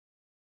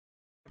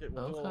We'll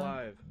do it Okay.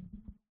 live.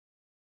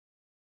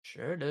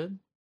 Sure, dude.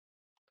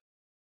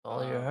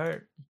 All your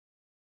heart.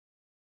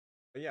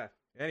 But yeah.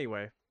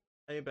 Anyway,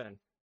 how you been?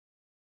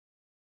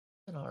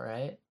 Been all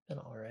right. Been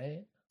all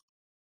right.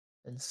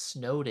 Been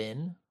snowed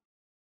in.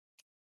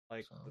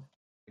 Like, So.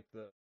 like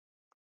the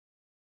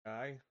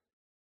guy?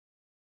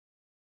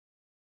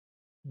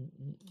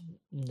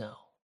 No,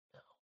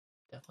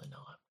 definitely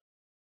not.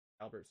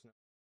 Albert Snow.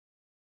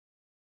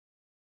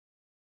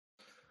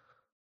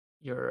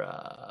 Your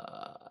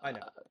I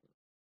know.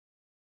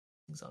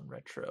 things on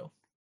retro.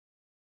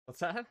 What's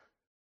that?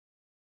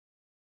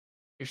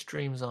 Your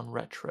stream's on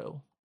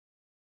retro.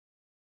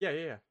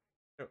 Yeah.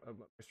 My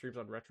stream's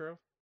on retro.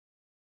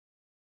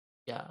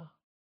 Yeah.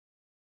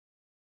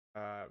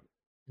 Uh,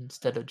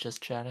 Instead of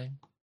just chatting.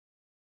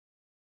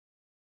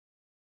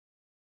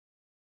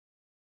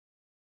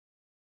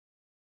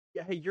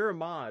 yeah. Hey, you're a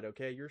mod,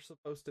 okay? You're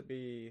supposed to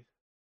be.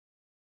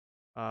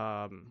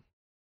 Yeah,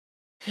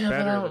 but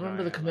Better I don't than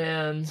remember I the am.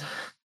 command.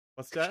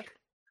 What's that?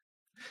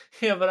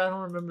 Yeah, but I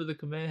don't remember the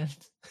command.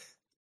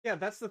 Yeah,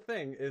 that's the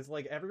thing. Is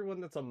like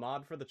everyone that's a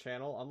mod for the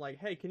channel. I'm like,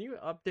 hey, can you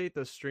update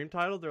the stream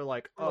title? They're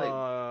like, Like,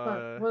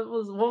 what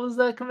was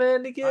that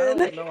command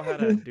again? I don't know how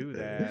to do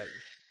that.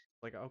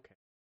 Like, okay.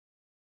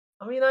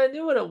 I mean, I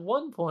knew it at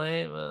one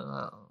point,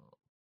 but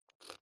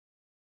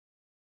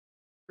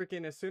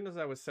Freaking as soon as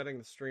I was setting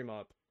the stream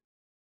up,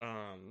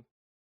 I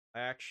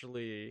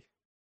actually,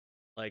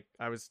 like,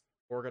 I was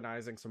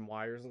organizing some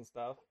wires and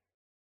stuff.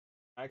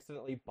 I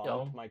accidentally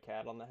bonked my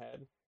cat on the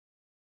head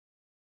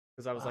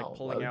because I was like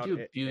pulling why would out.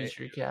 you abuse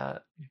your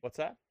cat? What's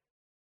that?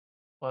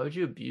 Why would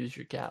you abuse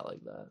your cat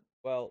like that?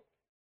 Well,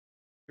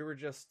 we were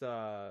just like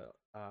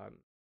I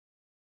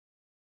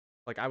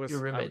was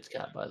your roommate's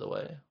cat, by the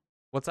way.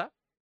 What's that?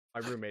 My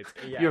roommate's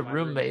yeah, your my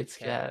roommate's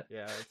cat.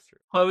 Yeah, that's true.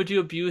 Why would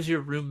you abuse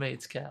your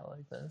roommate's cat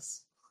like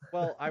this?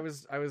 Well, I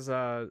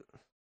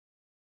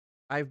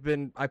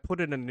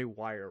put in a new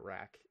wire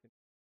rack.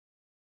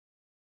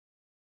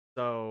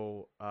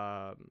 So,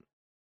 the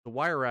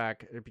wire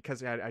rack,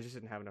 because I just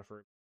didn't have enough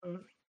room.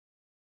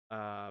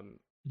 And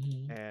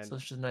so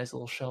it's just a nice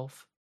little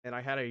shelf. And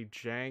I had a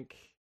jank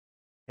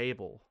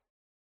table.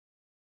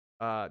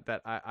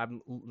 That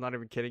I'm not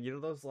even kidding. You know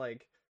those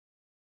like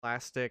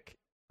plastic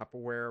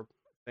Tupperware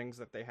things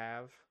that they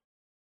have?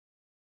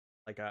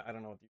 Like I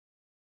don't know,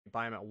 you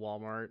buy them at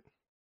Walmart.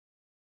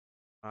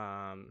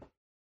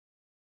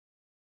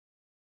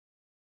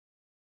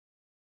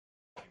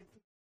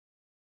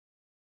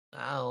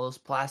 Those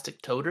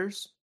plastic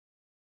toters?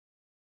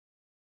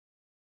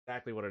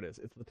 Exactly what it is.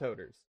 It's the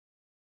toters.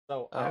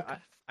 So okay.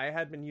 I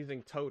had been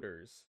using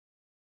toters.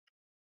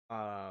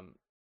 Like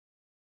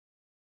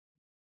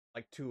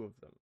 2 of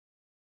them.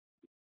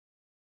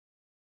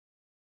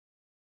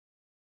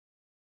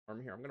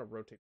 I'm here. I'm gonna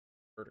rotate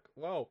vertical.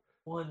 Whoa.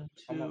 1,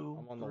 2, I'm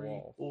on 3, the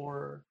wall.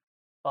 4,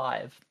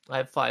 5. I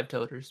have 5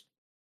 toters.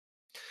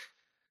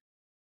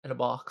 And a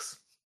box.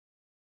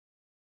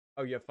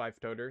 Oh, you have 5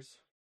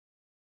 toters?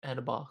 And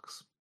a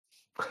box.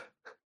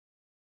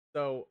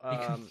 So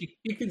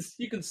you can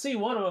see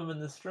one of them in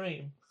the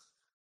stream.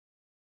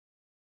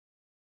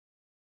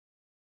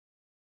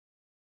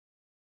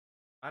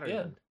 I don't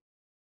even.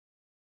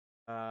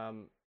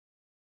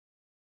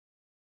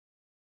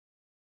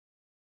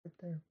 Right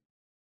there.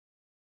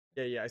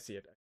 Yeah, I see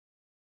it.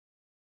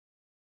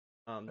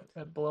 I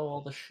blow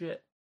all the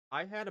shit.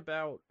 I had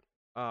about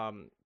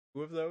 2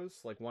 of those,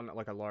 like one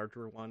like a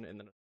larger one,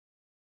 and then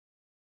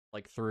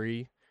like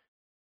 3.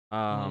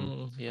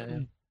 Yeah.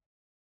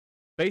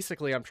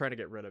 Basically, I'm trying to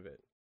get rid of it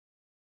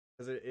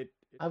because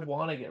I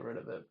want to get rid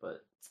of it,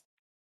 but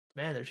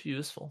man, they're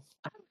useful.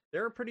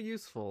 They're pretty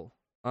useful.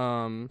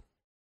 But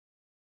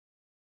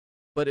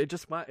it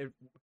just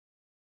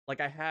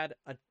like I had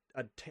a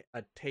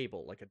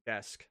table, like a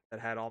desk that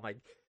had all my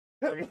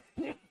that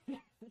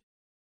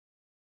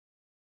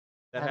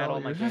had all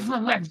my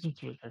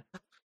that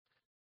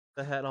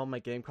had all my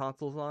game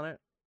consoles on it,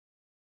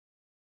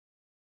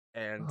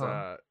 and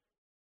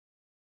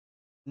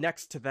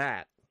next to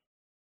that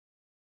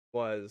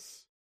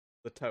was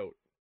the tote.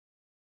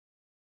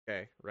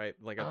 Okay, right,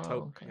 like a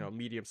tote, okay. You know,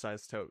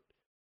 medium-sized tote,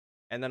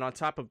 and then on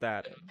top of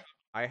that,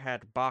 I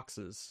had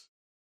boxes,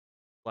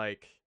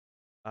 like,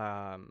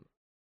 I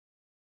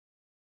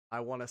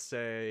want to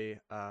say,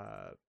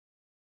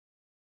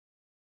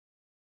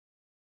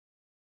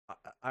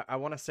 I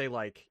want to say,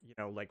 like, you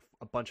know, like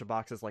a bunch of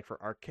boxes, like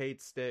for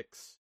arcade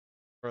sticks,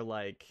 or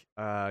like,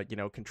 you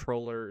know,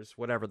 controllers,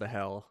 whatever the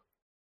hell.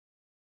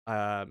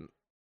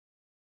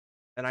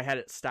 And I had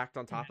it stacked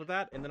on top of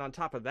that, and then on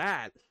top of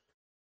that,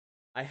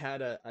 I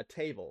had a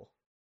table,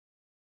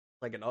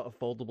 like a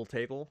foldable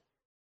table,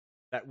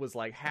 that was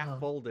like half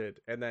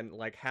folded, and then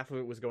like half of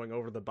it was going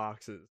over the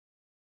boxes.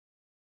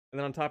 And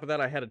then on top of that,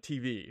 I had a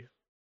TV.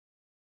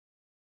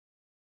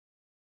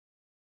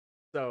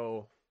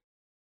 So,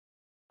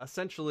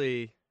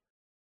 essentially,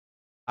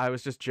 I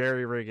was just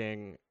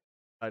jerry-rigging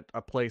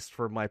a place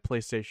for my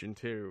PlayStation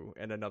 2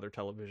 and another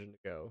television to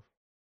go.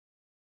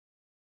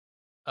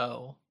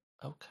 Oh,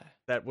 okay.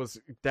 That was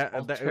that.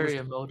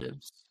 Ulterior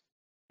motives.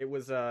 it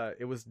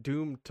was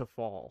doomed to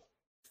fall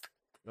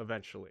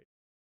eventually.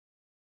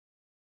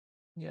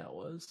 Yeah, it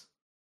was.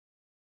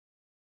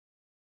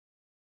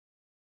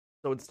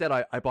 So instead,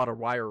 I bought a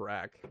wire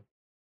rack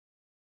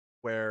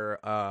where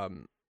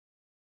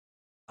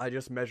I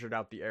just measured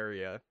out the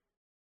area,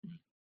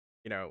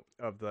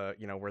 of the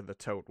where the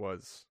tote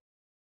was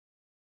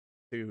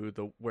to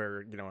the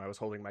where I was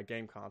holding my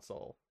game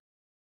console,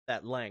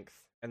 that length,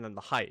 and then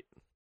the height.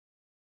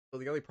 So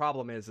the only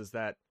problem is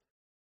that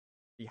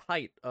the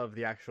height of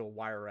the actual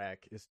wire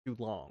rack is too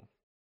long.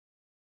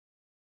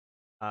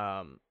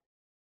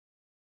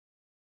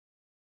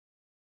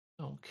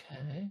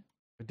 Okay.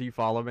 Do you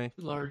follow me?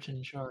 Large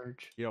in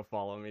charge. You don't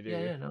follow me, do Yeah,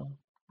 you? yeah, no.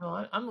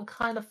 No, I'm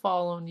kind of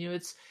following you.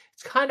 It's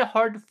kind of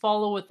hard to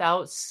follow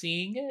without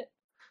seeing it,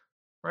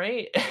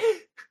 right?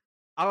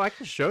 Oh, I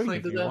can show you Like,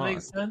 if does you that make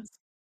want. sense?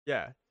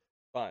 Yeah,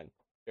 fine.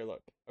 Here,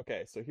 look.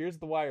 Okay, so here's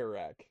the wire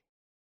rack.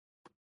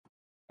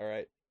 All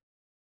right.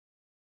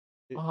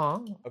 Uh-huh.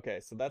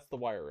 Okay, so that's the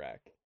wire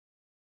rack.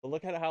 But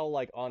look at how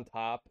like on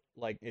top,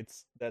 like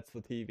that's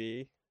the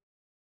TV.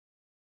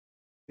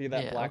 See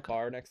that Yeah, black okay.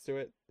 bar next to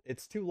it?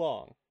 It's too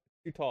long,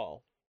 too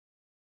tall.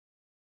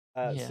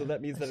 So Yeah,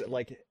 that means I that see.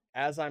 like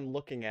as I'm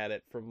looking at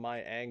it from my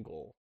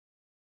angle,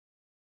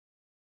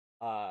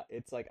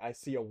 it's like I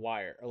see a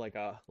wire or like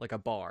a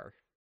bar,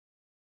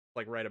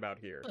 like right about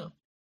here. Oh.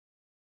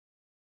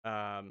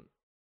 Um,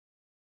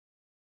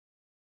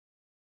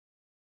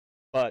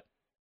 but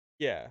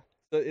yeah,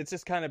 so it's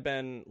just kind of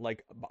been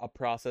like a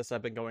process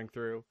I've been going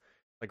through,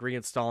 like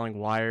reinstalling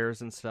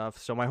wires and stuff.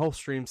 So my whole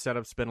stream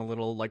setup's been a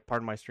little like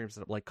part of my stream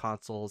setup, like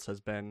consoles, has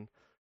been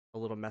a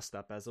little messed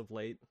up as of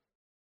late.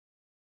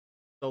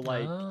 So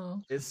like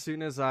Oh. as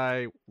soon as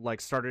I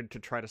like started to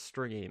try to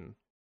stream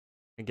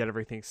and get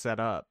everything set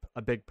up,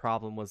 a big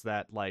problem was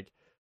that like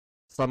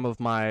some of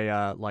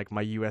my like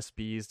my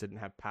USBs didn't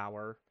have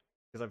power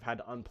because I've had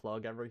to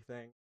unplug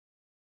everything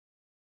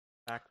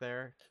back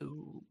there.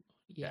 Ooh.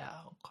 Yeah,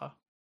 okay.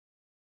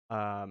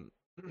 Um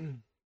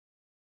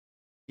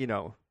you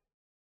know,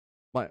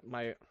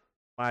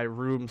 my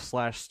room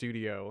 /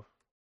 studio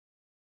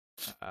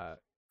uh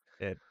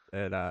it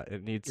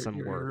needs some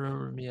Your work.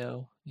 room,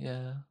 yo.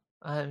 Yeah.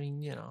 I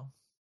mean,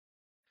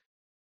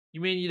 You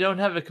mean you don't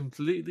have a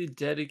completely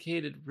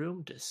dedicated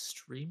room to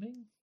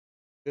streaming?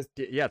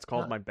 Yeah, it's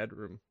called Not. my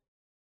bedroom.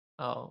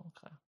 Oh,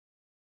 okay.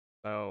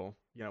 So,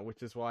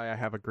 which is why I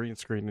have a green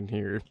screen in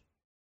here.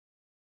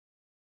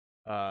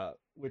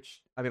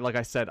 Which I mean, like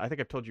I said, I think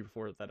I've told you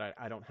before that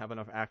I don't have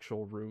enough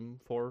actual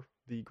room for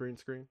the green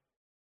screen.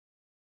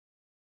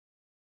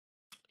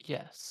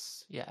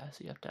 Yes. Yeah, so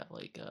you have to have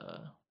like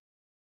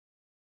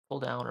pull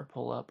down or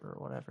pull up or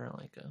whatever,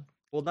 like a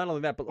Well, not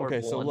only that, but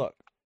okay, portable so one. look.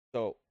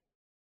 So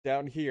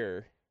down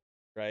here,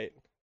 right?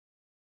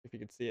 If you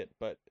can see it,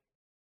 but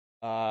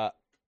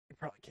you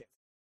probably can't.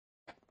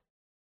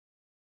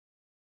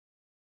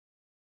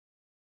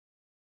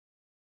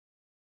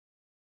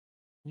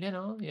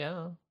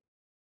 Yeah.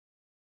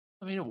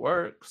 I mean, it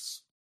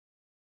works.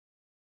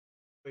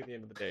 At the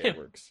end of the day, it It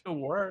works.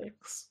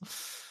 works.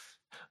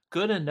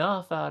 Good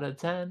enough out of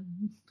 10.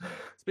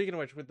 Speaking of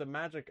which, with the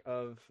magic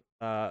of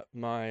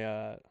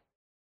my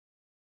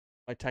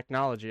my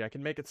technology, I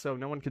can make it so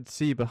no one can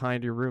see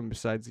behind your room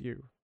besides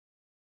you.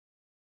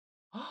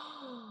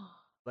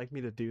 Like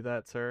me to do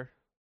that, sir?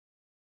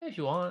 If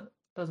you want.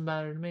 Doesn't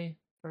matter to me,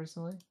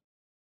 personally. All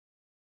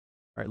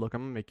right, look,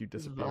 I'm gonna make you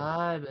Just disappear.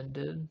 vibing,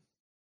 dude.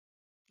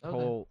 Your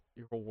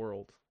Okay. whole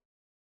world.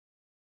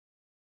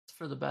 It's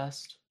for the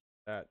best.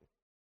 That.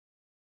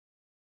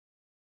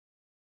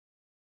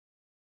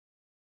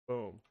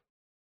 Boom.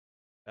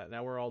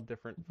 Now we're all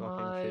different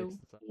fucking My shapes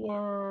and stuff.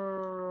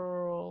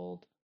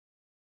 world.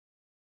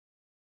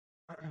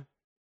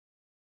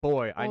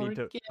 Boy, I need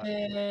to.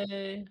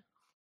 Porque.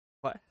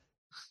 What?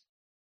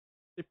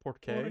 Say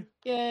porque.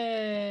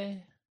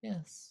 Porque.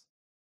 Yes.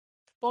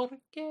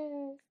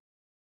 Porque.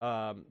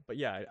 But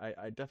yeah,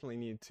 I definitely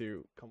need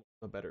to come up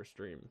with a better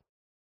stream.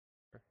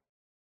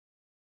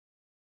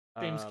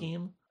 Stream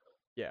scheme.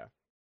 Yeah.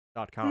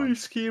 .com.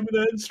 Scheming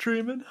and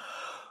streaming.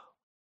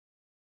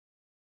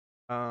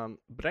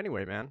 But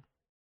anyway, man,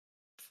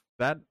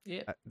 that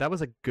Yeah. that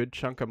was a good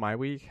chunk of my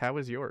week. How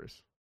was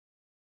yours?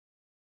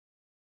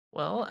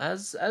 Well,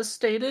 as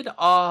stated,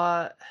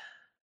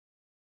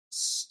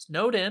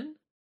 snowed in.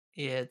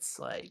 It's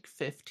like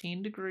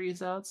 15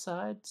 degrees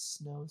outside.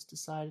 Snow's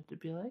decided to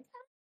be like,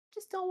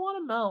 just don't want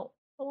to melt.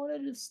 I want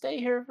to just stay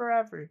here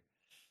forever.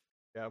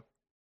 Yeah.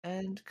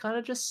 And kind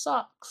of just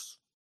sucks.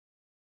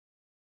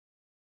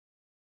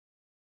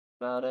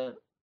 About it.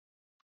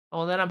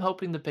 Oh, and then I'm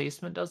hoping the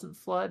basement doesn't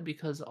flood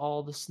because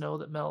all the snow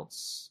that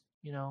melts,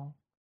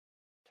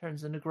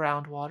 turns into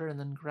groundwater, and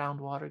then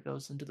groundwater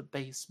goes into the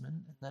basement.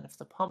 And then if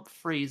the pump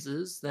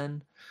freezes,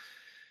 then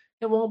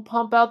it won't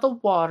pump out the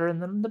water,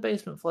 and then the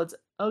basement floods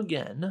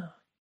again.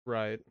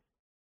 Right.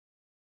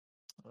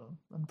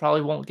 And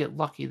probably won't get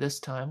lucky this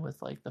time with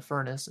like the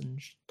furnace and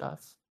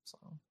stuff. So,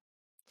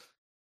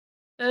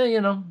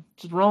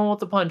 just rolling with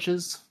the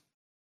punches.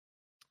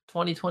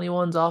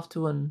 2021's off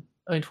to an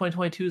I mean,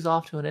 2022 is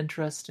off to an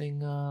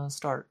interesting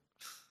start.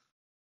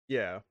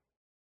 Yeah.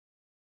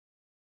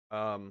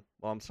 Well,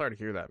 I'm sorry to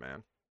hear that,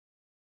 man.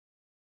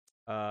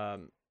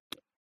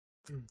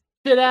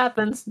 Shit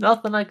happens.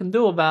 Nothing I can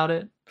do about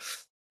it.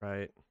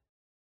 Right.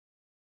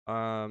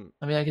 I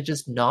mean, I could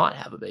just not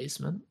have a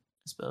basement,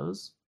 I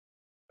suppose.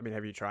 I mean,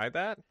 have you tried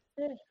that?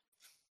 Yeah.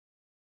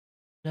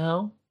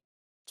 No,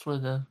 it's where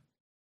the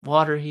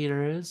water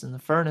heater is and the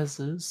furnace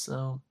is,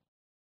 so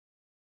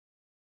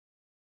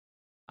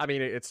I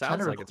mean, it it's kind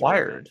sounds of like it's really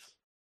required. nice. It's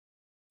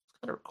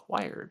kind of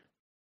required.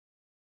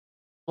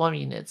 Well, I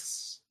mean,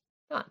 it's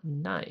not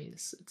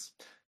nice. It's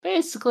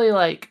basically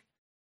like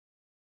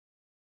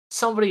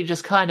somebody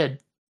just kind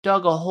of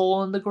dug a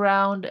hole in the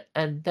ground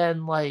and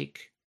then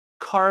like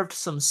carved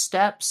some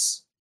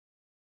steps,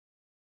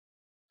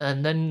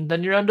 and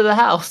then you're under the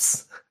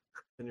house.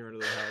 Then you're under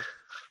the house.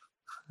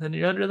 Then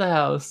you're under the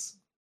house.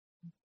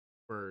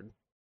 Word.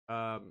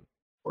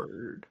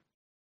 Word.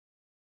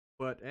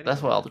 But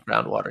That's why all anyway, the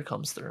groundwater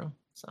comes through.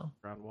 So.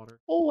 groundwater.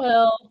 Oh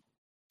well.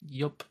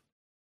 Yup.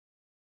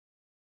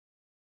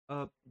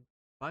 By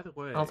the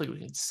way, I don't think we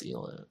can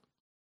seal it.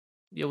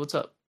 Yeah, what's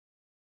up?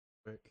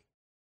 quick.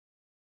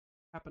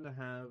 Happen to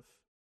have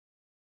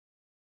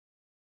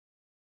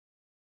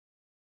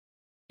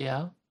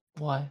Yeah?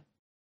 Why?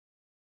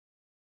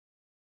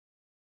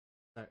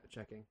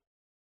 checking.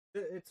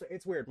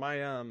 It's weird. My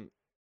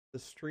the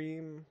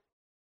stream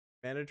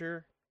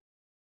manager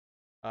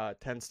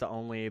tends to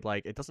only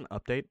like it doesn't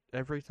update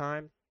every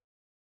time.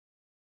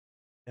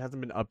 It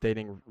hasn't been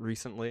updating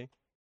recently.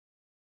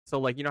 So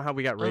like you know how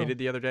we got raided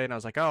the other day and I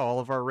was like, "Oh, all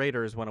of our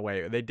raiders went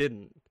away." They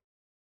didn't.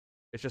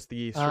 It's just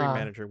the stream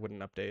manager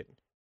wouldn't update.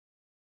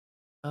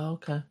 Oh,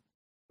 okay.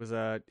 It was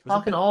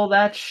Talking all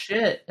that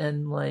shit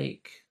and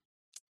like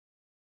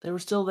they were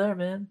still there,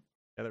 man.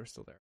 Yeah, they were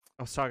still there.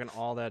 I was talking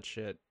all that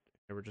shit.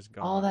 They were just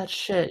gone. All that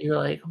shit. You're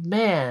like,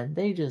 man,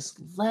 they just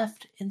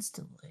left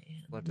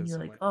instantly. And you're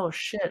like, oh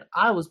shit,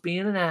 I was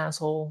being an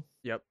asshole.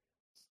 Yep.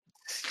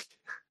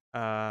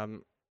 But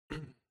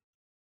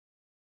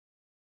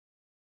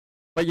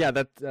yeah,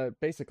 that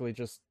basically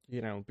just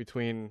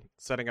between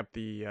setting up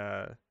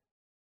the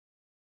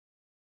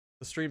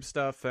stream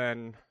stuff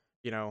and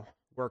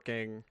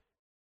working.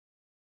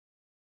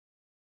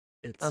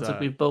 It sounds like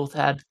we both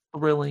had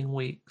thrilling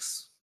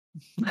weeks.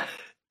 Yes.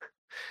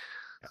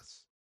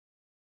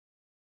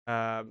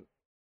 But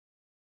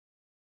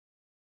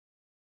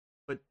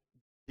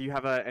do you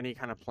have any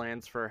kind of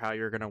plans for how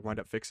you're gonna wind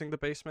up fixing the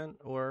basement,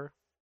 or?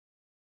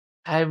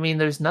 I mean,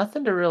 there's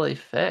nothing to really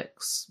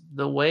fix.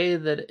 The way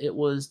that it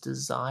was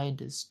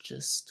designed is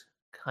just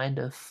kind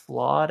of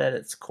flawed at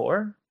its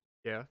core.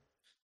 Yeah.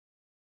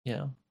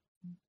 Yeah.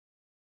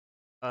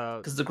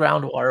 Because the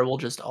groundwater will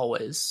just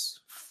always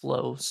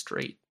flow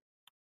straight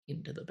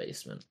into the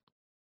basement.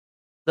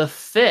 The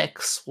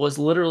fix was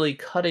literally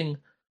cutting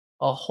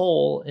a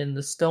hole in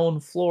the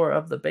stone floor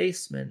of the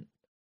basement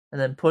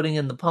and then putting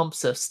in the pump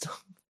system.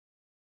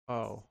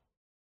 Oh.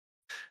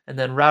 And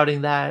then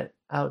routing that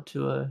out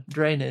to a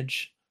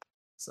drainage.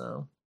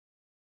 So,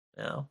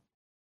 yeah.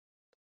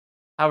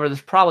 However,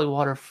 there's probably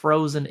water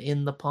frozen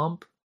in the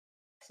pump.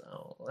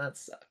 So, that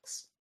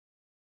sucks.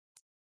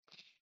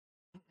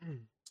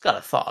 It's got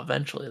to thaw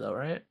eventually, though,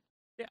 right?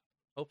 Yeah,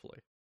 hopefully.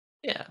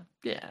 Yeah.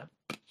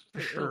 For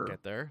sure. It'll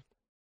get there,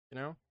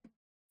 Yeah.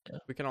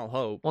 We can all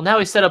hope. Well, now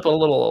we set up a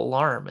little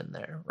alarm in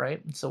there,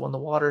 right? And so when the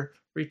water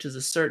reaches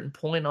a certain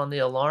point on the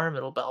alarm,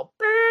 it'll bell,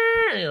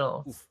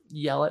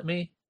 yell at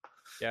me.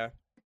 Yeah.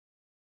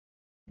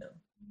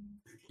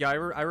 Yeah,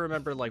 I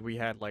remember like we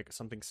had like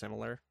something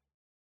similar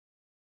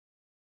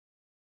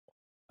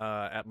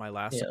at my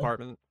last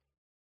apartment.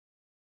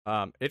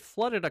 It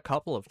flooded a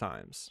couple of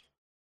times.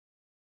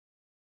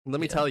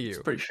 Let me tell you. It's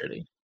pretty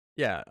shitty.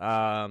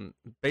 Yeah,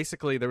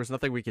 basically there was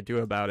nothing we could do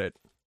about it.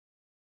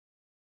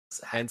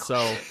 Exactly. And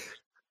so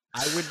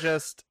I would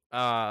just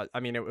I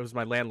mean it was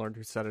my landlord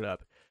who set it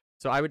up.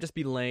 So I would just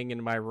be laying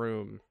in my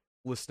room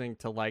listening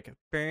to like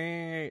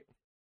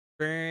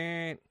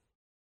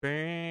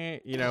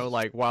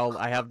like while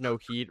I have no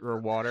heat or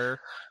water.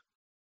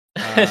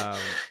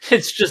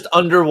 It's just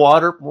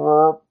underwater.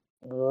 Oh,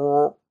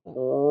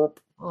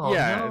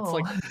 yeah, no. it's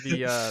like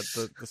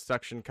the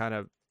suction kind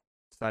of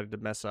decided to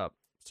mess up.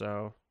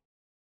 So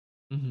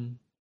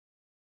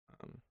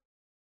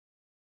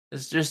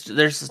it's just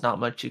there's just not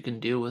much you can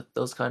do with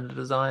those kind of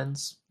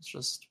designs. It's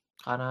just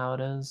kind of how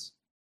it is.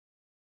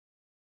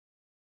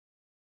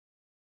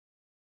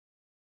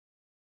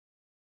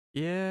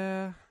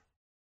 Yeah.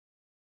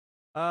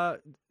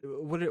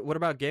 What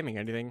about gaming?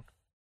 Anything?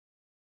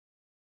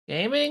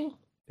 Gaming?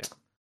 Yeah.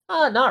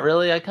 Not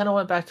really. I kind of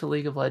went back to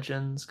League of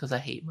Legends because I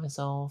hate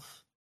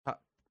myself.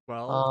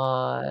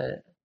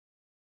 Well.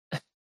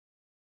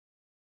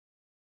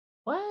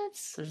 What?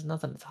 There's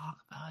nothing to talk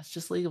about. It's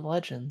just League of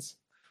Legends.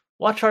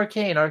 Watch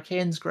Arcane.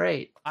 Arcane's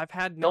great.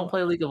 Don't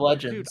play League of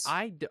Legends.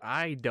 Dude,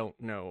 I don't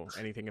know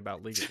anything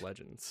about League of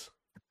Legends.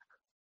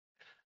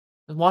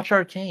 Then watch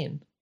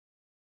Arcane.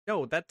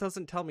 No, that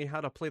doesn't tell me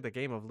how to play the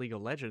game of League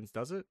of Legends,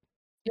 does it?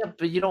 Yeah,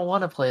 but you don't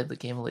want to play the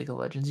game of League of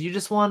Legends. You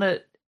just want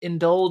to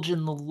indulge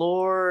in the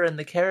lore and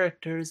the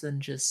characters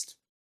and just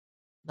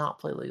not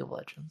play League of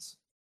Legends.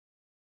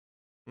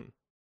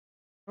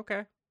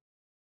 Okay.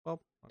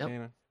 Well, I Yep.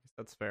 mean, I guess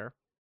that's fair.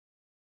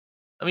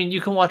 I mean,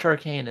 you can watch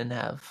Arcane and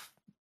have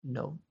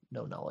no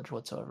knowledge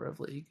whatsoever of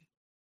League,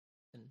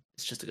 and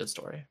it's just a good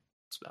story.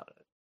 That's about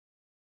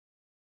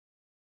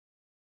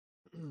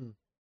it.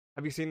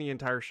 Have you seen the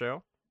entire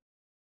show?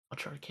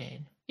 Watch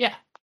Arcane. Yeah.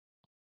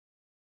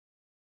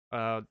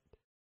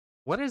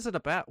 What is it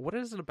about? What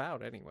is it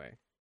about anyway?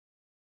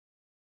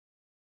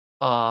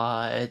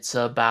 It's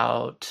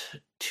about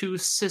two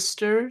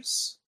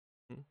sisters,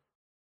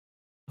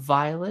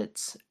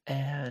 Violet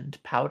and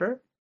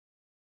Powder,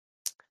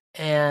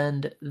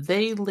 and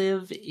they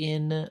live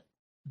in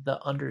the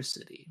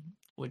Undercity,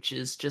 which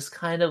is just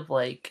kind of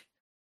like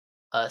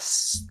a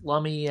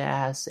slummy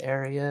ass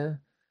area.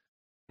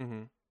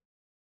 Mm-hmm.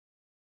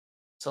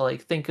 So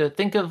like think of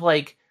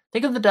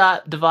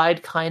the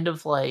divide kind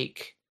of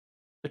like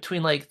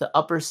between like the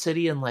upper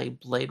city and like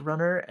Blade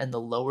Runner and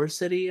the lower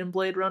city in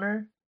Blade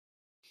Runner,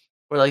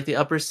 where like the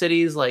upper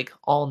city is like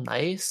all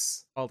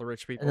nice, All the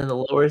rich people. and then the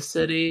lower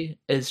city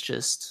is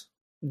just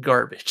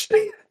garbage.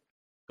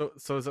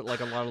 So is it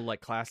like a lot of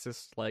like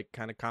classist like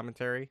kind of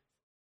commentary?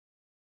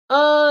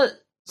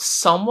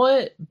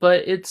 Somewhat,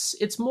 but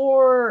it's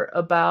more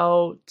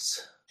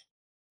about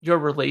your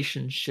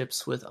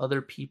relationships with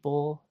other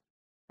people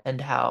and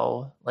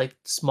how like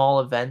small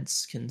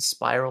events can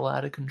spiral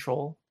out of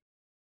control.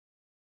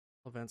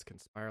 Events can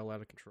spiral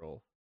out of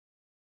control.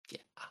 Yeah.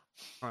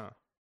 Huh.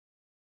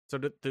 So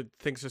did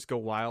things just go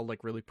wild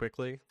like really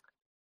quickly?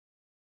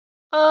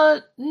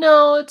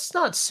 No, it's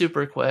not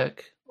super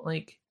quick.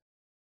 Like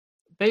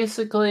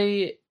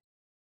basically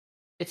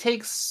it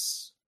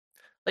takes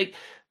like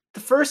the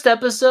first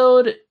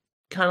episode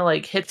kind of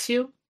like hits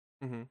you,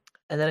 Mm-hmm.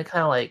 and then it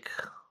kind of like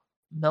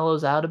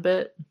mellows out a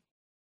bit,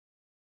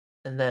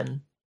 and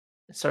then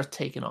it starts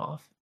taking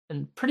off.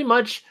 And pretty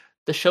much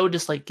the show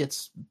just like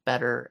gets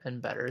better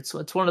and better. It's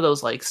one of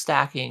those like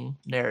stacking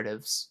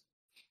narratives.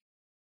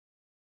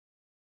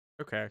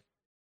 Okay.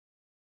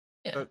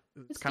 Yeah, So it's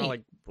it's kind of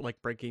neat.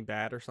 like Breaking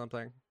Bad or something.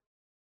 I don't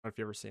know if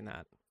you ever seen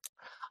that.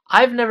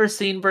 I've never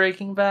seen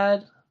Breaking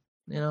Bad,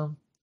 you know,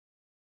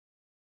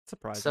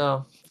 Surprising.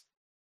 so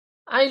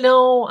I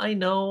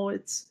know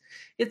it's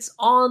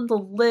on the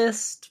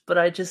list, but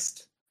I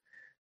just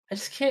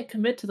can't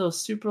commit to those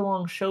super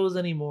long shows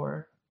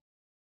anymore.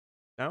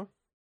 No?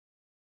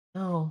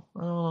 No,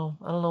 I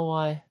don't know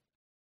why.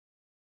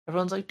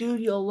 Everyone's like,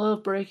 dude, you'll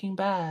love Breaking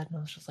Bad. And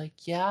I was just like,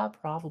 yeah,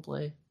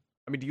 probably.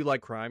 I mean, do you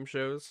like crime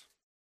shows?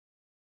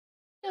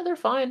 Yeah, they're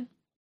fine.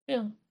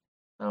 Yeah.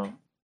 No,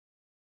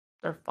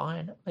 they're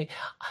fine. Like,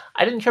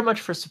 I didn't care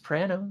much for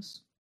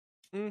Sopranos.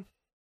 Yeah,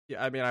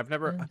 I mean, I've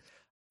never. Yeah.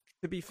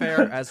 To be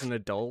fair, as an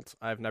adult,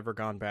 I've never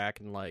gone back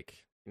and like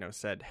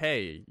said,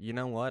 "Hey, you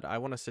know what? I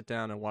want to sit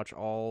down and watch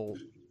all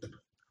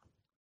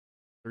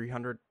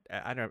 300."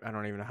 I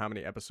don't even know how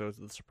many episodes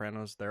of The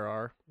Sopranos there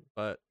are,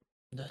 but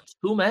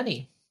Too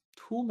many.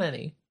 Too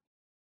many.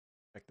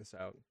 check this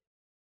out.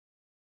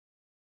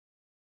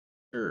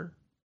 Sure.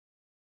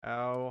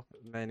 How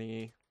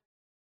many?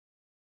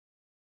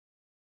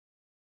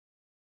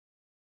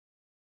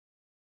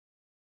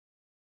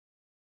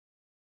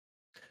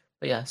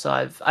 But yeah, so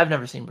I've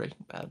never seen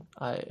Breaking Bad.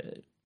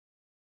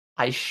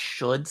 I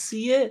should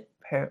see it,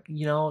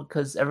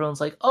 because everyone's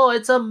like, "Oh,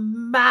 it's a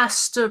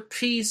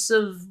masterpiece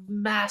of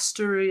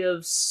mastery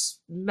of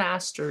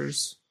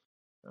masters."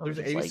 I was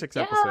There's just like, 86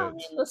 "Yeah, I episodes.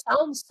 mean,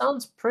 that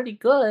sounds pretty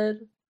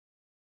good."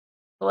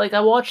 But like,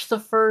 I watched the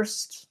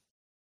first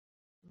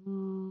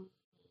mm,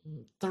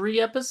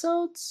 3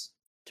 episodes,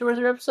 2 or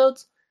 3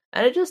 episodes,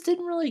 and it just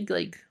didn't really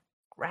like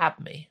grab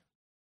me.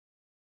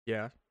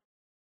 Yeah.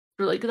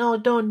 You're like, no,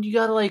 don't. You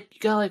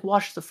gotta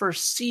watch the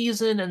first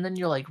season, and then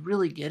you're like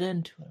really get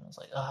into it. I was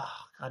like, oh,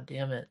 god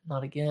damn it,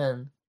 not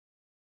again.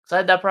 Because I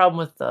had that problem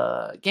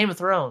with Game of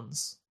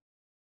Thrones.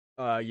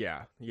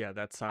 Yeah. That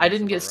I sounds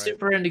didn't get about right.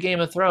 super into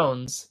Game of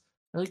Thrones.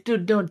 They're like,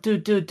 dude, don't,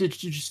 dude,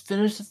 just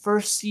finish the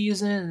first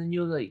season, and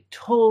you'll like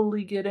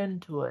totally get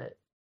into it.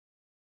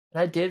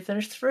 And I did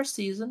finish the first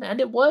season, and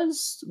it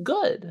was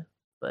good,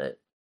 but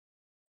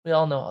we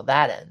all know how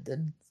that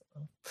ended.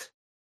 So.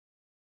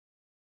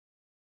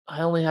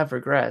 I only have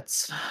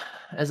regrets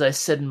as I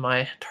sit in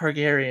my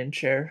Targaryen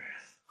chair.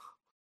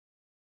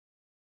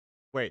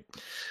 Wait,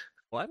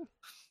 what?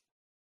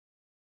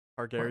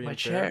 My Targaryen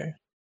chair? chair.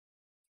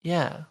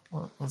 Yeah.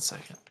 One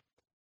second.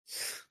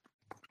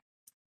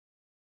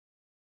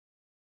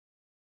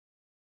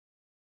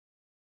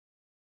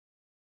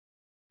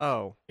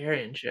 Oh,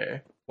 Targaryen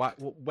chair. why?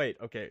 Wait,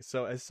 okay.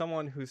 So as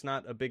someone who's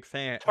not a big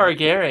fan,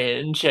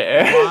 Targaryen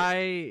chair.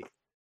 why?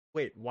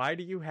 Wait, why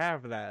do you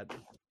have that?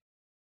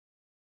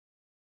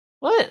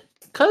 What?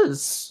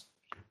 Cause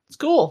it's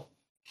cool.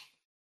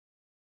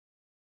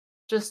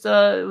 Just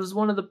it was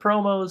one of the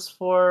promos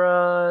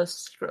for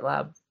Secret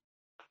Lab.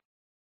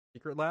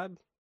 Secret Lab?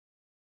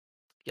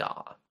 Yeah.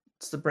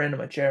 It's the brand of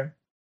my chair.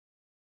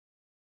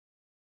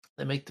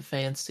 They make the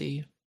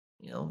fancy,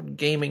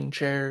 gaming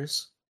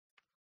chairs.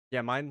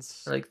 Yeah,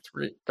 mine's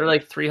They're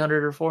like $300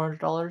 or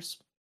 $400.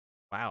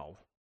 wow.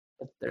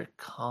 But they're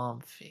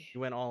comfy.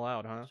 You went all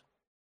out, huh?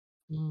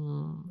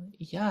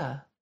 Yeah.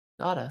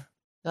 Gotta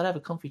have a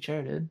comfy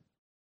chair, dude.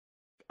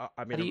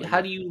 I mean,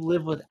 How do you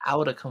live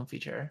without a comfy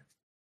chair?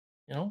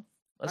 You know?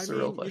 That's the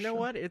real question. You know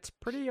what? It's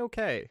pretty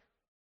okay.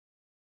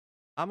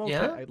 I'm okay.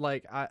 Yeah?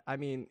 Like, I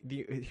mean,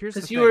 here's the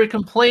Because thing. you were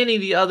complaining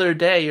the other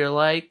day. You're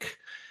like,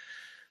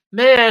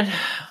 man,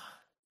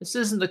 this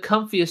isn't the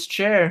comfiest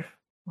chair.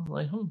 I'm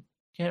like,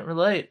 can't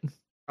relate.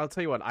 I'll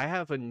tell you what. I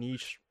have a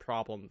niche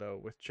problem though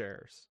with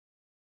chairs.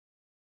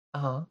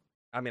 Uh-huh.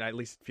 I mean, at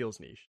least it feels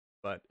niche,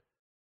 but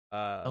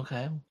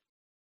Okay.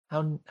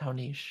 How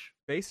niche?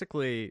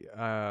 basically,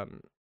 I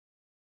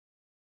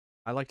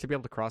like to be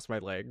able to cross my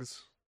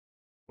legs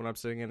when I'm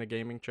sitting in a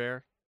gaming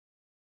chair.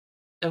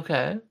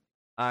 Okay.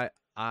 I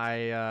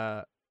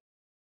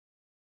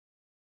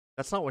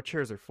that's not what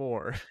chairs are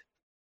for.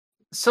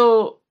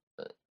 So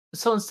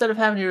instead of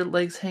having your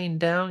legs hanging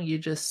down, you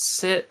just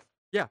sit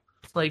Yeah.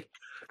 like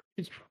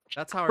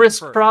That's how I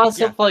crisscross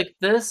prefer. up like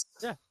this.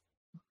 Yeah.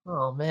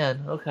 Oh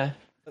man, okay.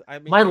 I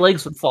mean, My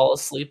legs would fall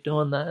asleep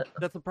doing that.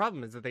 that's the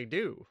problem is that they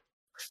do.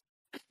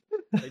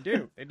 They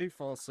do. They do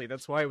fall asleep.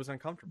 That's why it was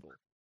uncomfortable.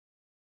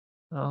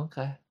 Oh,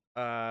 okay.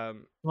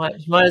 You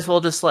Might as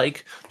well just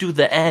like do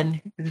the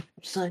N.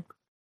 Just like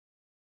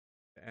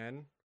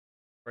N,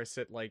 where I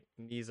sit like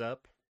knees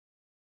up.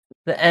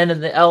 the N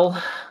and the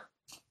L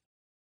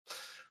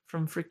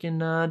from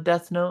freaking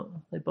Death Note.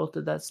 They both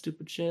did that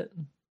stupid shit.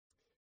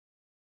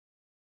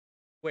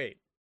 Wait,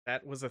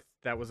 that was a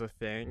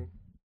thing.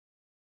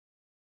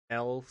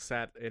 L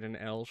sat in an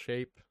L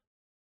shape.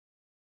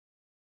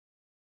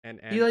 And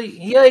N.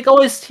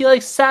 He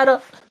sat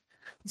up.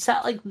 He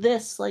sat like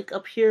this, like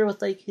up here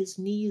with like his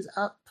knees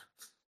up.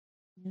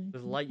 The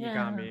light you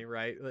got me,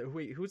 right?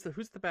 Wait, who's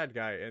the bad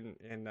guy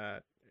in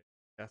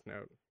Death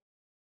Note?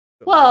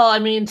 Well, I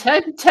mean,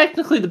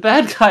 technically the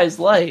bad guy is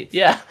Light.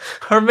 Yeah,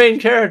 our main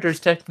character is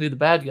technically the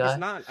bad guy. He's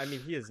not. I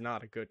mean, he is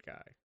not a good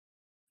guy.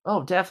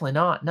 Oh, definitely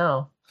not.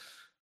 No.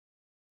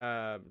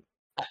 Um,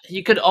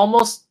 You could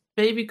almost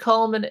maybe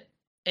call him an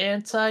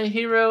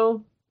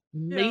anti-hero,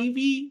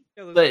 maybe.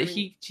 Yeah, but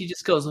he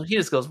just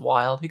goes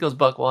wild. He goes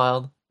buck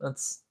wild.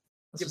 That's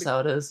just how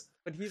it is.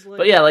 But he's like.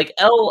 But yeah, like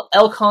L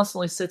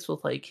constantly sits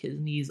with like his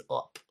knees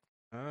up.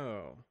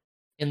 Oh.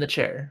 In the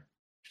chair,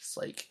 just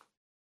like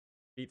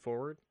feet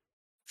forward.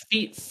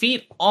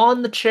 Feet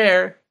on the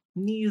chair,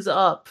 knees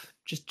up.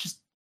 Just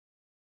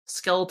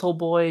skeletal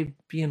boy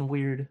being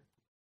weird.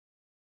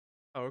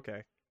 Oh,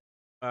 okay.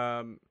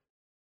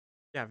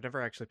 Yeah, I've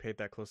never actually paid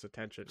that close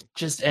attention.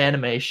 Just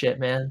anime shit,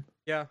 man.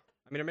 Yeah,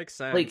 I mean it makes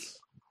sense. Like,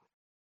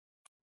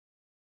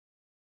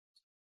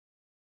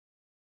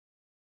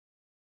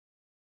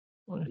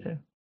 okay.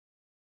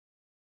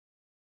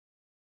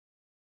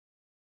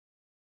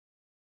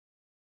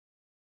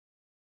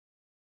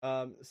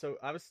 So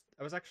I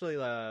was actually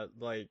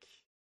like,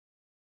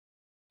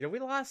 you know, we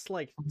lost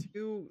like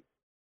two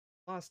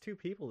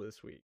people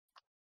this week.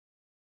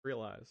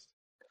 Realized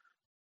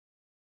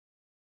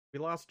we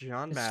lost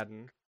John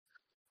Madden.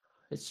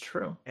 It's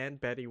true. And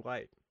Betty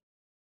White.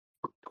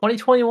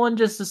 2021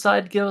 just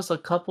decided to give us a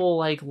couple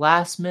like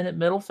last minute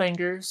middle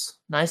fingers.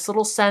 Nice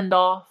little send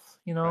off,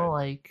 you know,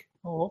 right. Like,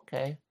 oh,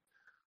 okay.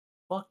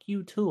 Fuck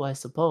you too, I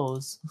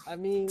suppose. I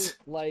mean,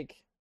 like,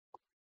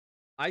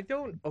 I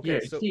don't.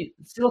 Okay, yeah, see,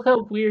 look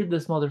how weird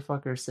this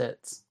motherfucker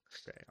sits.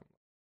 Okay.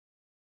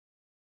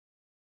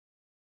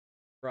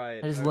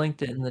 Right. I just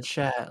linked it in the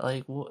chat.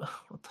 Like, what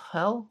the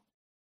hell?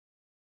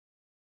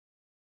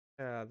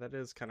 Yeah, that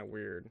is kind of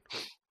weird.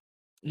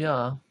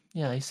 Yeah,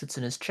 he sits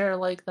in his chair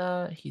like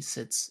that. He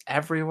sits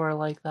everywhere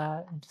like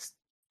that, and just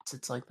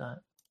sits like that.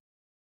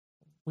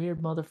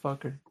 Weird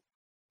motherfucker.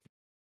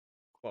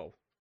 Whoa.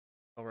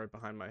 All right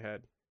behind my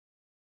head.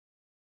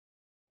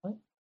 What?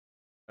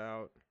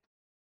 Out.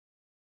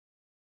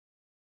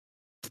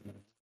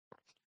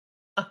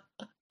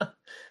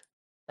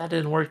 That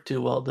didn't work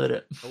too well, did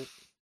it? Nope.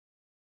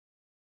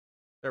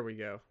 There we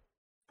go.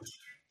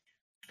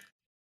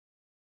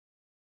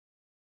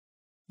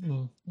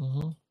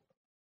 Mm-hmm.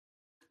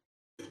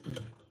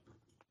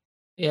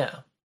 Yeah.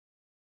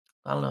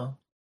 I don't know.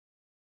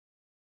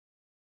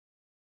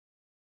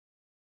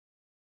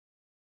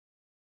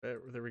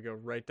 There we go.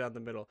 Right down the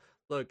middle.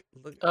 Look.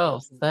 Oh,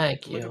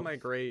 thank you. Look at my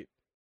great.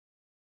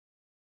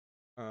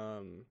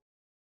 Oh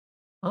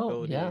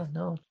ability. yeah,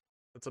 no.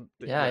 That's a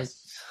yeah.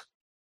 Yes.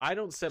 I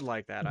don't sit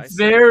like that. I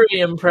very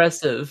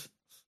impressive.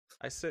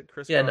 I sit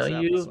crisscross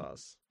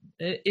applesauce.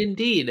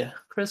 Indeed,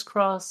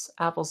 crisscross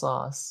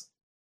applesauce.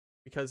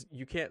 Because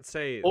you can't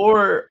say.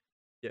 Or.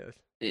 Yeah.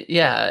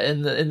 Yeah,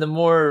 in the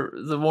more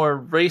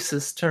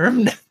racist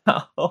term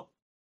now.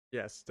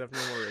 Yes,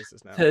 definitely more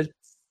racist now.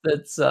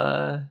 That's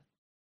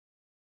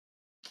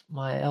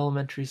my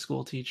elementary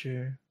school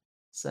teacher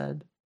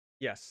said.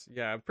 Yes,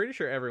 yeah, I'm pretty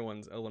sure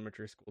everyone's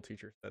elementary school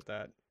teacher said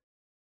that.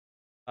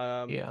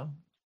 Yeah.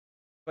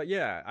 But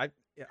yeah, I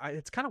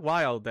it's kind of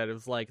wild that it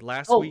was like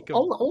last week.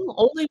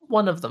 Only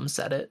one of them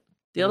said it.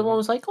 The other one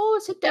was like, "Oh,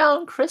 sit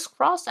down,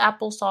 crisscross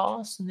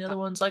applesauce," and the other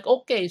one's like,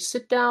 "Okay,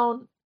 sit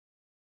down."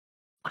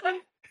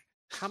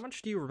 How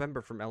much do you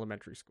remember from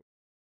elementary school?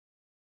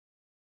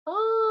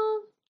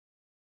 Uh,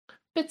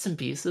 Bits and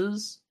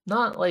pieces,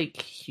 not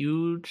like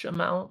huge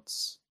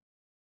amounts.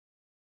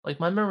 Like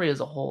my memory as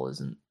a whole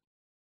isn't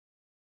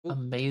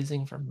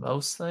amazing for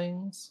most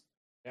things.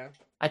 Yeah.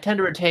 I tend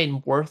to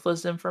retain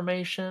worthless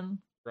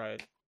information.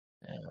 Right.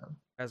 Yeah.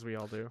 As we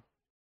all do.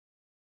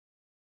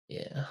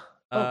 Yeah.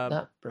 Oh, Um,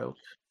 that broke.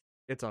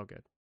 It's all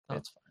good.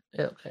 That's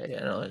fine. Okay,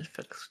 yeah, no, it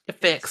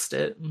fixed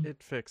it.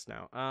 It fixed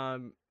now.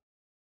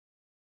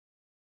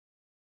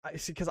 I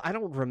see, because I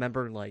don't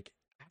remember, like,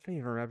 I don't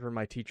even remember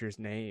my teachers'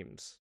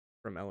 names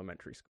from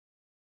elementary school.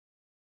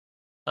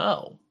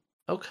 Oh,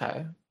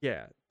 okay.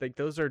 Yeah, like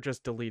those are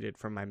just deleted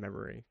from my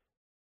memory.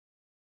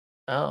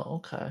 Oh,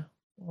 okay.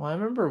 Well, I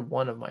remember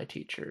one of my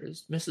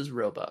teachers, Mrs.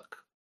 Roebuck.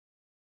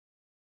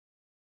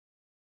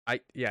 I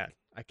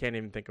can't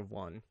even think of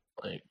one.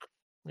 Like,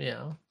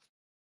 yeah.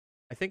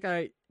 I think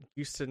I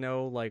used to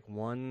know like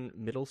one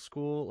middle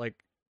school like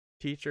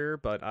teacher,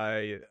 but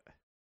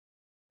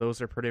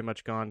those are pretty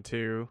much gone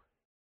too.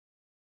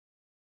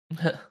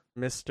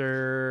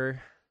 Mr.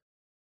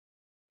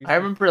 I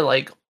remember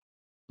like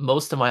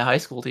most of my high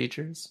school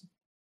teachers.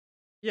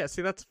 Yeah,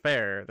 see, that's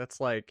fair.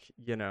 That's like,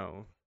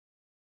 I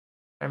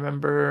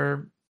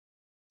remember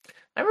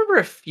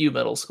a few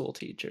middle school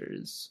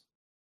teachers.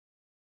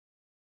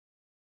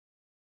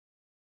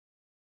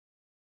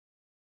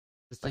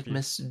 just Like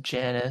Miss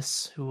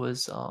Janice, who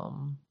was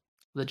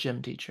the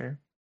gym teacher.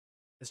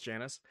 Miss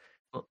Janice.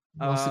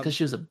 Mostly because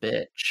she was a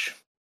bitch.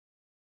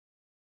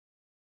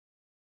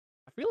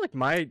 I feel like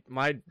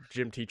my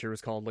gym teacher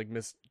was called like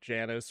Miss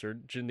Janice or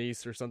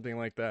Janice or something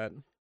like that.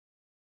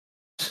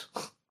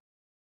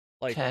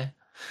 Like Okay.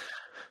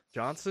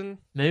 Johnson?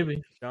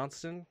 Maybe.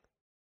 Johnston?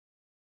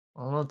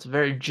 Well, it's a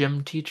very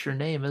gym teacher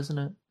name, isn't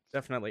it?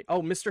 Definitely.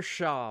 Oh, Mr.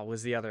 Shaw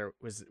was the other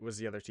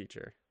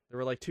teacher. There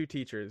were like two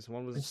teachers.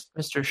 One was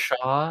Mr.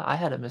 Shaw. I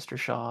had a Mr.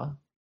 Shaw.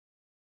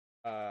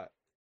 uh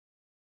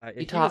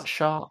He taught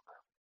shop.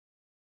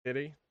 Did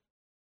he?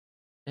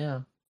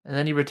 Yeah. And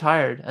then he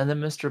retired, and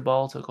then Mr.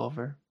 Ball took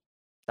over.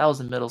 That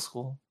was in middle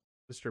school.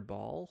 Mr.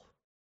 Ball?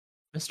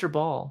 Mr.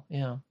 Ball,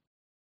 yeah.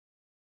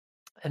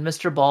 And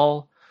Mr.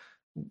 Ball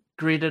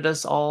greeted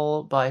us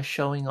all by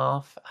showing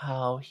off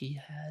how he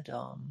had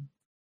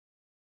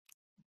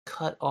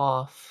cut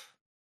off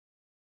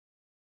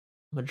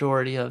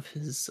majority of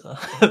his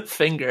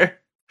finger.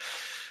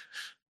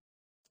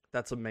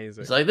 That's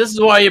amazing. He's like, "This is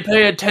why you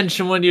pay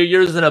attention when you're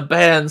using a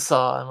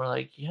bandsaw." And we're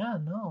like, "Yeah,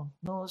 no,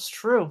 it's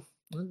true.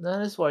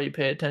 That is why you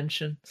pay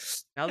attention."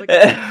 Now they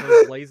got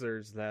those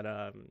lasers that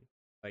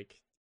like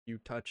you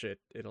touch it,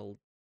 it'll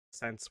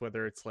sense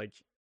whether it's like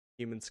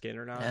human skin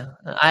or not.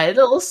 Yeah,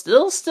 it'll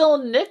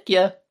still nick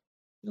you.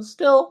 You'll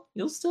still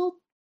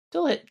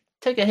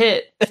take a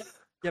hit.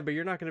 Yeah, but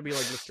you're not gonna be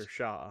like Mr.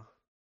 Shaw.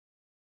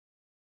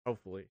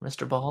 Hopefully.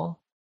 Mr.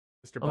 Ball.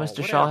 Mr. Oh, Ball.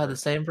 Mr. Shaw had the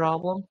same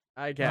problem.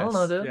 I guess. I don't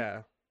know, dude.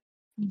 Yeah.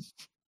 And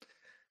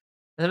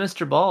then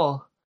Mr.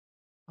 Ball,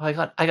 I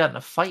got in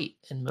a fight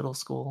in middle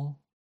school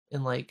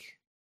in like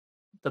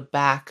the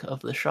back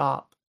of the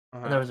shop,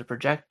 and there was a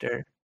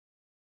projector,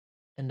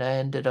 and I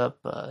ended up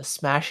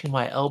smashing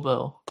my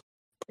elbow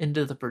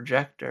into the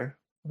projector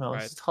when I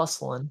was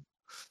hustling.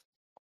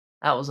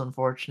 That was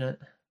unfortunate.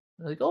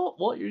 Like, "Oh,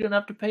 well, you're gonna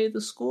have to pay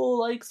the school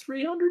like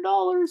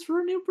 $300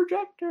 for a new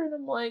projector," and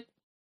I'm like,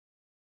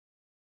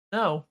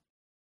 "No."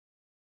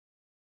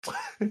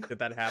 Did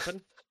that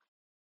happen?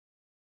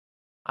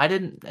 I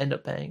didn't end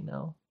up paying,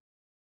 no.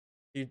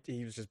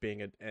 He was just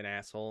being an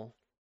asshole.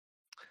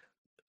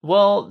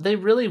 Well, they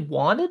really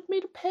wanted me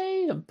to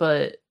pay,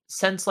 but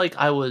since like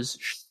I was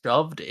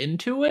shoved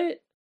into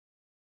it,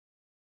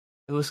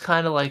 it was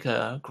kind of like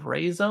a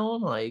gray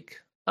zone. Like,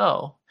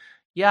 oh,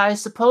 yeah, I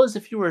suppose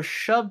if you were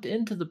shoved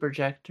into the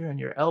projector and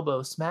your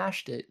elbow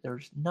smashed it,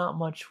 there's not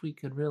much we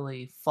could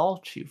really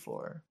fault you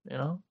for,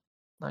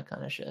 that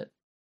kind of shit.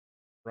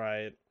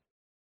 Right.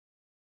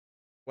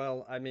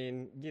 Well, I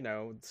mean,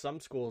 some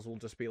schools will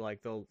just be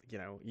like they'll,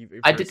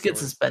 I did get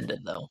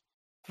suspended though.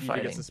 For you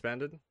fighting. Did get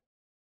suspended?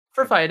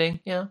 For fighting,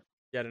 yeah.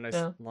 You had a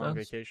nice long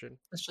vacation.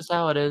 That's just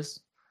how it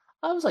is.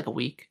 I was like a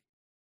week.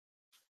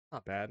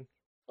 Not bad.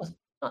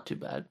 Not too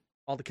bad.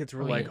 All the kids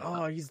were like,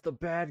 "Oh, he's the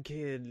bad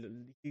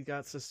kid. He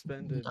got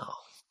suspended." No.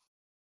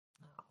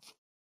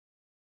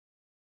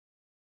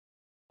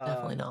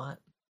 Definitely not.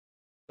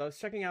 So I was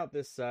checking out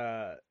this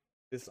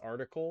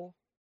article.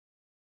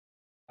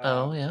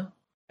 Oh yeah.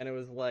 And it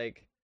was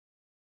like,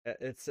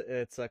 it's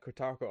a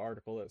Kotaku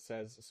article that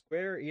says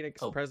Square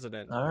Enix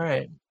president. All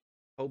right.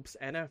 Hopes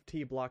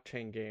NFT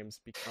blockchain games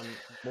become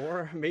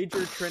more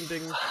major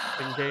trending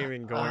in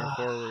gaming going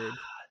forward.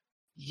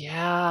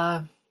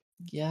 Yeah,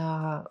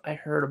 I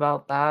heard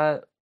about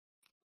that.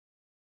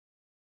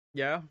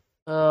 Yeah.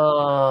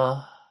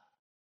 So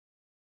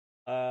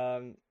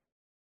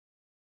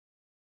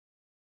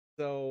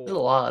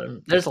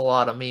there's a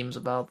lot of memes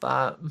about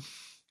that.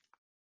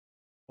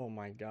 Oh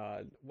my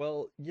god.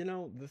 Well, the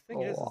A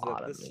thing is that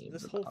lot of this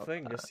memes whole about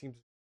thing that. just seems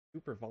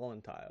super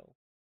volatile.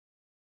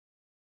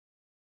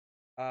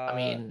 I Uh,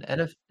 mean,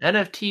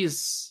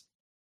 NFTs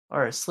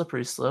are a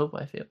slippery slope.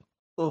 I feel.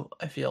 Oh,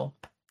 I feel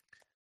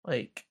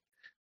like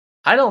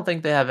I don't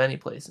think they have any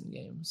place in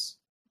games.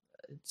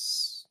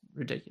 It's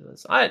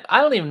ridiculous. I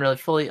don't even really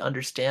fully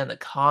understand the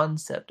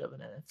concept of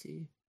an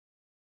NFT.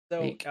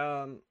 so Like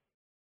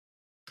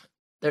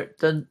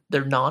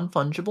they're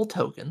non-fungible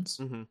tokens.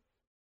 mhm,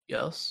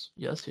 Yes,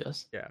 yes,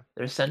 yes. yeah,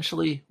 They're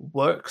essentially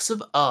works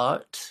of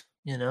art,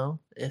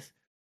 if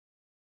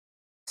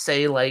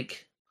say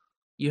like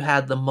you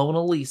had the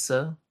Mona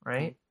Lisa, mhm,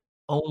 right?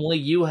 Only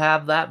you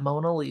have that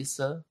Mona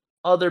Lisa.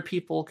 Other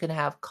people can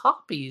have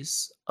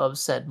copies of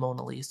said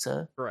Mona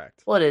Lisa,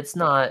 correct. but it's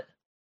not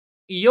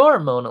your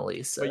Mona But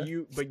Lisa.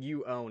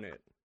 you own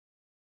it.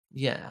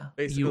 Yeah, you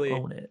Basically,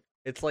 own it.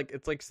 it's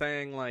like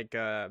saying like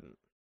the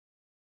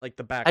I just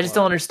don't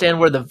backlog, understand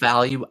where the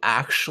value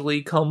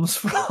actually comes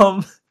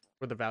from.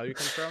 where the value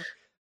comes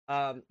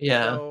from.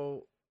 Yeah.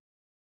 So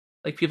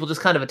Like people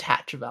just kind of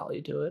attach a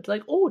value to it.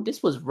 Like, oh,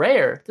 this was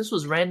rare. This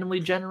was randomly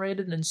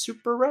generated and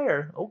super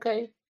rare.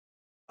 Okay.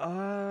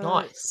 uh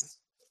Nice.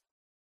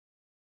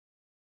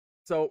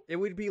 so it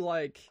would be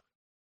like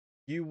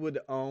you would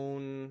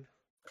own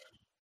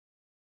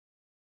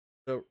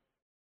the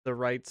the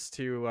rights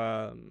to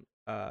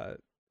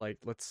like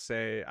let's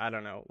say, I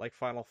don't know, like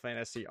Final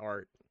Fantasy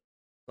art,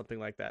 something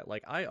like that.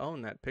 Like I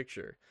own that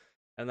picture,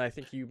 and I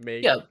think you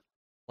make Yeah,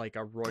 like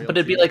a but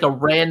it'd be royalty. like a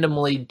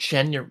randomly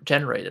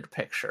generated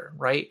picture,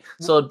 right? W-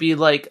 So it'd be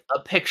like a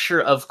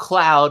picture of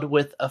Cloud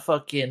with a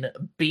fucking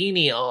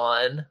beanie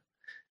on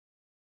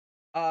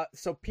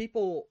so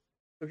people,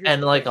 so here's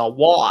and the like thing. a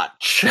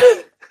watch.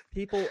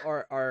 People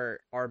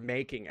are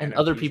making And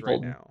other NFTs right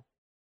people now,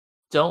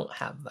 don't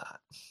have that.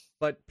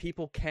 but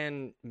people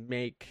can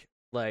make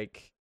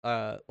like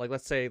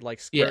let's say like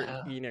Square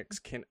Yeah.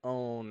 Enix can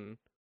own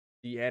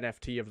the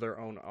NFT of their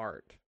own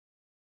art.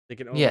 They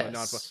can own the non,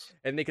 Yes.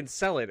 and they can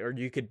sell it, or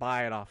you could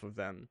buy it off of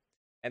them,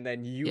 and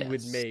then you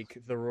would Yes. make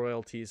the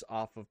royalties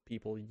off of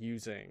people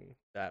using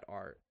that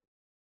art.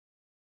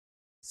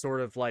 Sort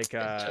of like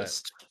It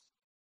just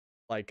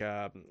let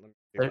me see,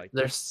 they're like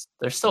they're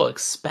they're so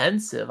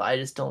expensive. I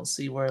just don't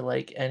see where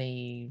like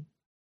anything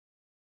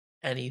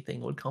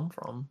would come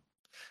from.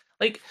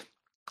 Like,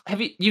 have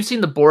you've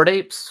seen the Bored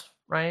Apes,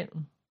 right?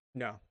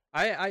 no.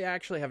 I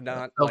actually have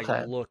not like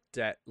Okay. looked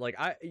at like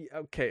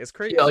okay, as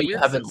crazy Oh, as you weird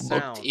as haven't it looked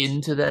sounds,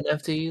 into the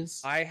NFTs?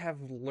 I have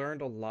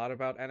learned a lot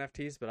about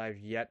NFTs, but I've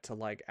yet to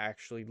like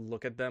actually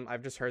look at them.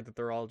 I've just heard that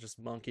they're all just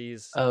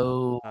monkeys.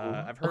 Oh,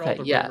 I've heard all okay,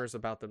 the yeah. rumors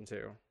about them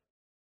too.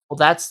 Well,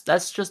 that's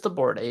just the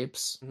Bored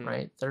Apes, Hmm.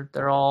 right?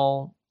 They're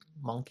all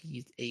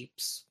monkeys,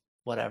 apes,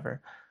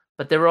 whatever.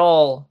 But they were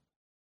all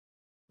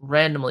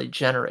randomly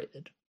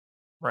generated,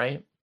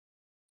 right?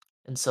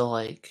 And so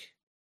like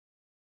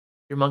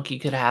your monkey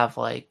could have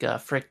like a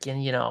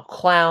freaking,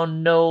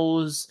 clown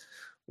nose,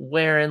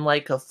 wearing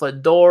like a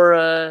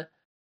fedora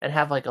and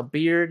have like a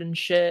beard and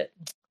shit.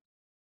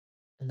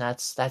 And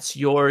that's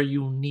your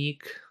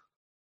unique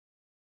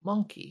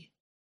monkey.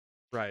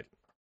 Right.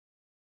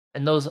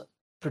 And those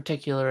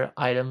particular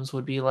items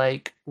would be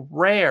like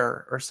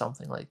rare or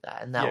something like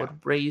that, and that Yeah.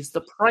 would raise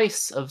the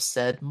price of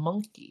said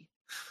monkey.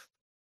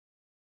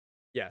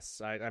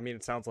 Yes. I mean,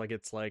 it sounds like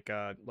it's like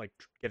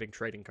getting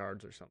trading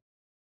cards or something,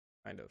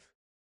 kind of.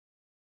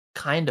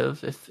 Kind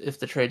of, if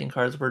the trading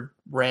cards were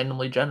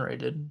randomly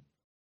generated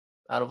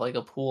out of like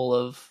a pool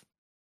of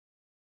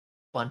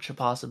bunch of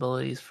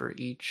possibilities for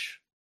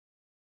each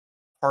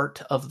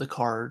part of the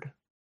card.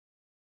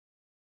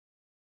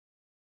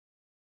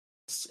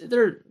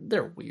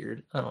 They're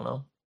weird. I don't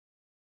know.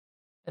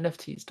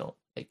 NFTs don't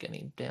make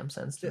any damn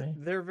sense to me.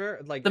 They're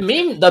very like The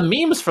it's got. the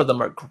memes for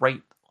them are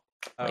great.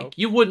 Oh, Like,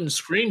 you wouldn't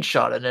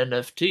screenshot an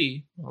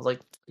NFT. I was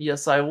like,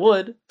 yes, I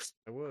would.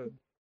 I would.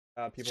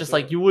 It's People just do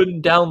like it, you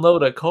wouldn't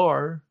download a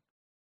car.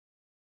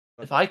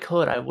 but If I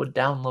could, I would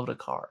download a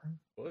car.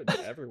 would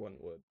everyone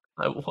would.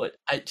 I would.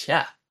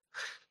 Yeah.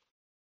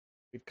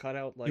 We'd cut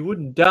out You like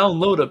wouldn't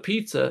download a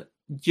pizza.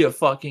 You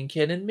fucking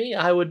kidding me?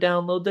 I would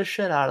download the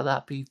shit out of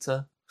that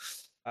pizza.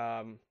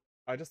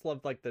 I just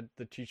love like the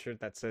t-shirt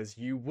that says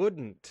you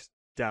wouldn't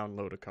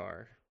download a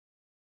car.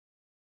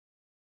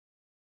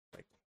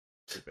 Like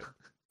stupid.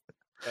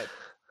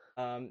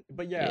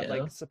 But yeah, Yeah.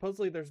 like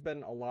supposedly there's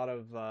been a lot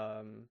of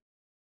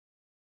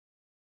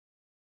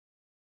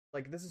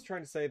like this is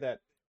trying to say that,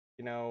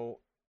 you know,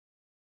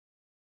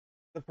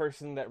 the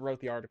person that wrote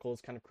the article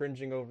is kind of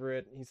cringing over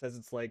it. He says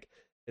it's like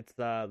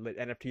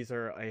NFTs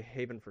are a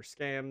haven for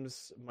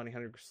scams, money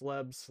hungry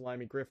celebs,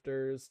 slimy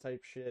grifters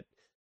type shit.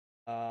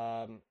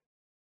 Um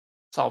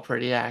It's all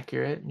pretty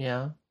accurate.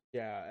 Yeah.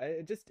 yeah,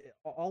 it just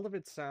all of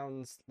it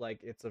sounds like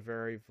it's a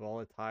very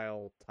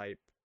volatile type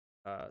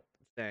uh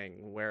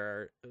thing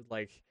where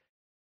like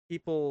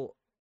people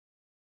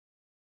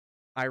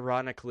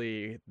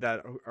ironically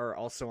that are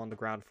also on the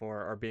ground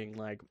floor are being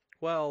like,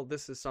 well,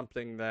 this is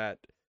something that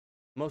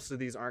most of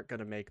these aren't going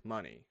to make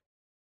money.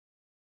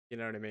 You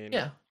know what I mean?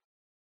 Yeah.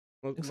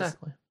 Most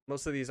Exactly.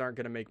 most of these aren't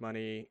going to make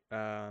money.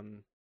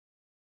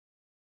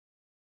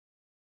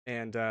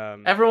 And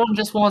Everyone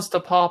just wants to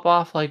pop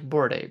off like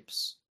Bored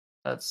Apes.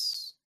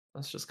 That's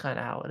just kind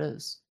of how it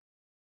is.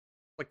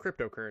 like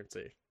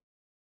cryptocurrency,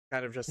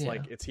 kind of just Yeah.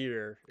 like it's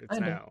here, it's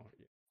Kinda. now.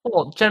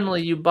 Well,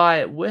 generally you buy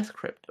it with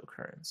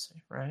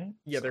cryptocurrency, right?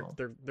 Yeah, So,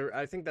 they're.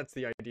 I think that's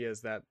the idea, is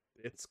that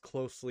it's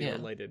closely yeah.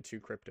 related to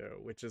crypto,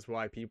 which is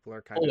why people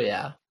are kind Oh of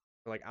yeah,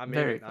 like,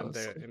 very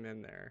closely. I'm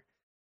in there,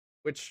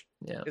 which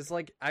Yeah. is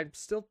like, I'm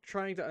still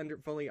trying to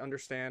fully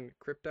understand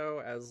crypto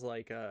as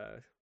like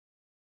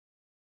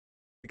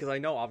because I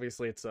know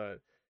obviously it's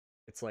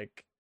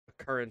like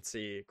a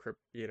currency,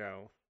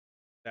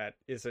 that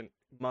isn't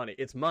money.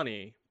 It's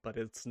money, but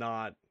it's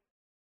not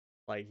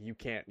like, you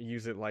can't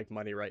use it like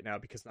money right now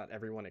because not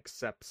everyone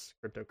accepts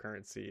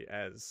cryptocurrency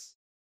as,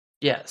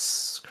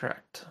 Yes,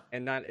 correct.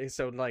 and not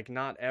so like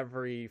not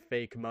every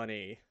fake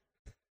money.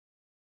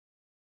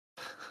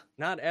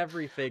 Not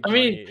every fake I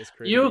money mean, is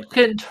created you equal,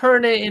 can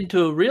turn it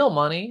into real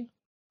money.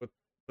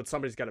 but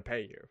somebody's got to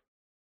pay you.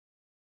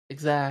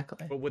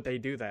 Exactly. But would they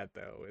do that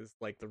though? Is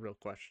like the real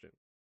question.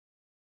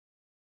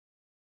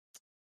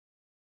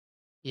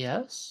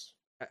 Yes.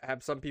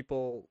 Have some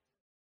people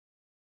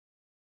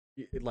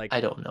like,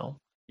 I don't know.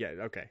 yeah,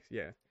 okay,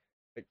 yeah.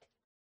 Like,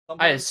 I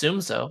sometimes,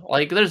 assume so.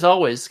 Like, there's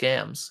always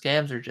scams.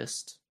 Scams are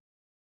just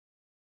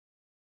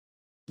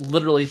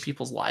literally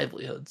people's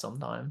livelihood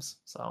sometimes.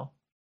 So,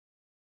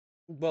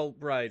 well,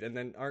 right, and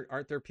then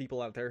aren't there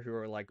people out there who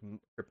are like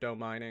crypto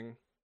mining?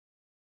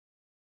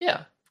 yeah,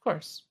 of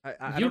course.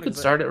 I You don't could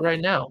start it right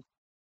now.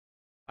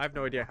 I have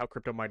no idea how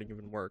crypto mining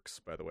even works,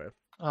 by the way.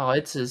 Oh,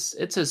 it's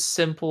as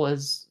simple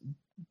as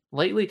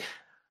lately.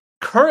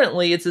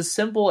 Currently, it's as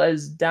simple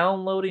as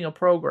downloading a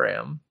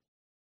program,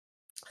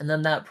 and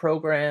then that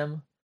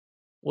program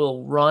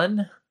will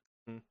run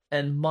Hmm.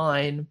 and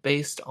mine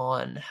based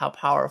on how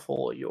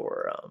powerful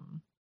your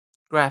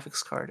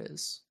graphics card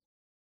is.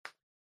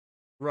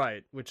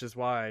 Right, which is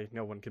why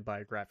no one could buy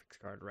a graphics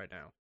card right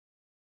now.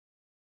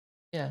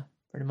 Yeah,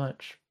 pretty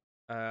much.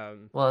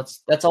 Um, Well,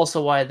 that's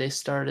also why they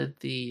started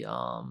the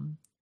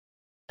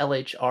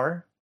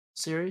LHR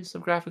series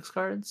of graphics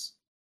cards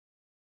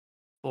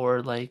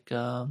for like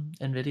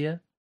Nvidia,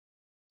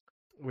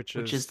 which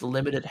which is is the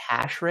limited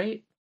hash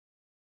rate.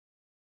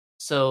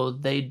 So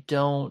they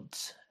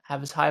don't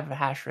have as high of a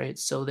hash rate,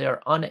 so they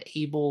are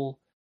unable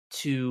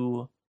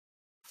to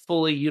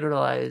fully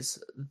utilize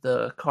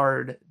the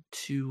card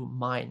to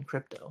mine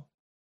crypto.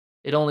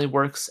 It only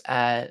works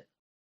at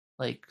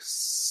like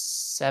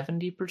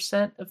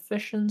 70%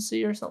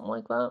 efficiency or something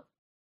like that.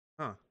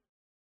 huh,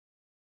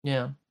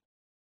 Yeah,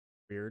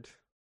 weird.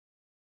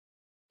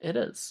 it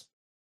is.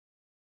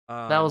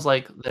 That was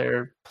like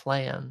their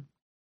plan.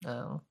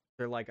 Oh.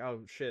 They're like,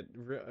 oh shit,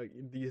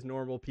 these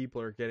normal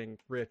people are getting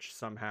rich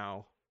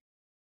somehow.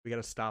 We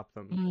gotta stop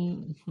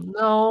them.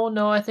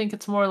 No, I think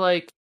it's more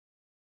like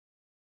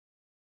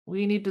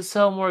we need to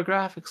sell more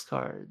graphics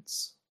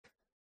cards.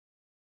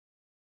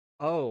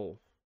 Oh,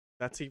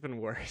 that's even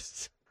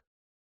worse.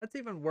 That's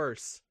even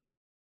worse.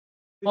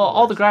 Well, Even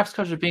all the worse. graphics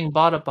cards are being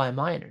bought up by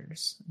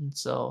miners, and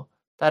so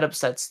that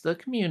upsets the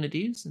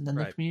communities, and then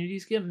the Right.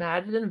 communities get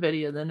mad at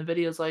Nvidia. Then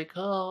Nvidia's like,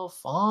 "Oh,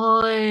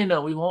 fine,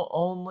 we won't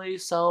only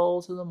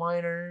sell to the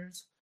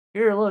miners.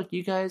 Here, look,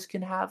 you guys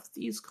can have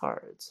these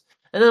cards."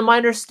 And then the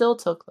miners still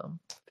took them.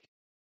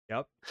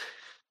 Yep.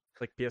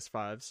 Like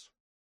PS5s.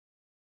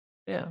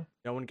 Yeah,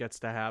 No one gets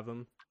to have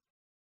them.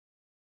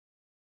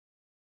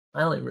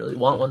 I don't even really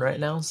want one right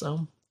now,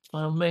 so it's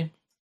fine with me.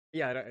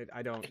 Yeah,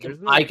 I don't. There's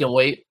I no. can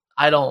wait.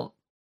 I don't.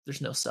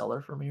 There's no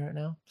seller for me right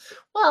now.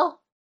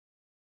 Well,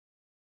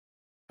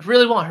 I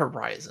really want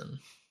Horizon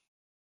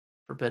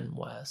Forbidden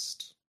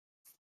West.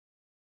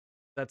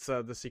 That's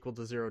the sequel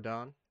to Zero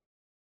Dawn.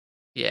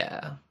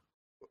 Yeah,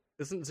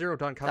 Isn't Zero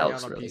Dawn that coming out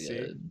looks on really PC?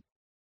 good.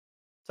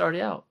 It's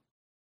already out.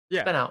 It's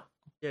Yeah, been out.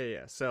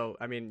 yeah. So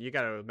I mean, you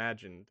gotta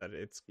imagine that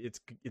it's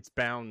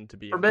bound to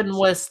be on Forbidden PC.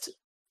 West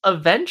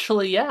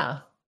eventually,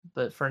 yeah.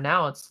 But for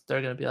now,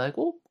 they're gonna be like,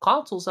 well,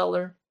 console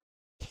seller.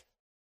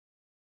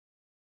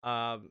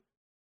 I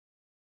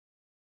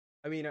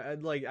mean,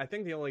 I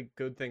think the only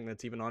good thing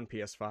that's even on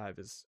PS5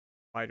 is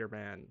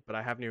Spider-Man, but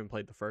I haven't even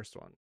played the first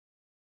one.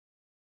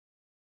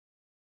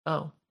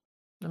 Oh,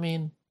 I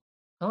mean,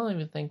 I don't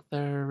even think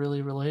they're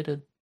really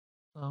related.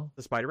 Oh,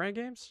 The Spider-Man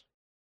games?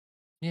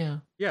 yeah.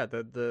 Yeah,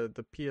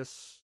 the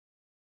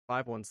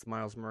PS5 one's the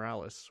Miles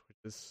Morales, which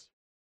is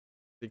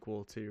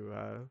sequel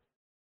to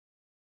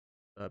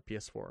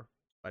PS4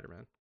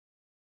 Spider-Man.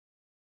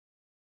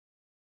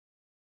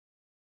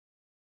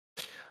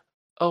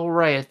 Oh,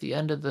 right. At the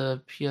end of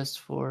the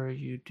PS4,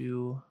 you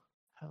do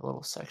have a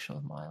little section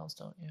with Miles,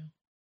 don't you?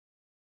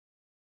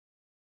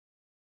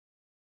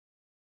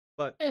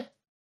 But Eh,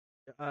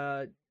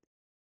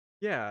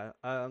 yeah,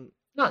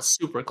 not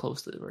super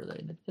closely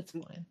related. It's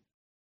fine.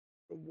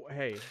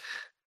 hey,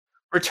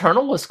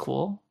 Returnal was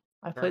cool.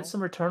 I played Colonel?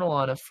 some Returnal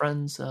on a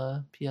friend's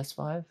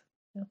PS5.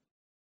 Yeah.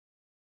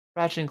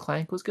 Ratchet and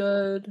Clank was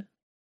good.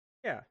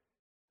 Yeah.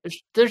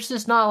 There's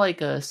just not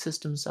like a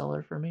system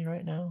seller for me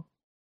right now.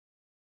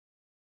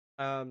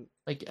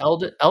 Like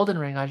Elden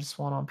Ring, I just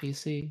want on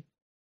PC.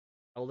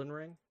 Elden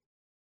Ring.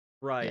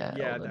 Right. Yeah,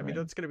 Yeah. Elden I mean, Ring.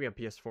 that's gonna be on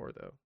PS4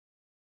 though.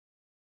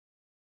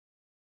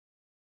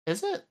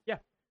 Is it? Yeah, I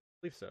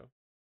believe so.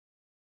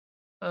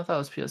 I thought it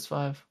was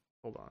PS5.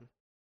 Hold on.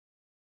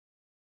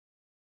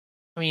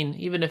 I mean,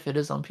 even if it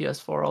is on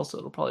PS4, also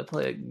it'll probably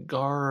play like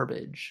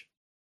garbage.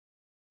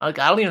 Like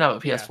I don't even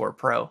have a Yeah. PS4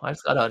 Pro. I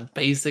just got a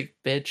basic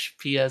bitch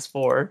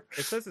PS4.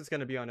 It says it's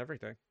gonna be on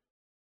everything.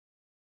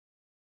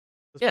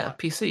 This Yeah, plot.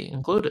 PC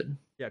included.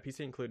 Yeah,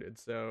 PC included.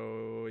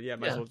 So yeah,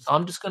 might as Yeah, well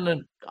so just I'm buy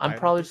it on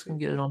probably just PC. gonna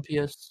get it on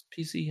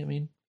PC. I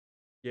mean,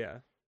 Yeah.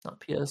 not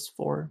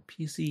PS4,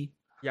 PC.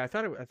 Yeah, I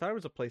thought it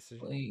was a Like,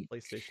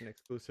 PlayStation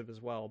exclusive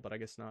as well, but I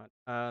guess not.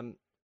 I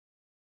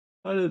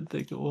didn't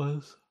think it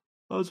was.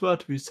 I was about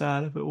to be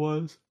sad if it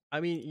was.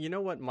 I mean, you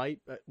know what might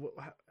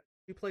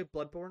you play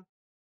Bloodborne?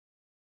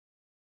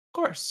 Of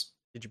course,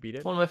 Did you beat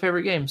it's it? one of my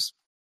favorite games.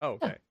 Oh,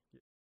 Yeah, okay.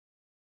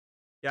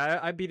 Yeah,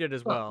 I beat it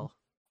as well.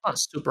 not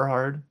super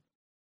hard.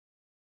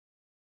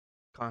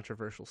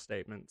 Controversial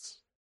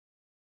statements.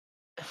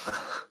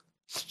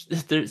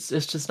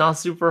 It's just not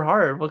super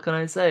hard. What can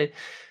I say?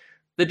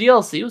 The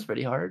DLC was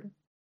pretty hard.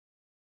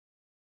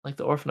 Like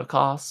the Orphan of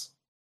Kos.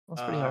 That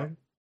was pretty hard.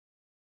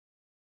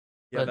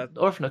 Yeah, But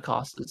Orphan of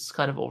Kos is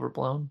kind of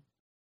overblown.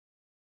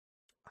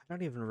 I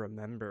don't even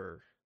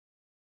remember.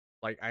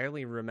 Like, I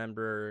only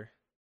remember,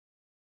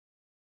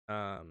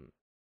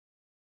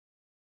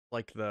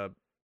 like the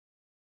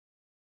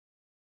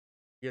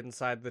get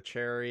inside the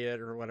chariot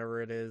or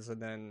whatever it is,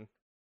 and then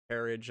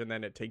carriage, and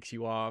then it takes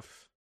you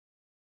off.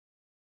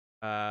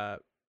 Am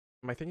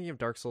I thinking of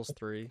Dark Souls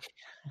 3?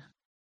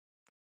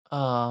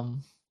 No.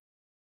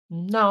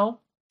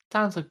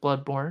 Sounds like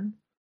Bloodborne.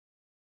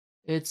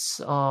 It's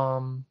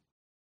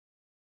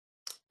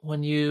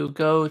when you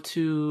go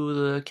to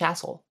the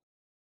castle.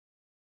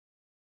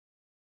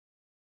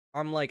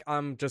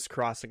 I'm just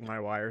crossing my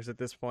wires at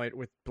this point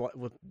with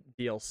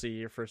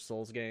DLC for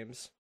Souls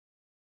games.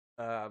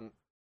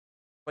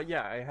 But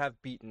yeah, I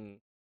have beaten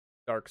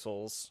Dark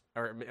Souls,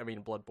 or I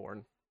mean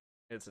Bloodborne,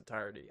 in its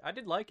entirety. I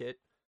did like it.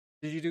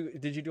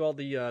 Did you do all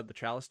the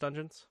Chalice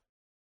dungeons?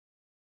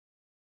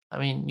 I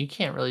mean, you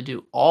can't really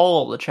do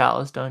all the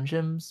Chalice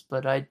dungeons,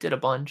 but I did a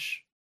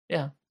bunch.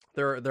 Yeah.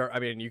 I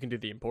mean, you can do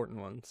the important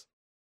ones.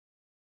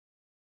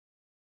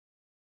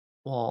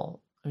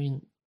 Well, I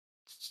mean,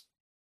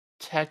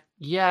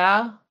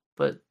 yeah,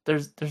 but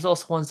there's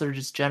also ones that are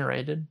just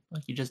generated.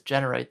 Like you just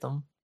generate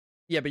them.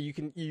 Yeah, but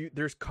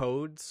there's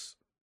codes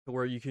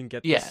where you can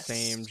get the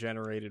same Yes.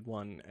 generated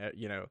one.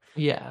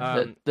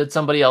 Yeah, that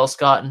somebody else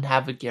got and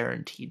have a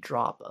guaranteed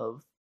drop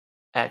of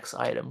X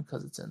item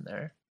because it's in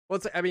there. Well,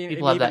 I mean,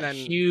 People have even that then,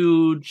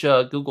 huge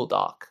Google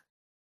Doc.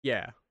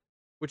 yeah,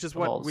 which is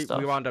of all what the we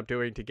stuff. wound up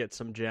doing to get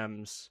some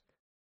gems.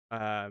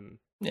 Yeah,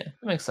 that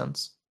makes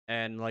sense.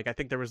 And like I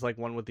think there was like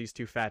one with these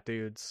two fat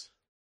dudes.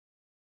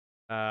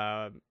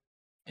 Yeah.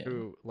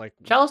 Who like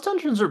Chalice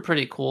dungeons are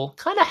pretty cool.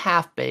 Kind of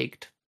half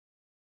baked.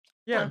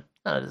 Yeah,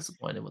 not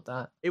disappointed with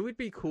that. It would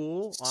be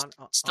cool.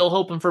 Still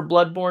hoping for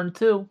Bloodborne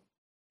 2.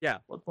 Yeah,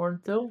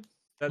 Bloodborne 2.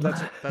 That's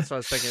what I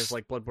was thinking. Is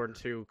like Bloodborne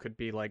 2 could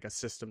be like a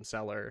system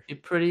seller. Be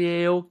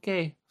pretty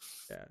okay.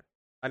 Yeah,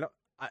 I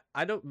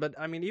don't. But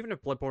I mean, even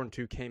if Bloodborne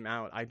 2 came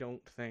out, I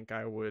don't think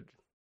I would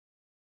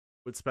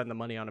spend the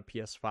money on a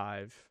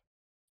PS5.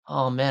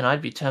 Oh man,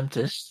 I'd be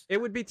tempted. It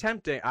would be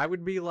tempting. I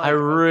would be like, I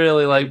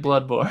really like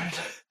Bloodborne.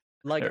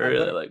 Like I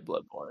really like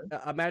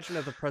Bloodborne. Imagine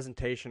if the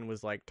presentation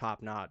was like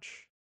top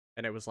notch,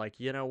 and it was like,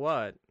 you know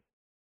what,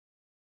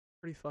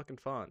 pretty fucking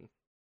fun.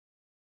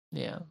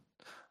 Yeah.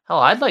 Hell,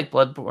 I'd like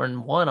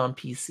Bloodborne 1 on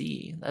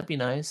PC. That'd be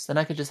nice. Then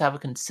I could just have a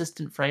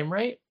consistent frame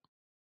rate.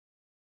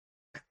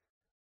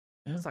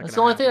 Yeah. That's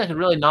the only thing that could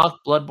really knock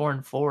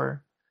Bloodborne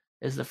 4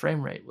 is the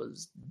frame rate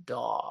was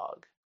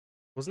dog.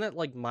 Wasn't it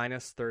like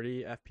minus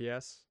 30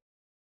 FPS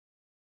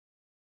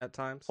at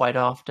times? Quite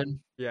often.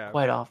 Yeah.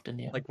 Quite often,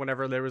 yeah. Like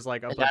whenever there was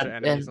like a bunch of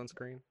enemies on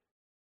screen.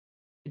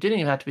 It didn't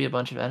even have to be a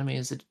bunch of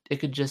enemies. It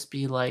could just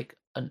be like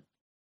an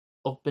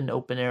open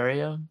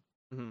area.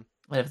 Mm-hmm.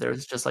 And if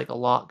there's just like a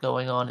lot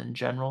going on in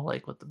general,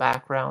 like with the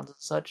backgrounds and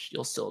such,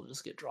 you'll still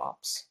just get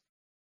drops.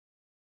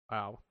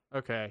 Wow.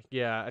 Okay.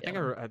 Yeah. I think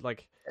I'd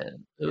like.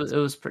 It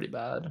was pretty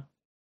bad.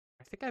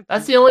 I think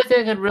That's the only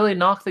thing I could really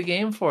knock the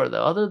game for,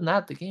 though. Other than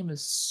that, the game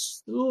is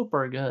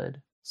super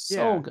good.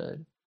 So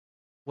good.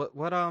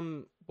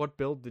 What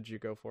build did you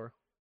go for?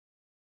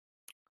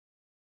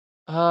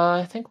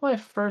 I think my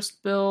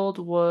first build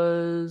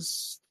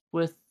was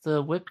with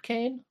the whip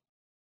cane.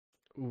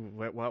 Ooh,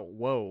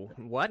 whoa,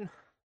 what?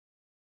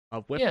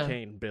 A whip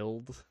cane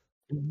build?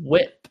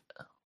 Whip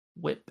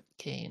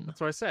cane.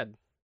 That's what I said.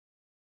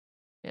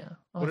 Yeah.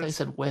 Oh, I thought you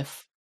said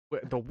whiff.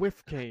 The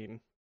whiff cane.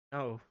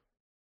 Oh,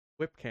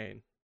 whip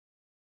cane.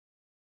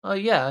 Oh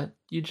yeah,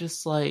 you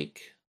just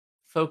like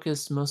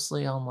focus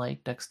mostly on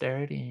like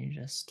dexterity and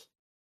you just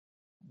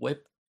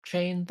whip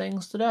chain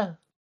things to death.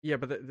 Yeah,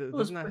 but it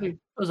was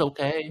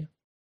okay.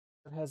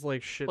 It has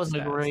like shit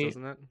Wasn't stats, great.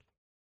 doesn't it?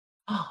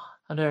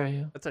 How dare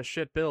you? That's a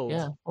shit build.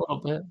 Yeah, a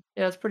little bit.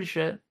 Yeah, it's pretty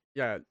shit.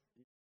 Yeah,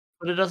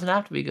 But it doesn't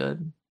have to be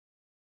good.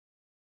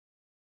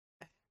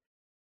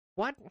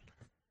 What?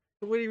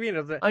 What do you mean?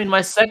 I mean,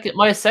 my second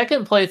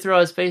playthrough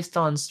was based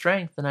on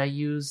strength, and I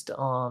used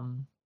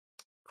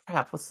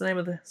crap. What's the name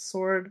of the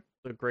sword?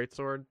 The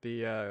greatsword,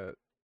 The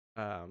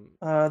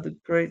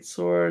great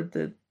sword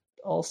that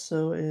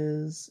also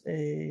is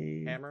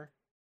a hammer.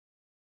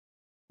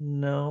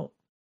 no.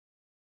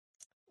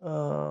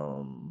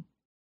 Um,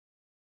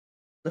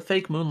 the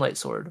fake moonlight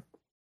sword.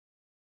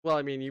 Well,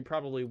 I mean, you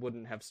probably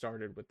wouldn't have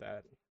started with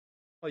that.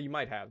 Well, you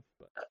might have,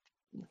 but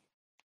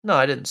No,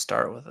 I didn't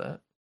start with it,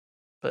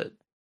 but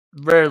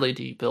rarely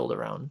do you build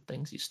around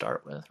things you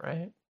start with,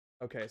 right?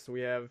 okay. So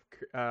we have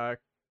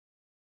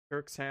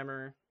Kirk's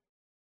hammer,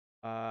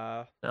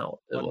 No,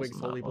 it Ludwig's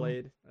wasn't holy that one.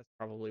 blade. That's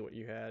probably what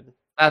you had.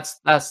 That's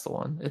the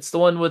one. It's the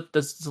one with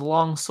this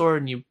long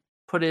sword, and you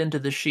put it into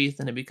the sheath,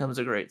 and it becomes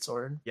a great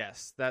sword.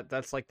 Yes,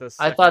 that's like the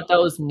I second. thought that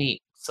was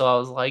neat, so I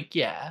was like,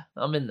 yeah,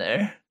 I'm in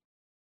there.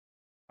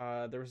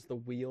 There was the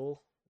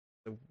wheel.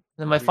 And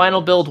The my wheel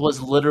final build axe.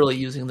 was literally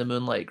using the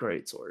Moonlight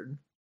Greatsword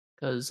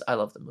because I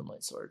love the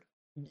Moonlight Sword.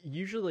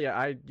 Usually,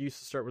 I used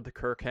to start with the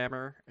Kirk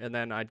hammer, and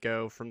then I'd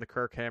go from the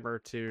Kirk hammer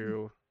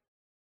to,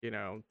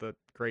 the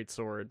great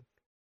sword.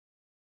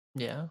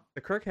 Yeah.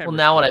 The Kirk Well, hammer's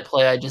now when I cool.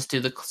 play, I just do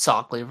the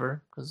Saw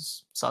Cleaver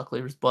because Saw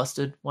Cleaver's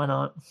busted. Why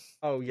not?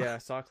 Oh yeah,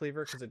 saw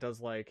cleaver because it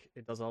does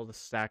all the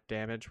stack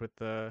damage with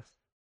the.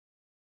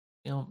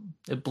 You know,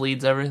 it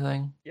bleeds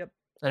everything, Yep.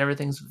 and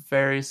everything's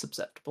very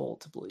susceptible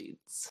to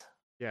bleeds.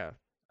 Yeah,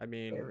 I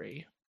mean,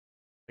 Very.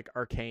 like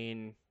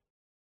arcane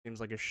seems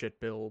like a shit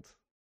build.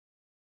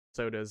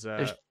 So does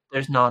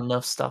There's not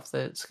enough stuff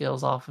that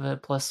scales off of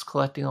it. Plus,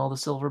 collecting all the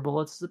silver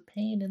bullets is a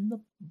pain in the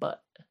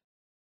butt.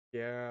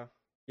 yeah.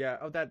 Yeah,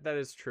 oh that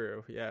is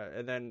true. Yeah.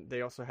 And then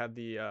they also had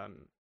the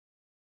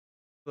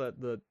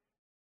the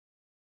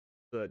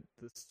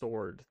the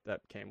sword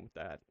that came with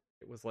that.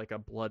 It was like a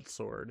blood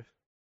sword.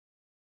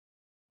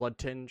 Blood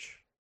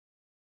tinge.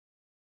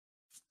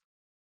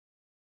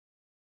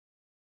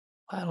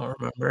 I don't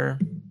remember.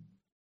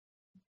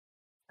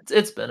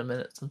 It's been a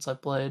minute since I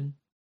played.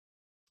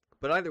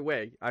 But either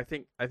way, I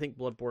think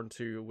Bloodborne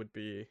 2 would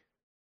be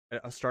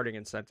a starting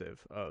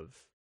incentive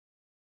of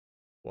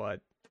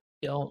what,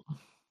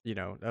 You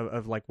know,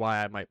 of like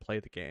why I might play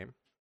the game.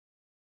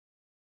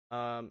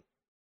 Um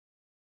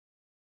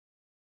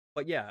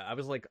but yeah, I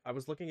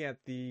was looking at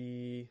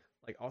the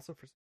like also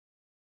for.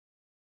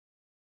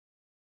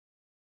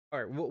 All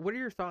right, what are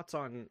your thoughts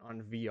on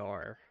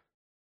VR?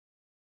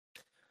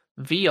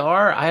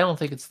 VR, I don't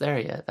think it's there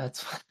yet.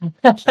 That's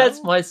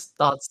that's No? my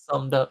thoughts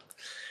summed up.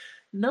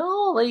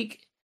 No,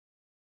 like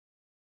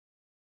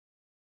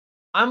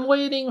I'm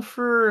waiting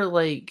for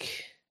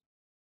like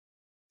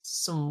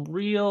some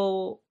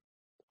real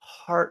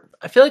hard.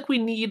 I feel like we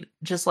need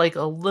just like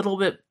a little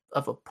bit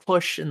of a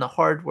push in the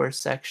hardware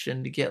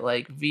section to get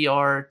like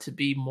VR to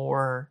be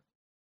more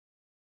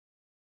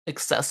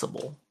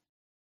accessible.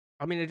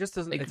 I mean, it just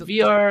doesn't. Like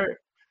VR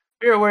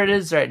where it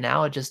is right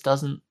now, it just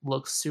doesn't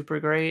look super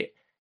great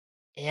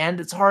and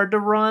it's hard to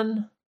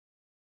run.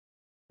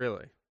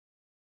 Really.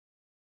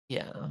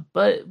 Yeah,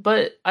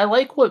 but I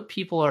like what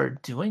people are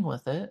doing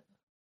with it.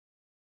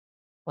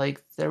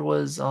 Like there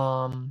was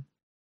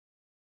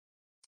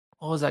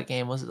what was that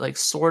game? Was it like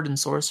Sword and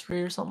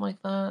Sorcery or something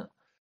like that?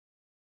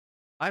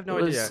 I have It no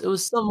was idea. it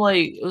was some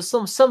like it was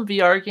some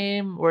VR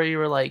game where you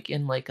were like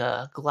in like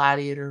a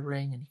gladiator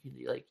ring and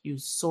you could like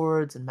use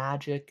swords and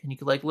magic and you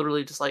could like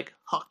literally just like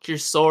huck your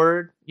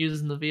sword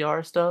using the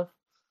VR stuff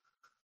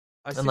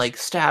I and see. like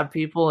stab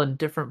people in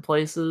different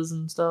places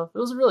and stuff. It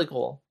was really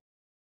cool.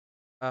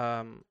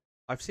 Um,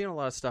 I've seen a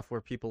lot of stuff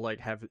where people like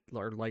have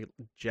are like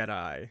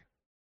Jedi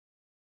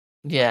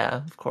Yeah,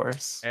 of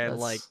course. and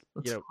like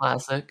That's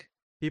classic.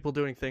 people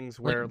doing things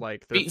Like where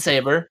like they're Beat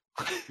Saber.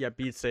 yeah,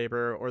 Beat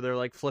Saber, or they're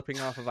like flipping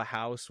off of a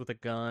house with a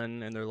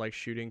gun and they're like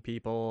shooting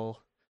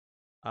people.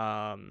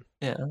 Um,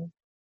 Yeah.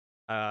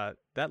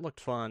 that looked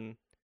fun.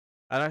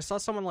 And I saw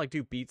someone like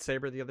do Beat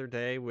Saber the other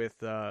day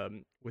with a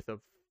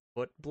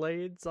foot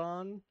blades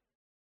on.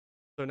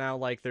 So now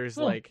like there's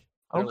Hmm, like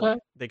okay.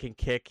 they can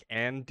kick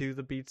and do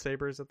the Beat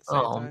Sabers at the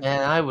same Oh time.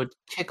 man, I would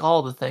kick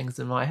all the things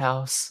in my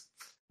house.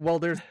 Well,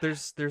 there's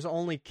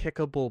only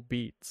kickable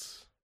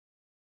beats.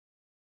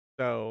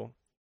 So,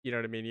 you know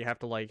what I mean? You have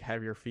to like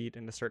have your feet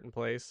in a certain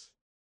place.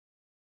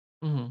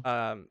 Mhm.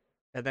 Um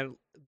and then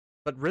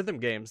but rhythm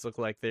games look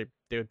like they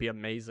would be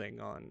amazing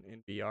on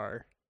in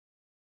VR.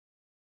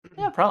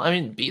 Yeah, probably. I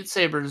mean, Beat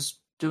Saber's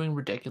doing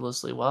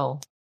ridiculously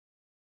well.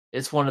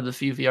 It's one of the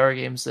few VR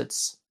games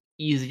that's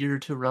easier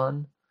to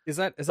run. Is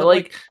But that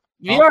like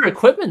like VR optimal?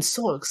 equipment's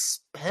so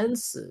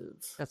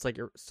expensive. That's like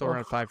you're still Ugh.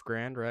 around 5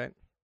 grand, right?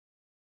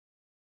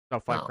 No,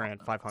 five Oh,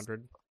 grand,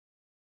 500.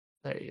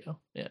 there you go.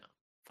 Yeah.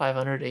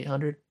 500,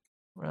 800,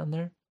 around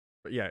there.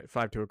 But yeah,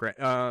 5 to a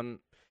grand.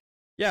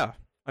 Yeah.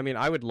 I mean,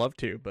 I would love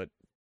to, but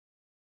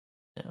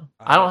Yeah.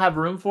 I I don't have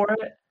room for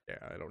it. yeah,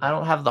 I don't I have don't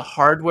room have the for it.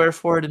 hardware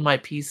for it in my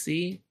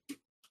PC.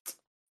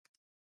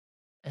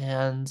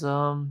 And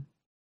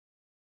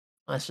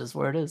that's just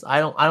where it is. I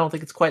don't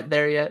think it's quite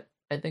there yet.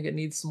 I think it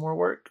needs some more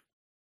work.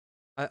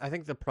 I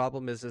think the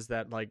problem is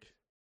that like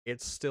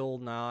it's still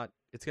not.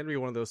 It's gonna be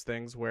one of those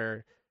things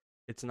where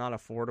it's not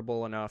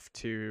affordable enough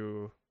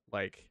to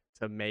like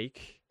to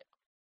make.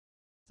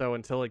 So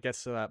until it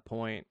gets to that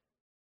point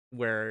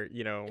where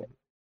we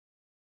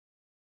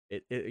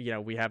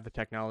have the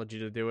technology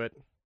to do it,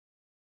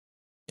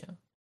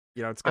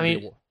 Yeah. it's I gonna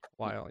be mean, a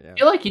while. I Yeah.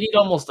 feel like you need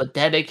almost a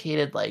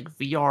dedicated like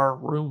VR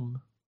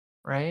room,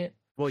 right?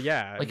 Well,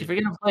 yeah. I Like if mean,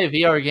 you're gonna play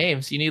VR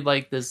games, you need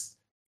like this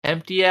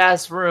empty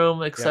ass room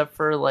yep. except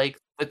for like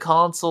the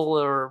console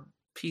or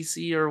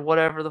PC or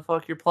whatever the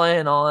fuck you're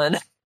playing on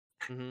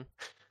Hmm.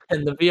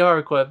 and the VR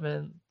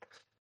equipment.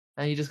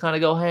 And you just kind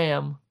of go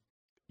ham.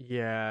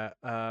 Yeah.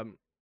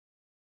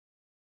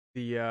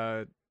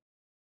 The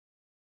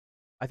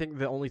I think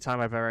the only time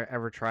I've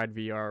ever tried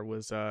VR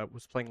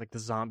was playing like the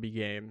zombie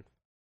game,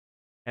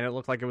 and it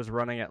looked like it was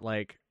running at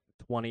like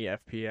 20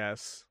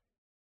 FPS.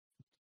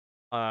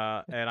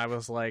 And I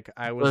was like,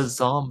 The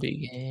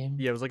zombie game.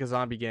 yeah, it was like a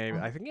zombie game.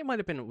 Huh. I think it might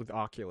have been with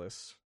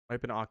Oculus, might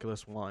have been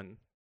Oculus One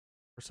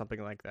or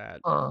something like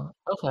that.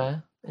 Okay.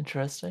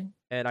 Interesting.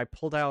 And I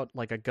pulled out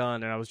like a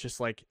gun, and I was just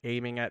like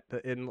aiming at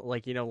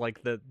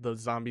like the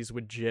zombies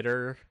would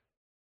jitter.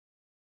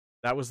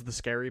 That was the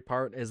scary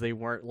part, is they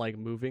weren't like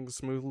moving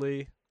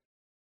smoothly.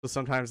 So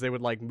sometimes they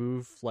would like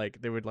move,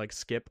 like they would like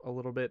skip a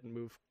little bit and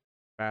move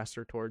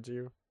faster towards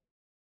you.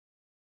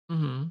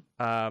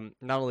 Mm-hmm.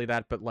 Not only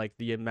that, but like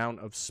the amount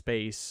of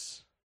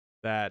space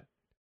that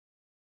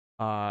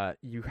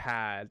you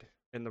had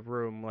in the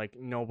room, like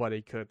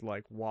nobody could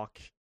like walk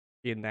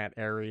in that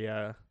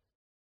area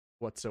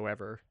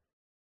whatsoever.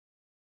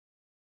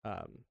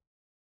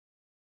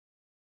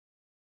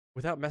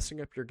 Without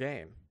messing up your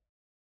game.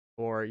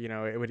 Or, you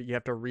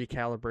have to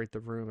recalibrate the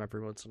room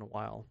every once in a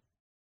while.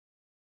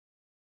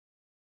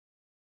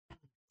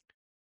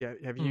 Yeah,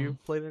 have you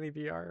played any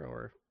VR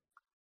or?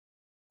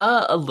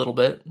 A little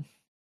bit.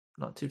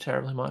 Not too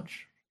terribly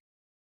much.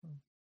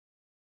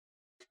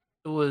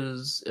 It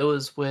was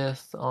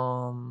with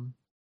one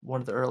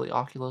of the early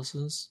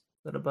Oculuses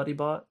that a buddy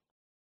bought.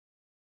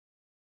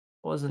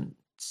 It wasn't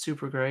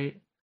super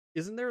great.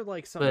 Isn't there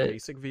like some But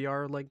basic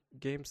VR like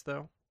games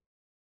though?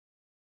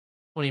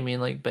 what do you mean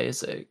like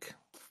basic?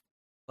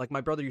 Like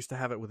my brother used to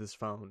have it with his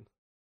phone.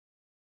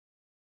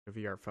 A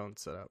VR phone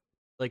setup.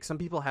 Like some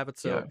people have it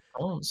Yeah, so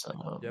phone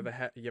setup. you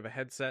have a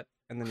headset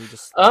and then you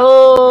just plug it in.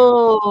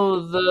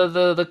 Oh,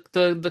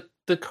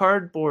 the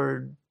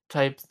cardboard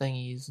type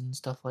thingies and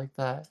stuff like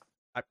that.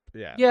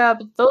 Yeah. Yeah,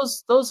 but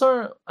those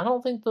aren't. I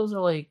don't think those are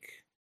like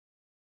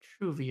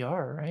true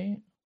VR, right?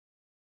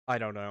 I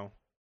don't know.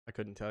 I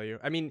couldn't tell you.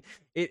 I mean,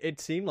 it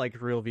seemed like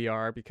real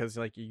VR because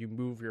like you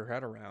move your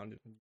head around.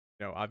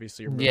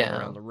 Obviously you're moving Yeah,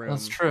 around the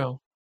that's room. true.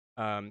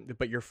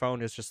 But your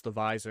phone is just the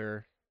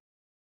visor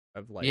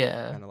of like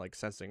Yeah, kind of like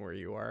sensing where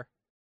you are.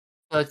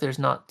 I feel like there's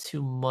not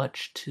too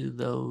much to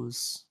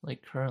those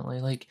like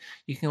currently. Like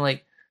you can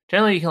like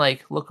generally you can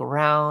like look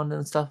around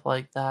and stuff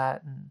like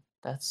that, and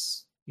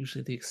that's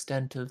usually the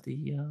extent of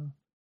the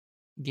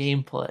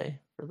gameplay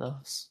for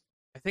those.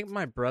 I think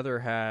my brother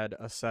had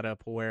a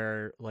setup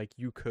where like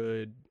you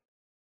could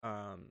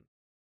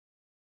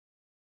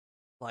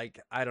like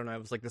I don't know, it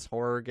was like this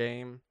horror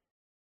game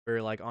where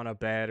you're like on a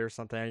bed or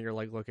something and you're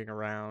like looking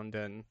around,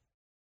 and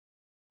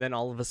then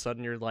all of a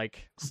sudden you're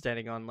like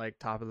standing on like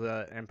top of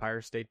the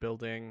Empire State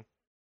Building.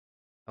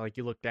 Like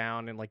you look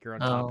down and like you're on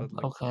top Oh, of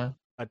like okay.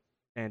 a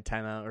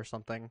antenna or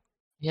something.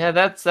 Yeah,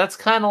 that's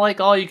kind of like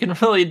all you can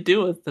really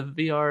do with the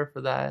VR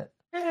for that.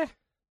 Eh,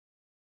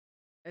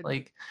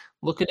 Like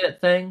looking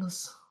at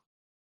things.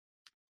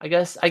 I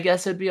guess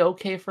it'd be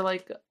okay for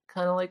like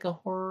kind of like a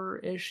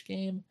horror-ish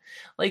game.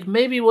 Like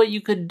maybe what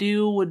you could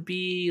do would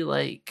be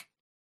like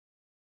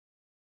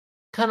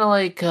kind of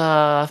like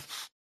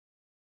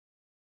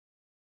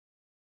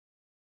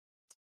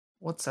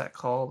what's that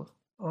called?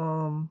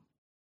 Um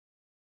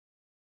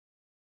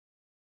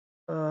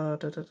da,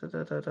 da, da,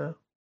 da, da, da.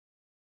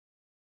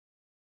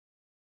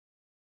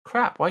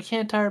 Crap, why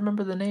can't I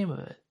remember the name of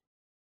it?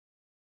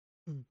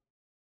 Hmm.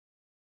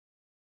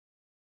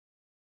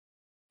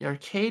 The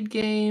arcade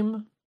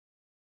game,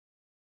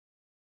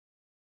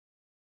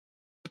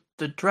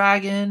 the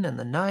dragon and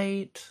the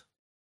knight.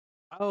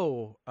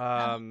 Oh,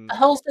 The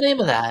hell's the name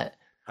of that?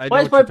 I know Why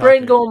is what my you're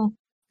brain talking. going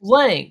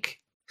blank?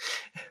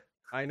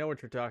 I know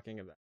what you're talking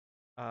about.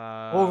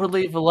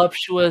 Overly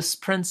voluptuous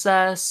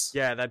princess,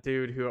 Yeah, that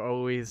dude who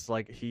always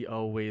like he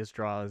always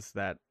draws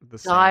the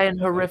die same in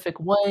horrific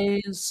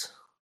ways.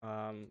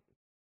 um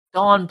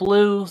Dawn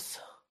Bluth.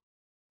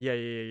 yeah.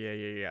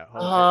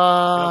 Hold it'll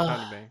Uh,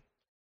 come to me.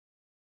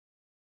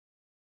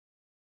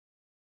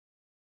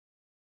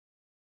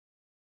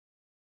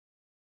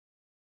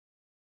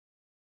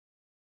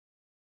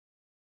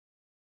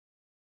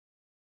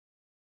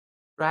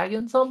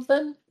 Dragon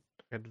something?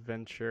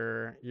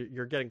 Adventure.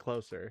 You're getting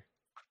closer.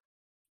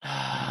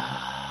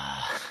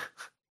 Why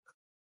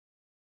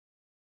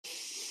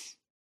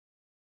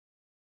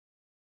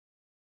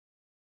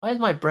does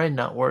my brain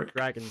not work?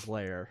 Dragon's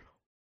Lair.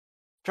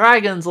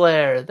 Dragon's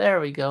Lair. There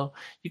we go.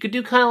 You could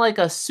do kind of like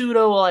a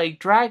pseudo like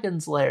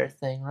Dragon's Lair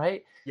thing,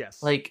 right?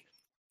 Yes. Like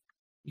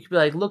you could be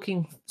like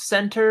looking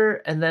center,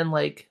 and then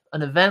like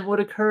an event would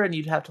occur, and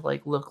you'd have to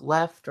like look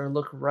left or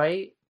look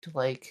right to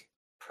like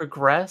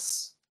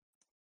progress.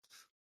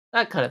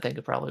 That kind of thing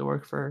could probably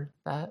work for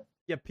that.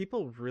 Yeah,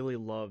 people really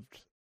loved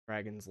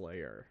Dragon's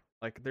Lair.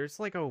 Like, there's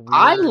like a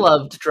I weird.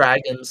 loved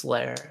Dragon's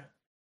Lair.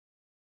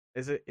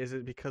 Is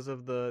it because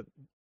of the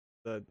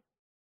the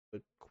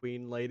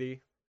queen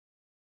lady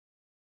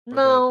or the?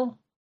 No,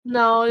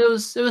 no, it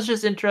was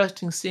just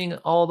interesting seeing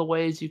all the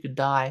ways you could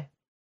die.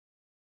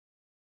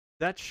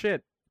 That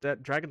shit,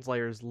 that Dragon's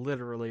Lair is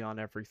literally on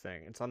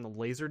everything. It's on the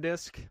laser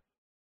disc. It's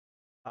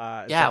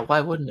Yeah, like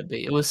why wouldn't it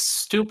be? It was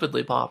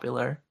stupidly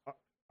popular. I'm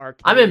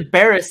arcade.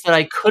 embarrassed that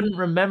I couldn't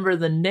remember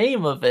the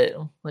name of it.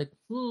 Like,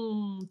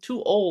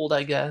 too old,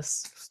 I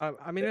guess.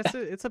 I mean,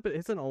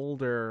 it's an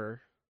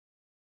older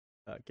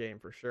game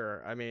for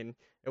sure. I mean,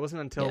 it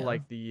wasn't until Yeah.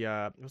 like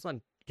it was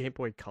on Game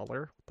Boy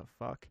Color. What the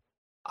fuck?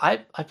 I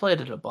played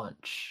it a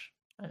bunch.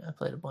 I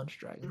played a bunch of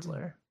Dragon's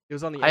Lair. It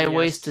was on the I NES.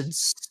 wasted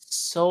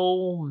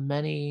so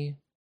many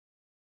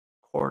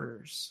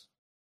quarters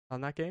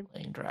On that game.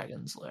 playing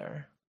Dragon's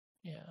Lair.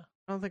 Yeah.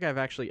 I don't think I've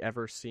actually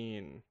ever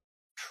seen.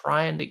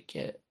 Trying to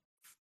get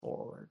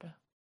forward.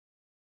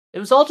 It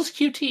was all just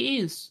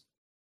QTEs.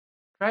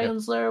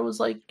 Dragon's Lair was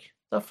like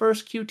the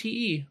first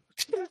QTE.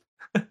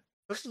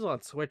 This is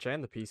on Switch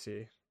and the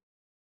PC.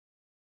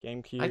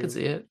 GameCube. I could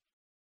see it.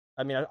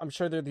 I mean, I'm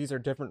sure that these are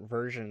different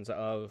versions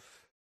of,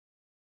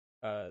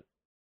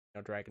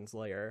 Dragon's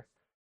Lair.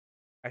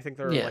 I think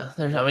there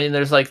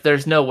are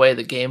there's no way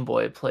the Game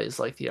Boy plays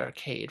like the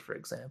arcade, for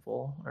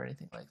example, or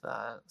anything like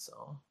that.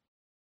 So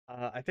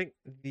I think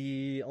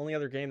the only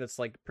other game that's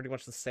like pretty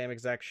much the same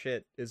exact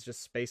shit is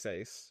just Space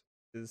Ace.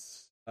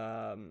 Is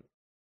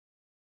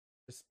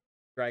just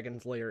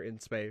Dragon's Lair in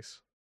space.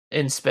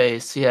 in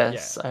space,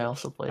 yes, Yeah, I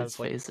also played has,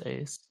 like, Space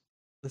Ace.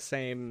 The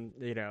same,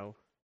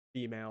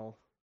 female.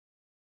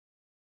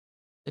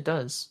 It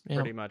does,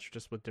 Pretty much,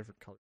 just with different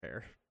color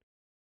hair.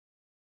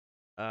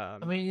 I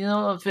mean,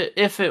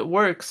 if it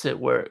works, it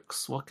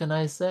works. What can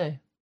I say?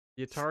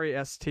 The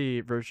Atari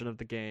ST version of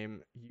the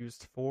game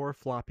used 4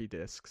 floppy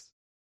disks.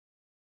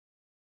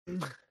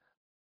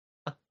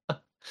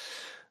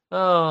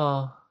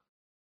 Oh,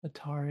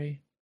 Atari.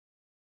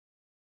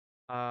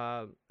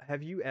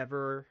 Have you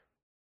ever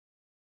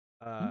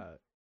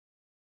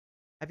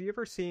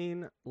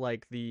seen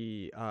like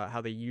the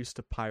how they used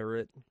to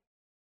pirate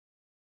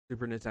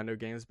Super Nintendo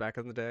games back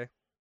in the day?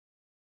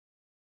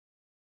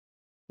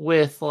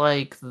 With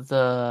like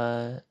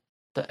the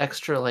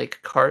extra like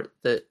cart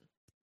that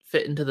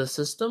fit into the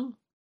system.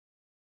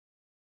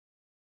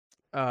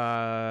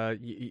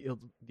 It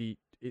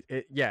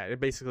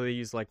basically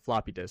used like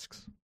floppy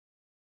disks.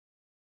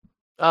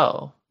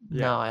 Oh,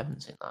 Yeah. no, I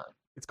haven't seen that.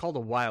 It's called a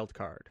wild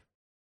card.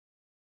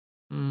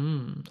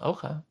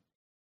 Okay.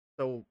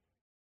 So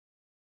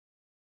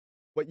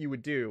what you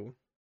would do?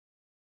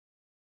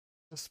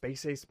 A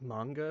Space Ace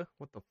manga?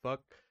 What the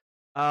fuck?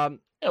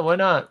 Yeah, why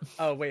not?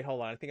 Oh wait, hold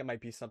on. I think it might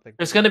be something.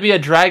 There's going to be a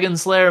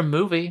Dragon's Lair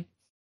movie.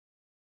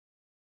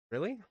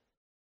 Really?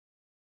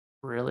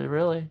 Really,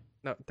 really.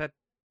 No, that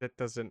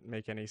doesn't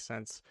make any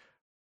sense.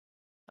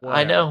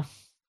 I know.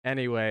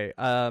 Anyway,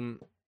 what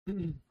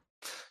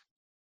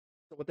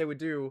they would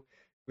do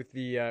with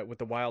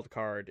the wild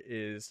card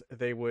is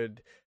they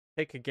would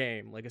take a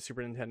game like a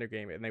Super Nintendo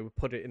game and they would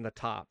put it in the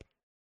top.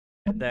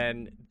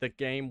 Then the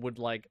game would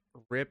like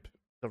rip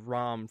the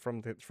ROM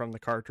from the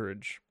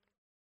cartridge,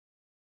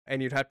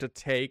 and you'd have to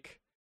take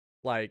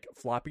like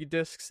floppy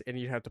disks and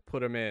you'd have to put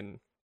them in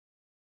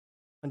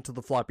until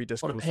the floppy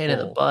disk What a was pain in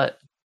the full. butt.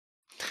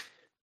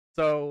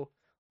 So,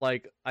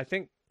 like, I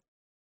think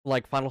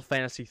like Final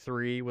Fantasy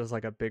 3 was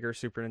like a bigger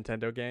Super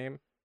Nintendo game.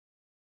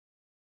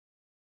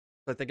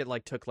 I think it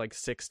like took like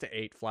 6 to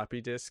 8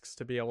 floppy disks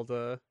to be able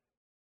to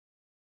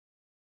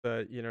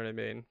you know what I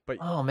mean? But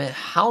Oh man,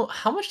 how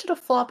much did a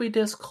floppy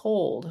disk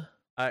hold?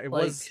 it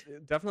was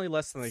definitely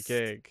less than a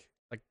gig.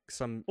 Like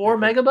 4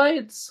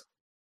 megabytes?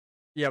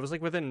 Yeah, it was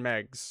like within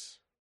megs.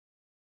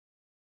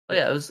 Oh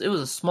yeah, it was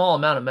a small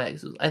amount of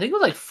megs. I think it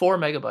was like 4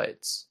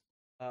 megabytes.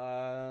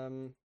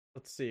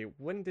 Let's see.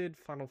 When did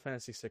Final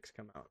Fantasy 6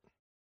 come out?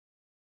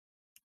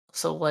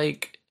 So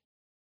like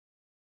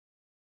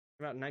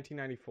Came out in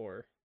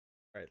 1994.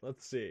 All right,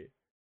 let's see.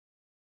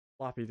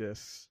 Floppy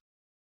disks.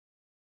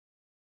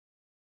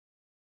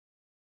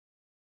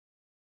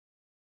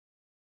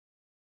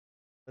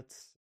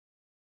 Let's.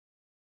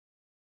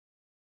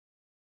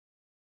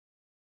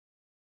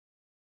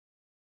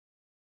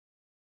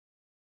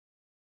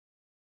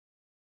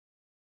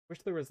 Wish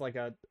there was like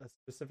a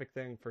specific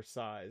thing for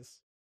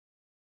sizes.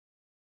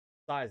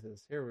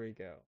 Here we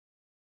go.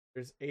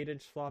 There's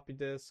 8-inch floppy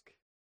disk.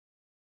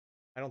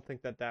 I don't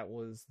think that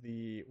was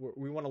the.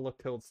 We want to look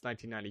till it's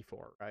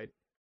 1994, right?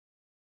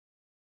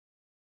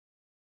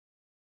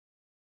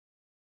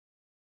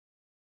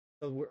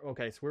 So so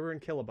we were in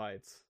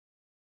kilobytes.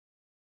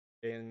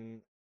 In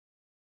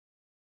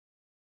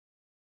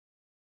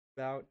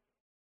about,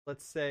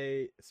 let's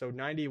say, so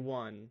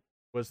 91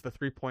 was the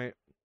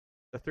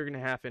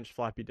 3.5 inch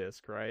floppy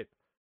disk, right?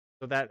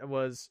 So that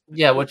was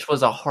Yeah, which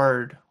was a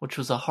hard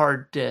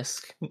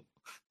disk.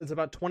 it's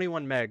about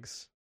 21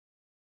 megs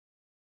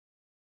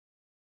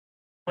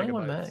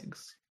 21 megabytes.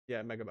 megs.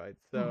 Yeah, megabytes.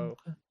 Oh, So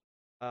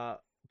okay.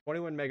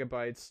 21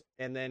 megabytes,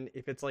 and then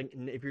if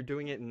you're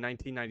doing it in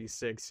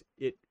 1996,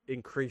 it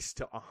increased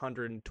to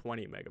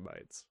 120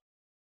 megabytes.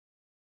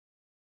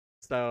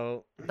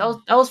 So That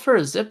was for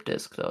a zip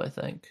disk though, I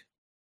think.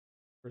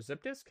 for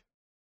zip disk,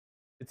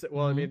 I mean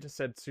Mm-hmm. it just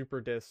said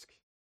super disk.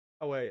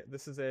 Oh wait,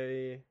 this is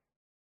a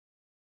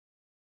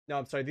no.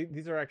 I'm sorry.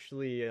 These are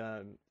actually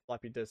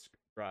floppy disk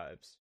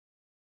drives.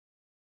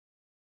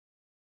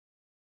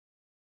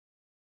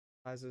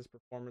 Sizes,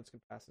 performance,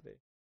 capacity.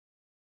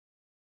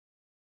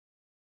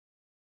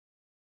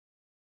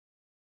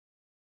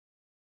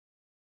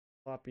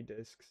 Floppy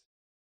disks.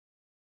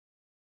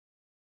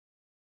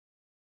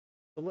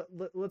 So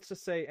let's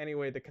just say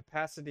anyway, the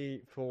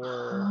capacity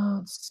for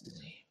Let's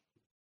see.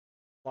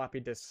 floppy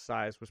disk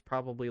size was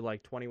probably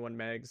like 21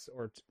 megs,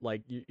 or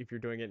if you're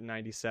doing it in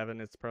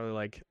 97, it's probably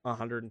like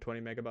 120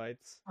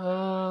 megabytes.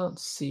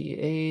 Let's see.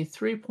 A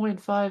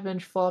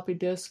 3.5-inch floppy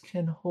disk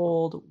can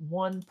hold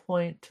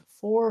 1.44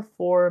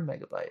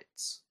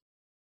 megabytes.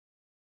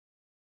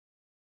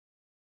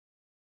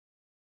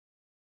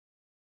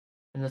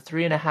 And the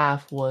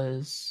 3.5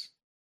 was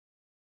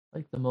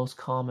like the most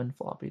common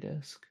floppy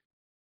disk.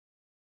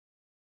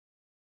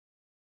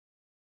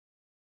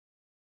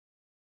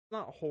 It's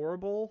not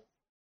horrible.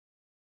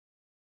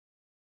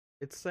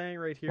 It's saying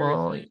right here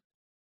Well,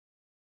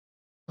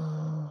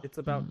 it's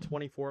about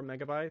 24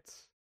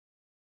 megabytes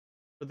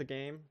for the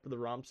game, for the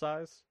ROM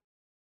size.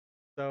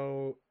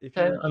 So if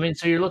okay. you're I mean,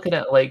 so you're looking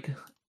at like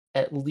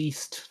at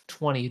least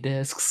 20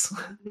 disks.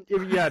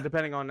 yeah,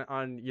 depending on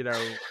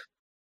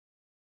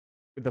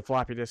the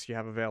floppy disk you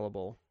have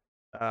available.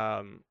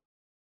 Um,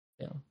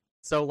 Yeah.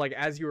 so like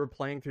as you were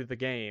playing through the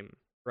game,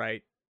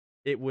 right?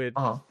 It would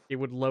Uh-huh. it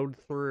would load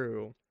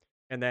through,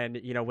 and then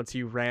once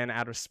you ran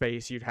out of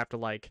space, you'd have to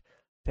like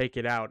take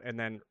it out and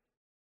then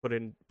put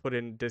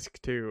in disc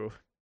 2.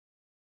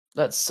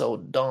 That's so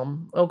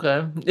dumb.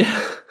 Okay.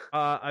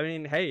 I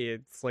mean, hey,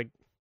 it's like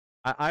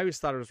I always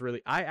thought it was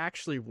really. I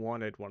actually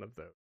wanted one of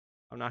those.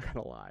 I'm not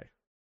gonna lie.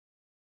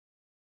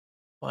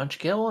 Why don't you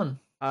get one?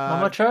 How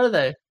Uh, much are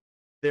they?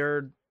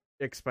 they're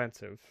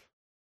expensive.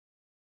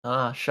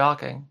 Ah,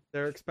 shocking.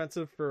 They're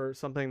expensive for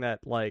something that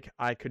like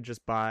I could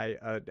just buy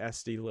an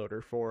SD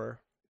loader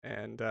for,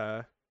 and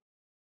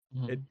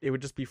it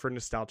would just be for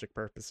nostalgic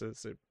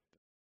purposes.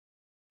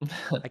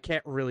 I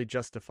can't really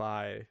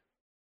justify.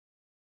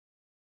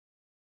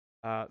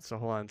 So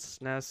hold on,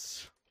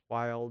 SNES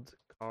wild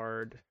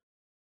card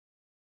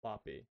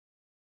floppy.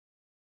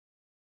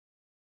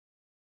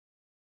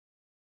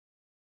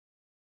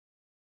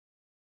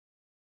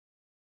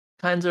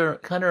 Kind of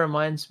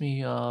reminds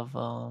me of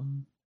the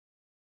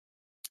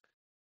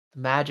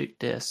Magic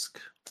Disc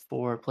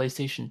for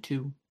PlayStation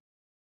 2.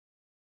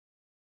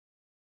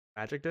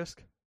 Magic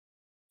disc.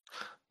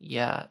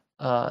 Yeah.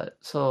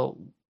 So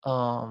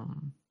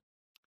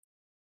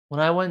when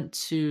I went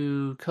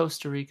to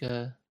Costa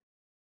Rica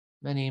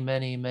many,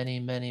 many,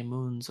 many, many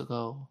moons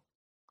ago,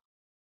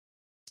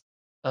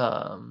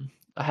 I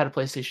had a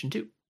PlayStation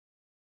 2.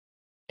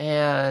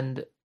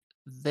 And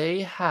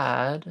they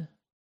had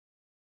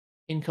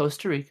in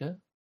Costa Rica,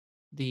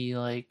 the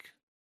like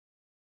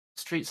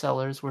street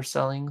sellers were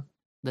selling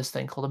this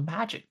thing called a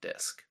Magic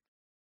Disc.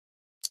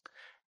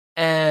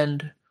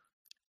 And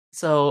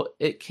so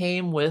it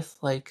came with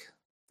like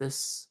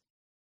this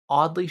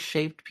oddly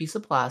shaped piece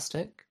of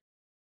plastic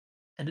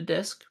and a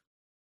disc.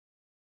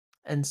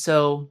 And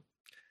so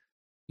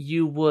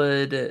you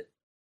would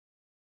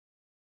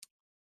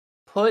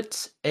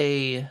put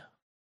a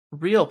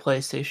real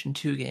PlayStation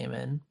 2 game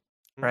in,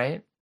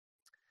 right?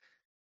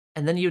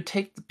 And then you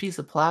take the piece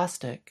of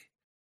plastic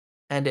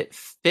and it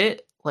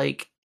fit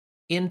like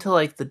into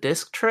like the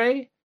disc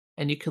tray,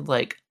 and you could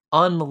like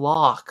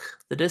unlock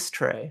the disc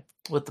tray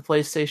with the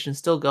PlayStation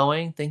still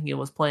going, thinking it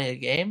was playing a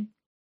game,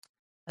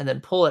 and then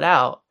pull it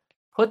out,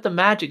 put the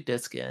magic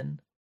disc in,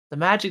 the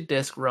magic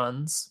disc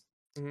runs,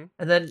 and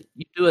then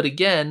you do it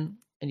again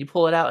and you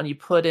pull it out and you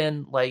put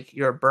in like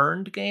your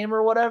burned game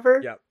or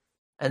whatever. Yep.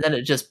 And then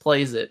it just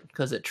plays it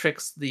because it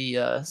tricks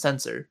the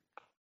sensor.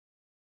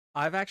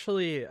 I've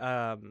actually,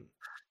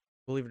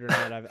 believe it or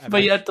not, I've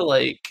But you have to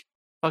like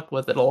fuck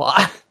with it a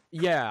lot.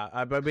 Yeah,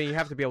 but I mean, you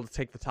have to be able to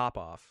take the top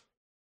off.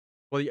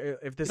 Well,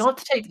 if this You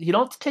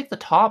don't have to take the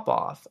top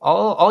off.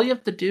 All you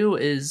have to do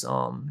is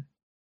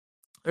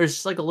there's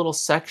just like a little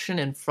section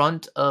in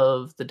front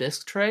of the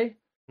disc tray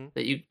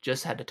that you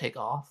just had to take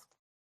off.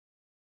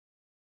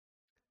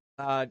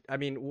 I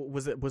mean,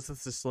 was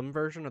this the slim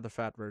version or the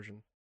fat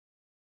version?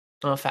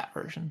 Oh, fat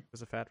version. It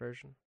was a fat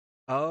version.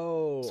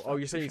 Oh,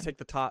 you're saying you take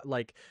the top,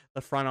 like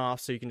the front off,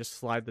 so you can just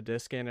slide the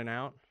disc in and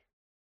out?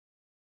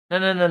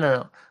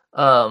 No.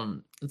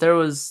 There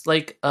was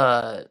like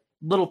a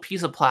little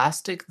piece of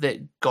plastic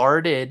that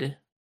guarded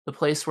the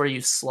place where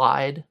you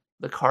slide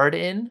the card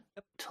in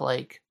to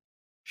like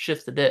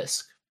shift the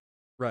disc.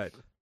 Right.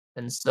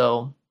 And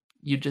so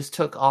you just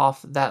took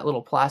off that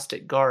little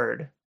plastic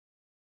guard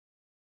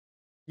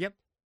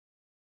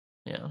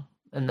Yeah,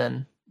 and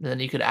then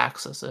you could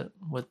access it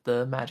with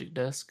the magic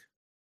disc.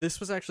 This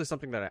was actually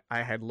something that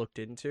I had looked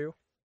into.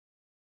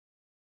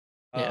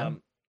 Yeah.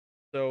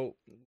 So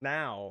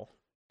now,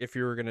 if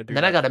you were gonna do And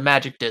then I that, got a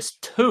magic disc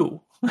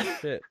 2.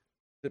 shit,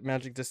 the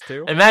Magic Disc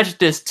 2? And magic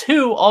disc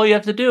 2, all you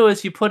have to do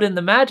is you put in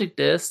the magic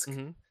disc,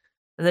 Mm-hmm.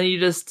 and then you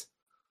just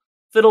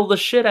fiddle the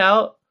shit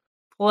out,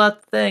 pull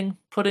out the thing,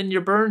 put in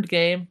your burned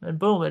game, and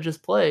boom, it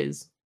just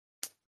plays.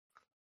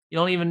 You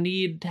don't even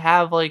need to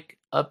have like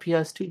a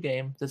PS2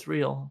 game that's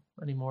real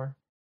anymore.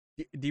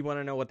 Do you want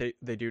to know what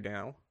they do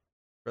now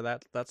for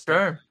that stuff?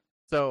 Sure.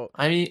 So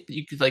I mean,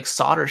 you could like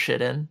solder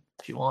shit in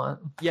if you want.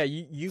 yeah,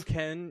 you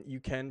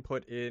can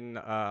put in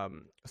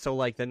so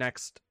like the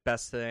next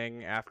best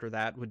thing after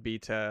that would be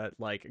to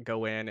like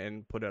go in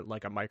and put a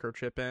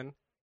microchip in.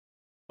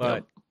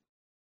 But Yep.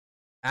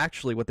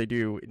 actually what they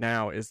do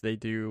now is they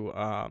do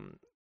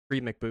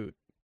free McBoot,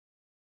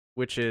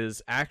 which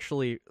is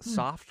actually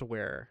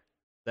software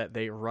that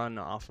they run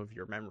off of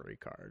your memory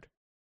card.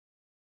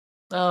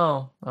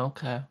 Oh,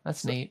 okay.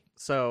 That's neat.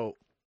 So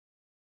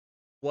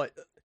what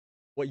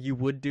you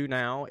would do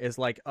now is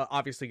like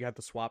obviously you have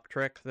the swap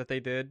trick that they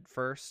did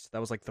first. That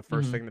was like the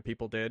first thing that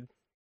people did.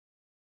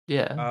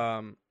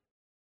 Yeah.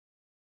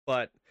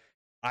 But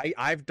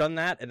I've done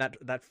that, and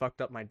that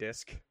fucked up my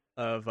disc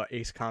of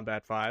Ace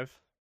Combat 5.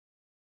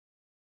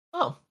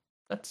 Oh,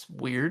 that's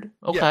weird.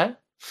 Okay. Yeah,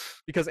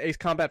 because Ace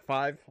Combat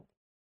 5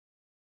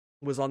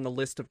 was on the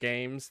list of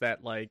games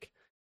that like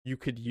you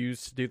could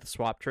use to do the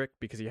swap trick,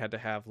 because you had to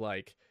have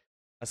like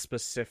a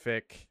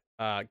specific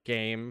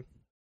game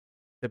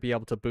to be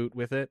able to boot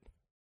with it,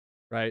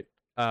 right?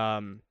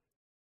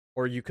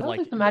 Or you could I don't like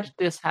think the magic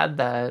disc had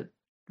that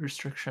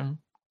restriction.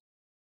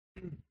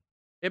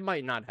 it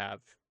might not have,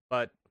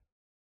 but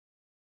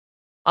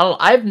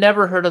I've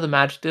never heard of the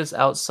magic disc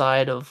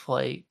outside of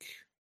like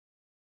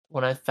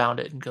when I found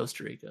it in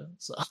Costa Rica.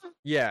 So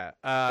yeah.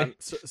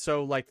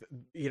 So like,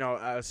 you know,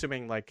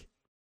 assuming like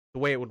the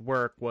way it would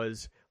work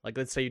was like,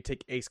 let's say you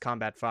take Ace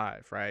Combat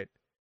 5, right?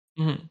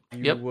 Mhm.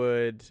 You Yep.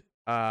 would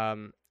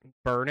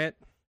burn it.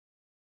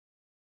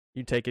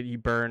 You take it, you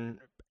burn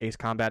Ace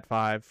Combat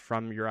 5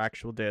 from your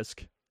actual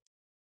disc,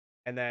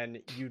 and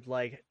then you'd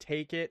like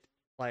take it,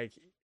 like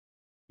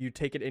you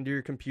take it into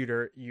your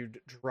computer, you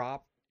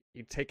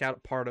take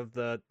out part of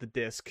the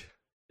disc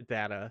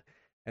data,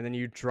 and then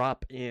you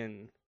drop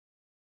in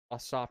a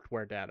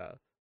software data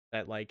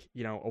that, like,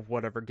 you know, of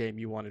whatever game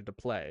you wanted to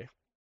play.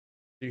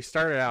 So you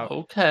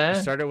Okay.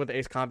 started with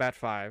Ace Combat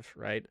 5,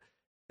 right?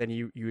 Then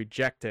you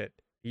eject it.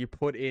 You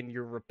put in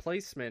your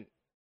replacement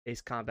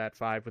Ace Combat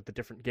 5 with the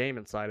different game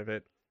inside of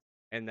it,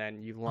 and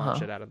then you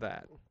launch it out of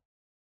that.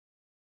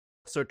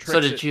 So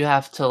did you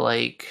have to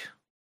like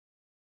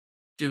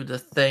do the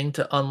thing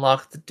to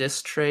unlock the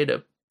disc tray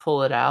to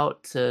pull it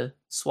out to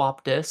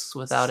swap discs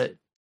without it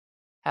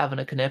having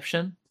a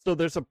connection? So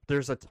there's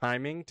a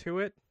timing to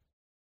it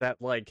that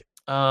like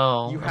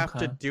Oh, you have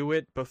to okay. do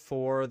it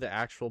before the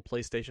actual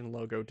PlayStation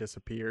logo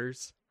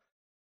disappears.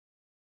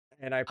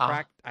 And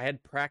I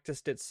had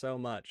practiced it so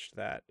much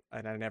that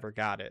I never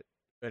got it.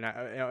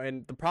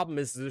 And the problem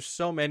is there's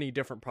so many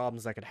different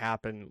problems that could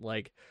happen.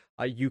 Like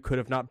you could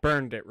have not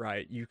burned it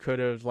right. You could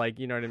have, like,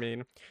 you know what I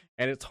mean?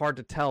 And it's hard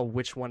to tell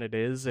which one it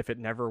is if it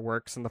never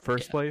works in the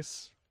first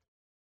place.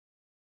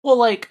 Well,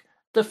 like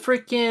the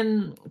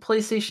freaking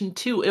PlayStation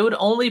 2, it would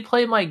only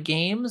play my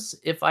games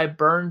if I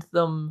burned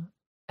them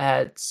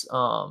at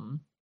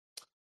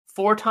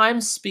 4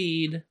 times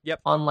speed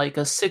on like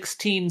a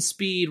 16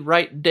 speed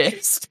right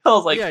disc. I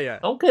was like, yeah.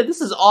 Okay, this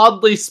is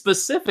oddly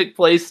specific,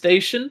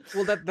 PlayStation.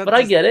 Well, but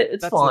I get it.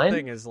 It's that's fine. The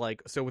thing is,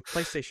 like, so with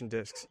PlayStation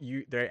discs,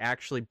 they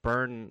actually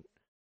burn.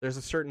 There's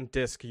a certain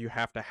disc you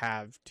have to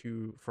have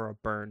for a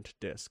burned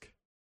disc.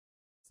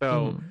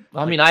 So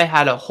I mean, I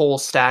had a whole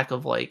stack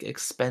of like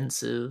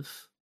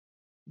expensive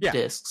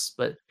discs,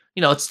 but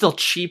you know, it's still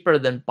cheaper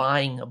than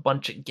buying a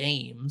bunch of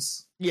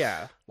games.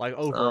 Yeah, like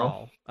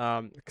overall,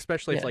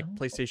 especially if like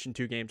PlayStation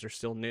 2 games are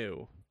still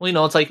new. Well, you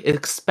know, it's like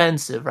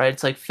expensive, right?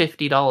 It's like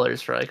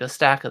 $50 for like a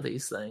stack of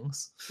these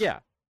things. Yeah.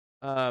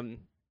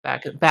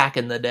 Back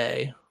in the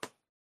day.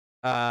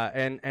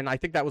 And I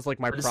think that was like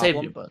my problem.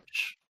 Saved you a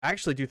bunch. I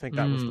actually do think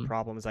that was the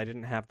problem, is I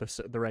didn't have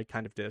the right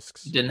kind of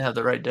discs. You didn't have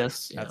the right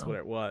discs. That's what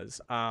it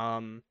was.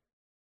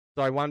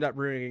 So I wound up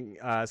ruining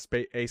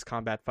Ace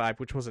Combat 5,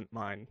 which wasn't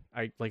mine.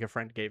 A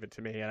friend gave it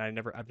to me, and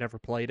I've never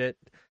played it.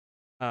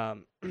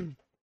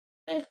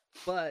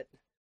 But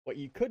what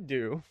you could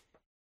do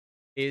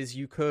is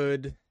you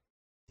could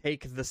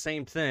take the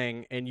same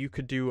thing and you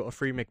could do a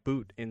free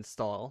McBoot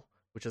install,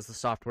 which is the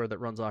software that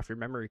runs off your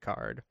memory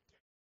card.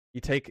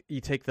 You take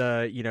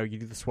the, you know, you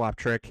do the swap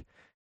trick,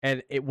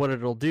 and what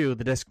it'll do,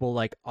 the disk will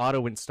like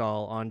auto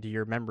install onto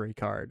your memory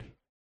card.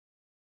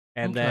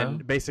 And then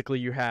basically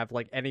you have,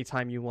 like,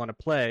 anytime you want to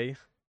play,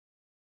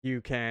 you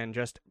can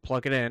just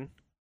plug it in,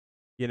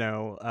 you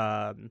know,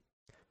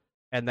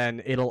 and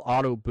then it'll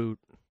auto boot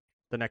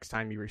the next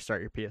time you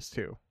restart your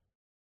PS2.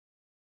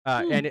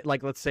 And it,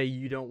 like, let's say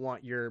you don't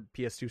want your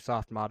PS2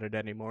 soft modded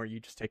anymore, you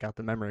just take out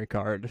the memory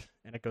card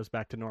and it goes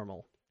back to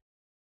normal,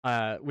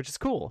 which is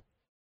cool.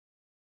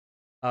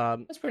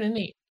 That's pretty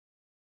neat.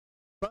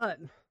 But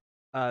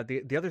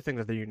the other thing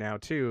that they do now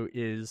too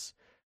is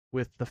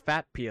with the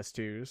fat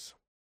PS2s,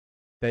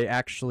 they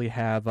actually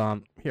have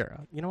here.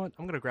 You know what?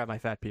 I'm gonna grab my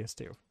fat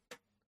PS2.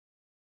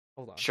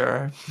 Hold on.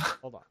 Sure.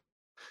 Hold on.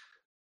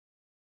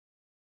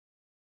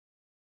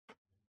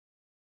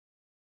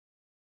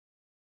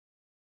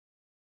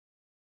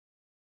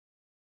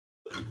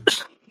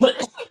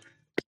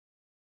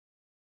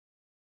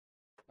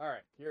 All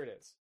right, here it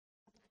is.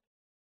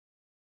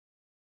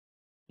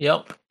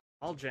 Yep.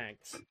 All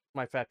janked.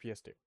 My fat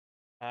PS2.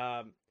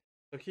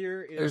 So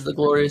here is There's the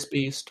glorious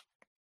beast.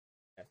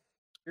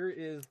 Here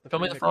is the Show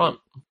me free the front.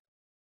 McBoot.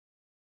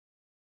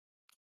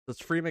 This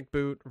free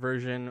McBoot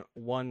version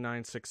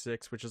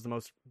 1966, which is the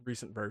most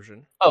recent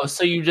version. Oh,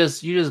 so you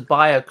just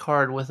buy a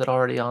card with it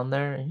already on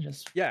there and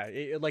just Yeah,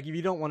 like if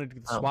you don't want to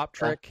do the swap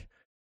okay.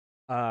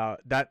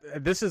 trick,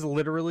 this is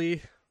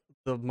literally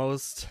the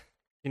most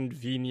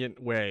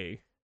convenient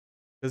way,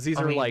 because these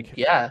are like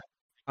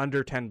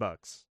under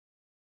 $10.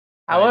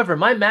 However,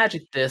 my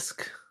Magic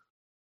Disc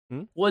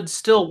Hmm? would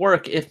still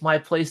work if my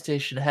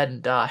PlayStation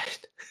hadn't died.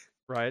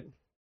 Right.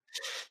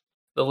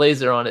 The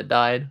laser on it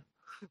died.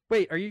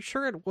 Wait, are you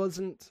sure it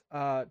wasn't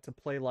to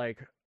play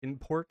like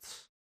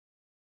imports?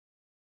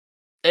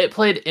 It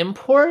played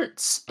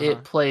imports,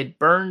 it played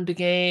burned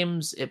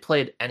games, it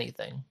played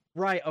anything.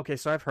 Right, okay,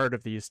 so I've heard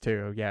of these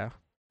too, yeah.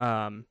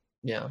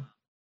 Yeah.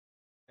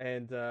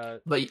 And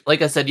but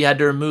like I said, you had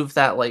to remove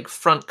that like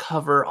front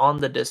cover on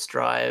the disk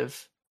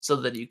drive so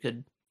that you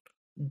could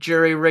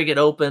jury rig it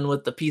open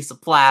with the piece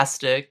of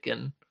plastic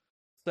and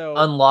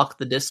unlock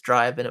the disk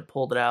drive, and it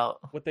pulled it out.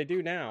 What they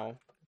do now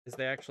is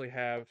they actually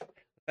have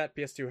that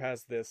PS2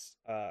 has this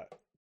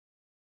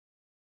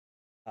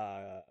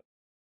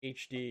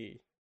HD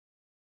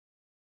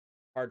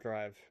hard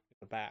drive in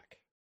the back,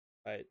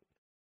 right?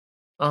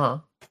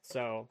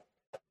 So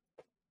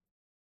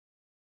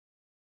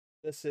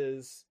this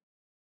is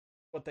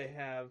what they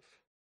have.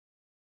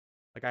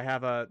 Like I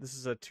have this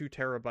is a 2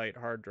 terabyte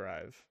hard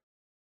drive.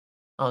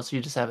 Oh, so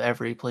you just have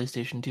every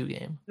PlayStation 2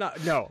 game? No,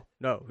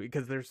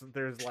 because there's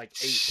like 8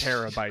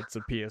 terabytes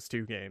of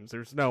PS2 games.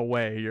 There's no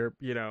way you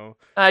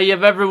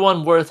have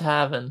everyone worth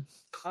having.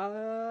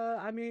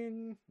 I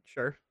mean,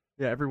 sure.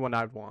 Yeah, everyone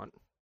I'd want.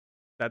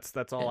 That's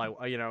all I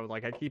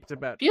like I keep it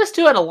about.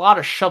 PS2 had a lot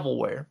of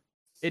shovelware.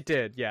 It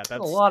did, yeah.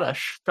 That's a lot of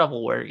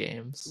shovelware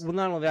games. Well,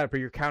 not only that, but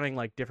you're counting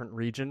like different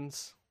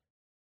regions.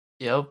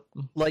 Yep.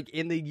 Like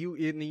in the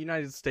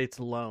United States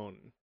alone,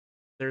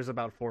 there's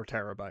about 4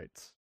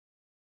 terabytes.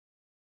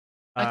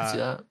 I can see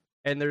that.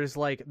 And there's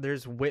like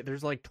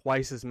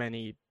twice as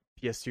many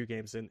PS2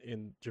 games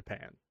in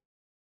Japan.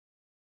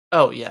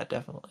 Oh yeah,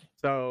 definitely.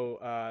 So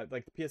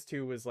like the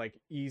PS2 was like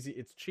easy,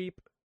 it's cheap,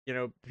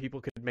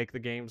 people could make the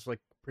games like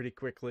pretty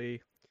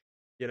quickly.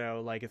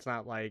 Like it's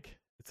not like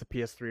it's a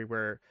PS3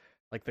 where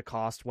like the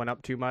cost went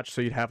up too much, so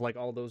you'd have like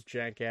all those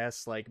jank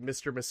ass like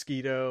Mr.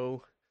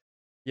 Mosquito,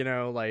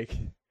 like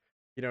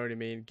you know what I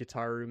mean,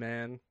 Gitaru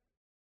Man.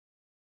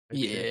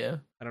 Yeah.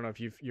 I don't know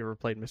if you ever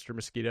played Mr.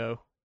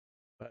 Mosquito,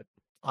 but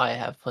I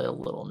have played a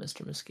little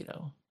Mr.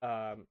 Mosquito.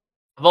 I've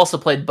also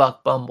played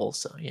Buck Bumble,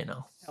 so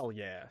Hell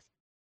yeah.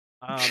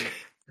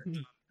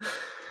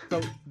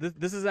 So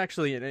this is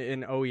actually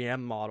an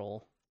OEM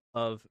model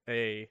of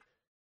a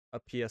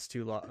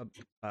PS2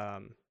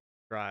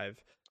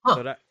 drive.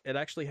 So it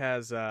actually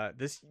has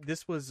this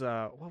was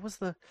what was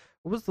the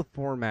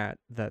format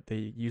that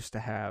they used to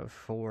have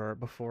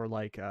before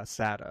like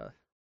SATA?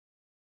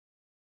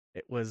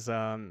 It was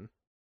IDE?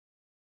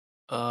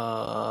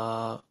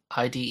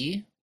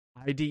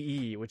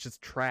 IDE, which is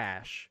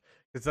trash.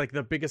 It's like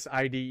the biggest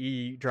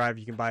IDE drive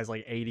you can buy is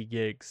like 80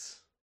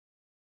 gigs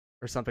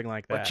or something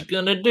like that. What you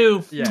gonna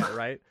do? Yeah,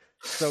 right.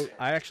 So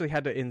I actually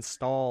had to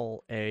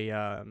install a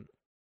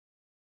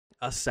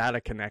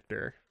SATA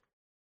connector.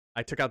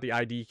 I took out the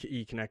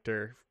IDE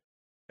connector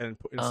and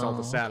installed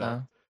the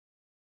SATA.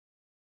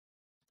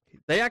 Okay.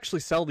 They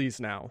actually sell these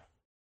now,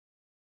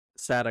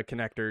 SATA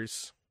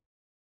connectors,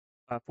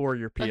 for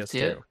your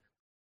PS2.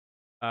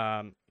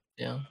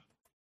 Yeah.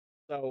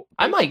 So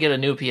I might get a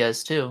new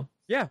PS2.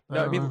 Yeah,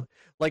 no, I mean,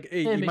 like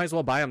you might as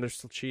well buy them. They're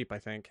still cheap, I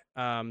think.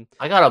 I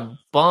got a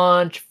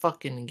bunch of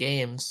fucking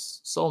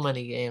games, so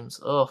many games.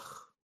 Ugh.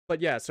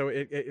 But yeah, so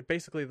it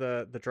basically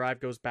the drive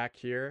goes back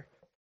here,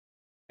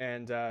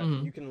 and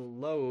you can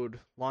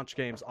launch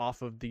games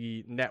off of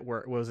the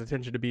network. Was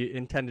intended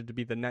to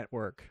be the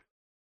network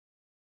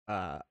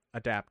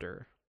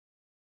adapter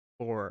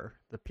for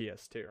the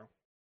PS2.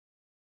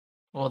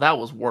 Well, that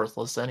was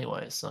worthless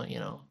anyway, so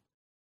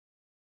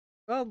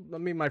Well, I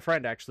mean, my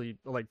friend actually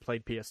like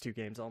played PS2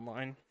 games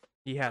online.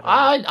 He had.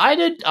 I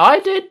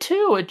did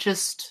too. It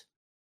just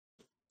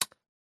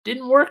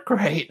didn't work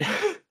great.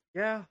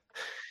 Yeah.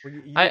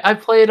 I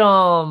played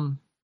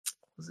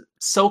was it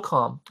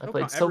SOCOM? I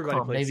played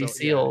SOCOM, Navy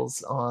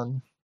SEALs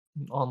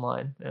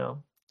online,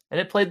 and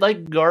it played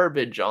like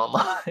garbage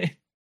online.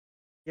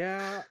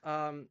 Yeah,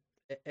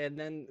 and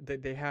then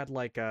they had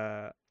like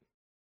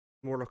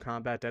Mortal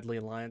Kombat Deadly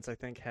Alliance, I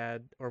think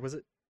or was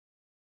it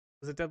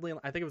Deadly?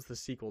 I think it was the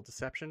sequel,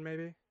 Deception,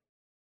 maybe.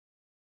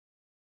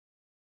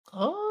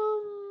 I'm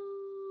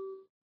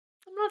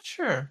not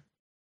sure.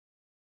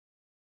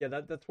 Yeah,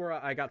 that's where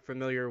I got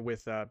familiar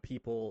with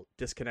people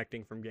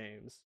disconnecting from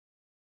games.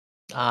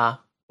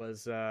 Ah.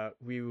 Was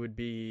we would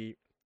be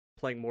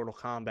playing Mortal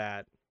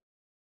Kombat.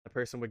 The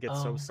person would get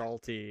so Oh.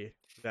 salty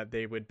that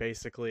they would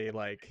basically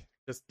like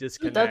just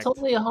Dude, that's disconnect.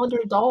 only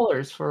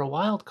 $100 for a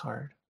wild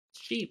card.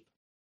 It's cheap.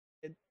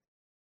 It's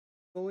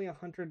only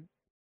 $100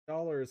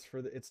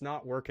 for the. It's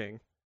not working.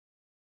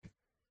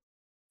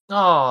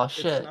 Oh It's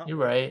shit, not you're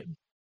working. right.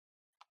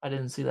 I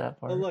didn't see that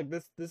Oh part. look,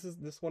 this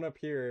one up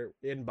here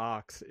in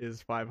box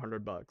is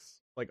 $500,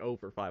 like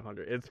over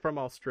 500. It's from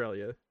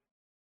Australia.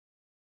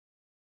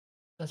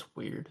 That's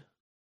weird.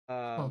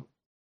 Huh.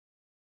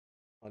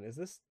 Um, is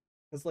this?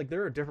 Because like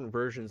there are different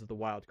versions of the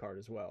wild card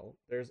as well.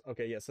 There's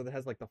okay, yeah. So it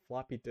has like the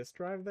floppy disk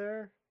drive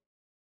there.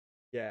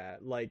 Yeah,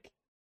 like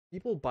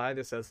people buy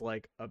this as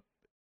like a.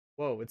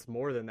 Whoa, it's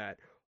more than that.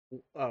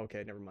 Oh,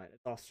 okay, never mind.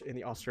 It's in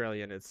the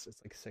Australian. It's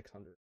like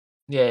 600.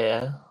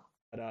 Yeah.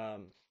 But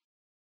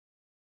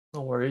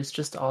No worries,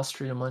 just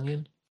Austrian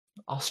money.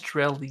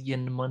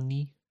 Australian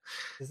money.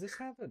 does this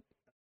have a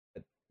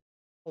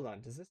hold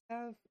on? Does this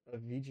have a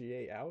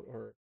VGA out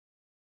or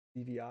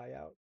DVI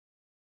out?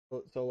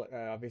 So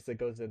obviously it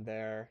goes in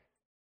there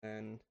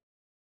and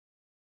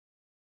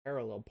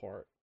parallel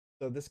port.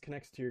 So this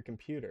connects to your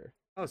computer.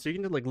 Oh, so you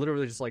can like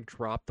literally just like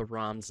drop the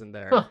ROMs in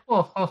there.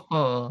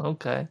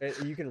 Okay.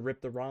 You can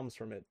rip the ROMs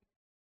from it.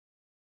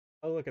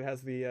 Oh, look, it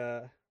has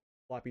the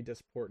floppy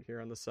disk port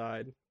here on the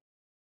side.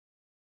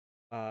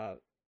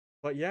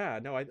 But yeah,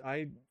 no,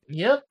 I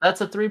Yep,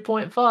 that's a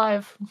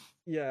 3.5.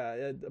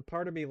 yeah, a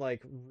part of me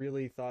like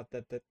really thought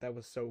that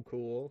was so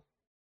cool.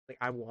 Like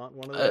I want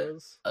one of A,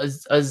 those.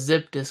 a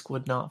zip disk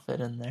would not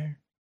fit in there.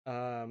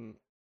 Um,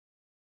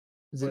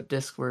 Zip but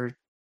disk were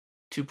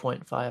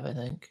 2.5, I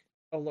think.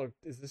 oh look,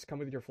 does this come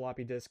with your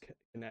floppy disk?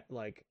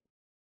 Like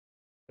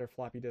their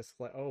floppy disk?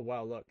 Like oh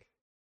wow, look,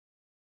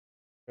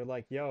 they're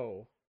like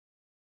yo,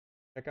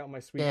 check out my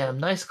sweet Damn,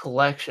 nice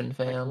collection,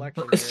 my fam.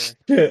 collection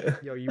here.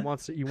 Yo, you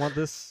want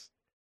this?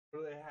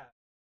 What do they have?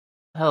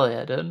 Hell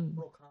yeah, dude.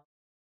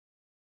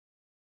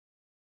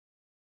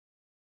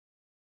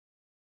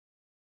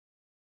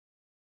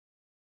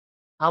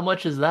 How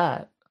much is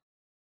that?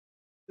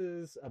 This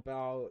is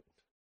about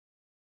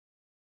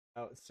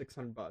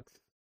 $600.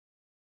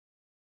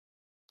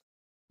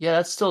 Yeah,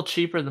 that's still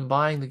cheaper than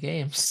buying the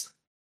games.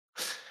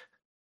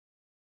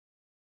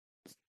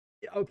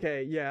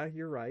 Okay, yeah,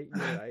 you're right.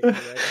 You're right. You're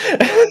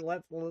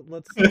right.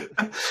 Let's do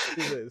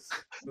this.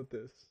 With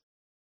this.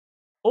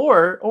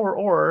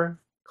 Or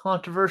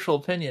controversial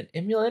opinion.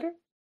 Emulator?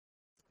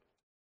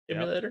 Yep,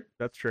 Emulator?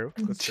 that's true.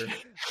 That's true.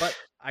 But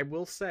I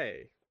will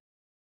say,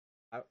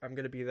 I'm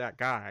gonna be that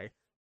guy.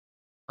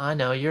 I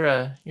know you're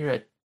a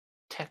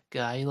tech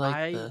guy. You like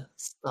I the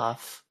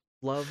stuff.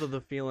 love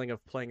the feeling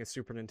of playing a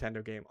Super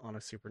Nintendo game on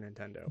a Super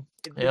Nintendo.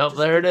 Yep,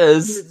 there it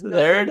is. There's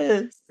There it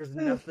nothing, is. there's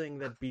nothing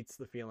that beats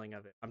the feeling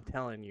of it. I'm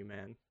telling you,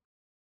 man.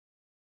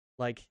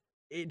 Like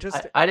it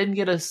just I didn't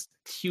get a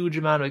huge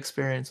amount of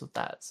experience with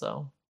that,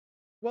 so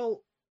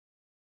well,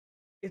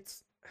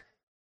 it's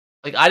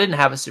like I didn't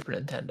have a Super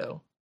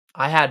Nintendo.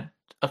 I had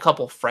a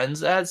couple friends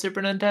that had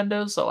Super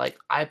Nintendos, so like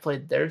I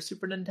played their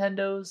Super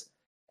Nintendos,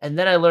 and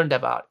then I learned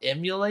about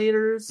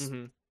emulators.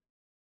 mm-hmm.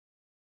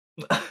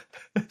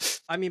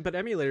 I mean, but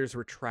emulators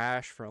were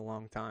trash for a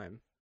long time.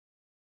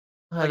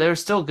 They were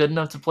still good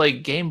enough to play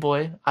Game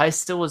Boy. I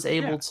still was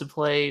able Yeah. to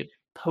play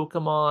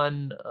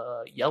Pokemon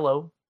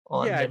Yellow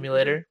on Yeah, the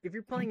emulator. if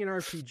you're playing an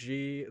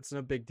RPG, it's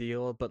no big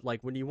deal. But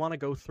like when you want to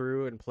go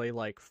through and play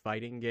like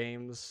fighting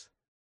games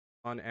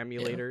on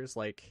emulators,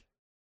 like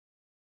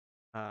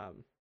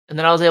And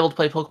then I was able to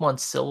play Pokemon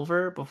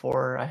Silver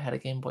before I had a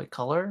Game Boy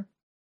Color.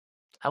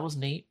 That was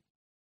neat.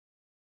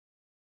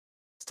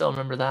 Still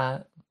remember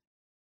that.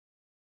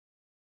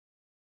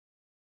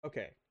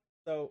 okay.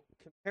 So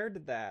compared to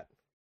that,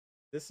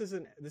 this is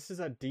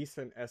a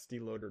decent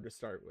SD loader to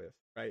start with,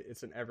 right?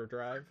 It's an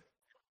EverDrive.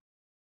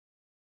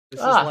 This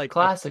is like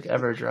classic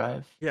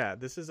EverDrive. Yeah,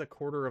 this is a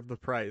quarter of the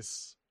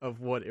price of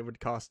what it would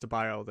cost to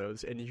buy all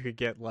those, and you could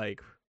get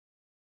like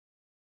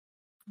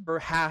for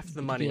half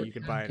the money you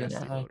could buy an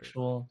SD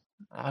loader.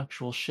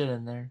 Actual shit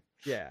in there.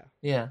 Yeah.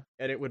 Yeah.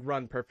 And it would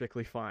run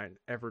perfectly fine.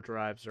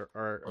 EverDrives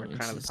are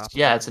kind of the top.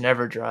 Yeah, it's an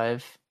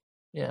EverDrive.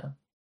 Yeah.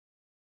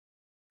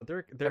 But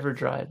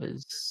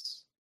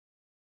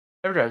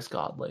EverDrive's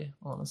godly,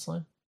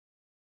 honestly.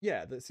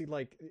 Yeah, see,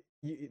 like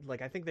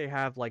I think they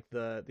have like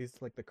the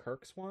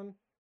Kirk's one.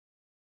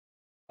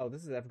 Oh,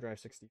 this is EverDrive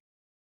 60.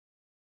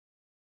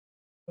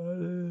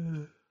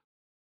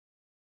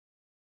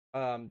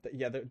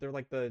 Yeah, they're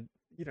like the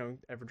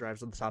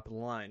EverDrives at the top of the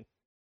line.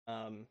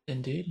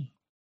 Indeed.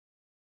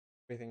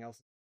 Everything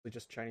else is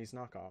just Chinese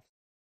knockoffs.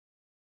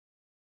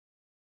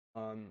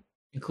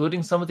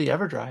 Including some of the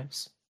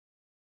EverDrives.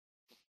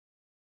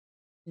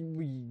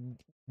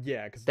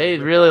 Yeah, because they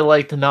really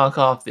like to knock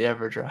off the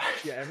EverDrive.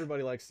 Yeah,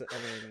 everybody likes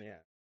everything. Yeah,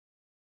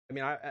 I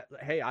mean,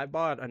 I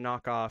bought a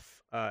knockoff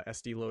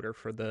SD loader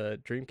for the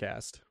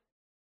Dreamcast.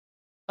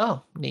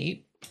 Oh,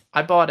 neat.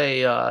 I bought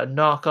a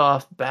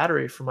knockoff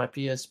battery for my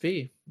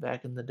PSP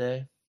back in the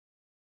day.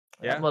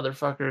 That Yeah.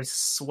 motherfucker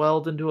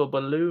swelled into a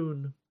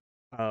balloon.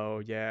 Oh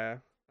yeah.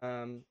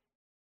 Um.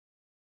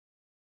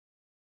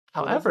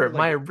 Well, those However, are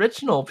my like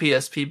original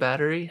PSP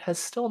battery has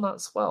still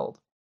not swelled.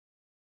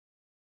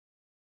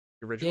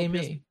 the original Yay PS.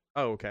 me.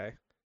 Oh, okay.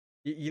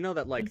 You know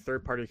that like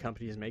third-party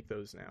companies make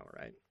those now,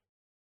 right?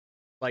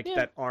 Like Yeah.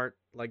 that aren't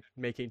like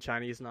making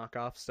Chinese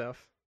knockoff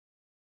stuff.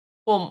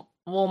 Well,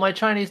 my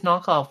Chinese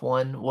knockoff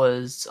one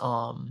was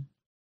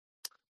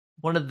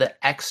one of the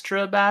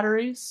extra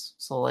batteries.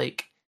 So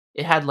like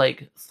it had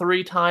like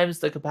 3 times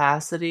the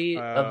capacity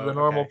of the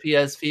normal Okay.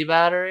 PSP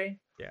battery.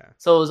 Yeah.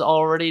 So it was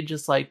already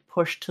just like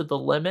pushed to the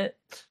limit.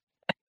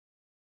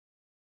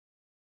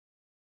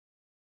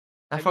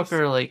 That Have you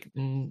fucker like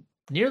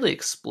nearly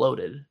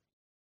exploded.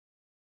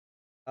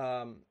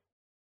 um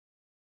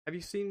have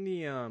you seen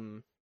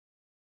the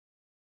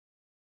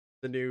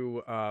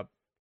new have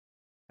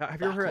you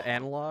ever heard of Backlog.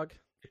 Analog?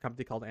 A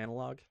company called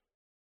Analog?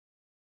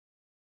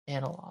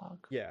 Analog.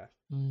 Yeah.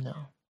 No.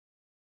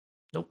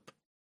 Nope.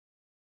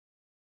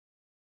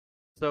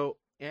 So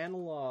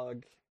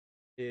Analog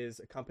is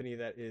a company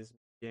that is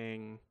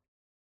making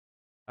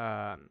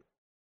um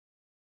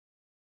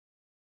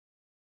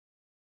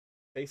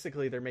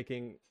basically they're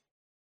making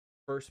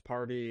first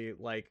party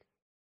like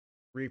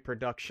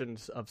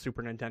reproductions of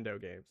Super Nintendo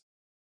games.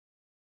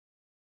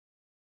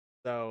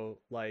 So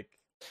like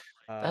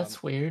um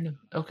That's weird.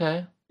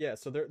 Okay. yeah,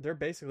 so they're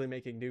basically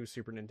making new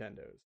Super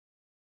Nintendos.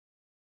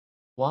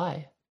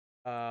 Why?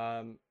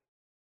 Um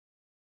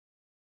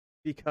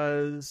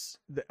because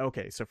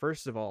okay, so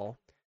first of all,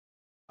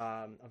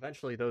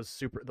 eventually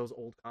those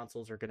old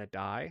consoles are gonna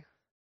die.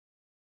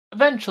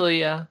 Eventually,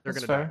 yeah. They're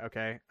That's gonna die. fair.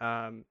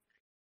 Okay.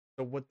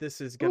 So what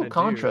this is Ooh, gonna do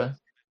Contra.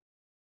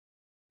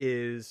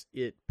 is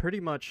it pretty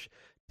much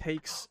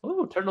takes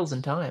Ooh, Turtles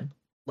in Time.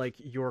 like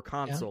your Yeah.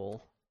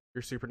 console,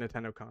 your Super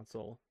Nintendo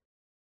console,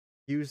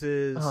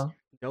 uses Uh-huh.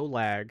 no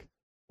lag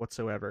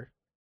whatsoever.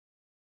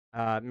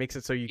 Makes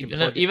it so you can Even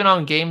plug it. even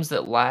on games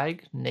that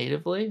lag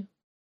natively?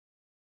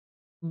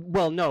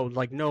 Well, no,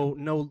 like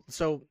no.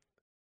 So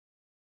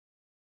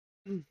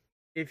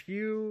if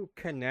you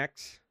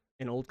connect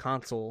an old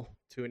console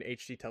to an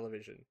HD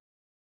television,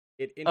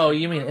 it Oh,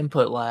 you mean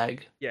input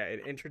lag.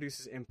 it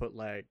introduces input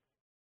lag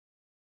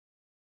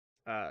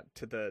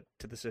to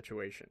the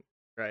situation,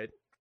 right?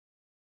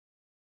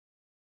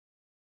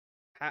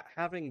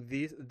 Having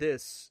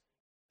this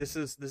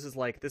is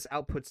like this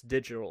outputs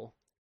digital.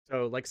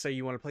 So like say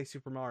you want to play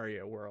Super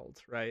Mario World,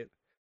 right?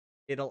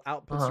 It'll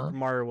output Uh-huh. Super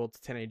Mario World to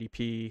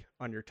 1080p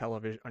on your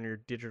television on your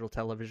digital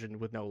television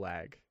with no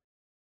lag.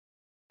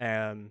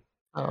 And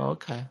Oh,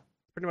 okay.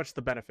 pretty much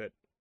the benefit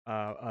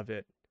of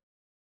it.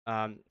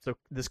 So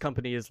this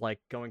company is like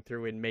going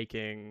through and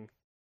making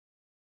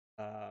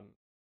um,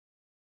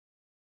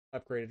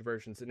 upgraded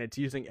versions, and it's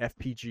using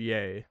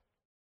FPGA,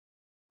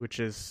 which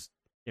is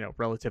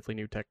relatively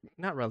new tech,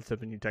 not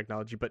relatively new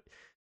technology, but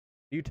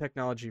new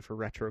technology for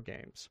retro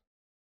games.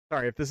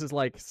 Sorry if this is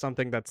like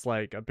something that's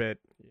like a bit,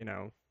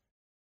 like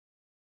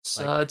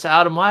So it's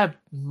out of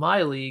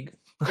my league.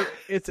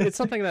 it's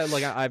something that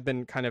like I've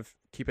been kind of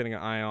keeping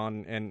an eye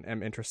on and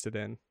am interested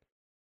in.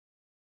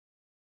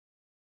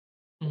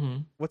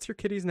 Mm-hmm. What's your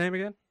kitty's name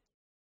again?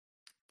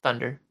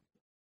 Thunder.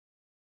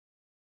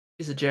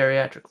 He's a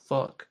geriatric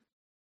fuck.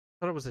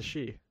 I thought it was a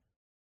she.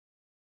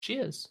 She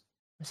is.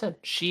 I said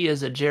she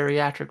is a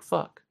geriatric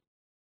fuck.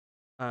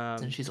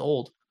 And Um, she's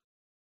old.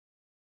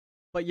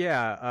 but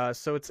yeah,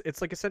 so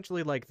it's like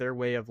essentially like their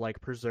way of like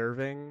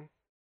preserving,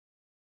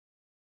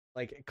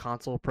 like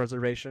console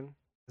preservation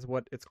is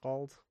what it's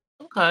called.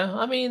 Okay.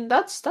 I mean,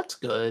 that's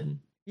good.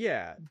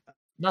 Yeah,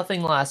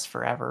 Nothing lasts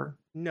forever.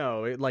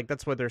 no, like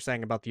that's what they're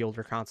saying about the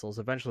older consoles.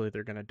 Eventually,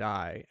 they're gonna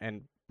die,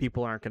 and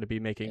people aren't gonna be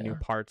making new Yeah.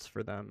 parts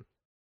for them.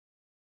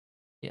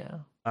 Yeah.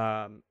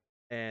 Um,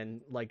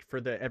 and like for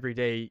the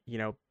everyday,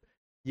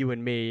 you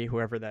and me,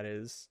 whoever that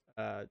is,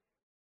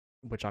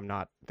 which I'm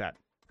not that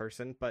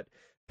person, but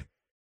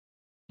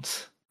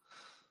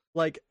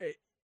like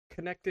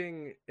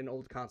connecting an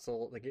old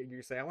console, like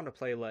you say, I want to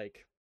play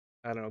like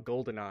I don't know,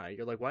 GoldenEye.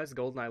 You're like, why does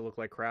GoldenEye look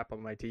like crap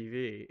on my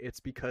TV?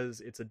 It's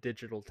because it's a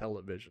digital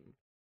television.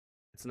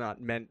 It's not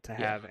meant to Yeah.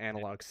 have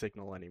analog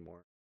signal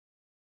anymore.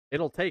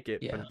 It'll take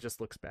it, but Yeah. it just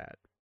looks bad.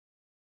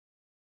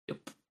 Yep.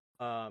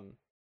 Um,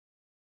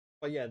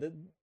 but yeah,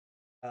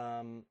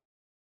 um,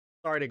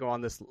 sorry to go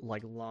on this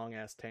like long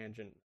ass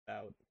tangent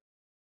about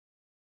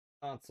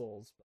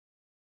consoles.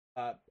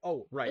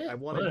 Oh right, Yeah. I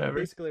wanted Whatever.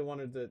 basically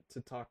wanted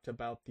to talk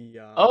about the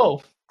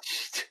Oh,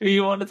 do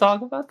you want to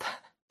talk about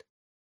that?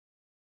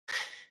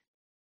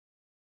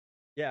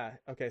 yeah,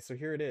 okay, so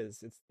here it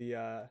is. It's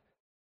the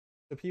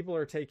people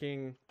are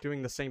doing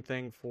the same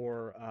thing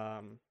for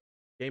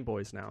Game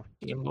Boys now.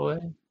 Game Boy.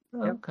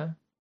 Oh, Yep. okay.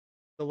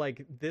 So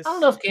like I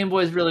don't know this if Game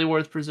Boy is really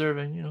worth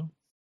preserving.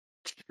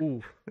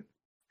 ooh.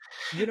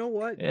 You know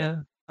what?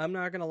 Yeah. I'm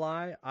not gonna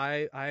lie.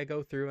 I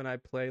go through and I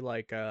play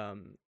like I'll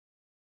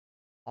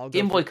go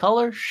Game Boy through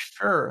Color,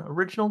 sure.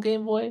 Original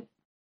Game Boy.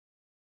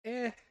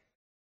 eh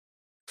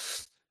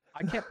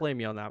I can't blame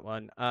you on that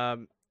one.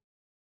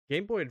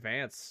 Game Boy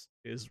Advance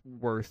is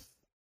worth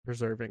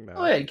preserving though.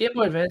 Oh yeah, Game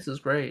Boy Advance is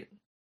great.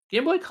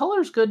 Game Boy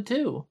Color's good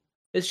too.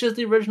 It's just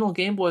the original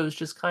Game Boy was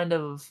just kind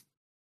of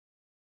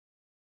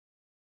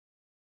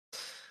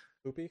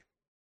Poopy.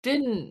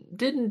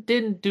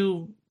 didn't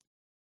do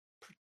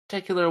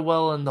particular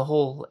well in the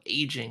whole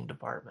aging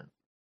department.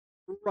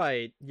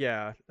 Right.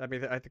 Yeah. I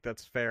mean, I think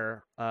that's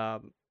fair.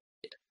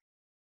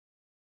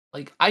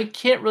 Like I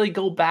can't really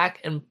go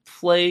back and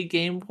play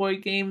Game Boy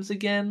games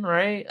again,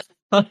 right?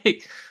 I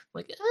mean,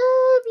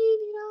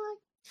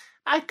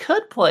 I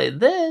could play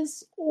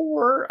this,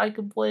 or I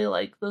could play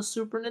like the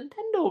Super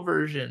Nintendo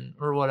version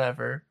or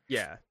whatever.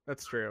 Yeah,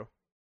 that's true.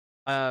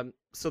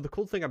 So the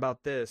cool thing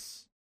about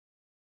this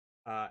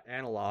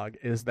analog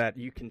is that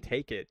you can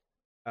take it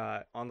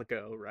on the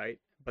go, right?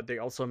 But they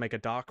also make a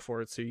dock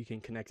for it, so you can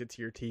connect it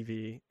to your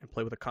TV and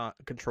play with a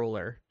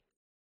controller.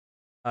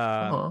 It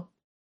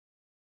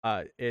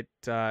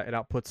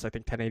outputs I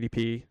think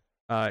 1080p.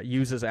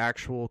 Uses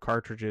actual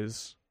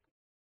cartridges.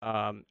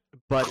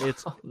 But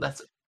it's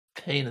that's a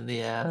pain in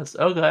the ass.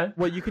 Okay.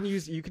 Well, you can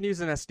use an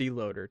SD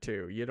loader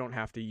too. You don't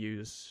have to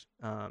use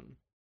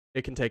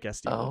it can take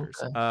SD loaders.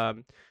 Okay.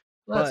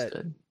 That's but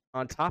good.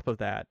 On top of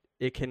that,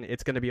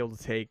 it's going to be able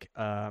to take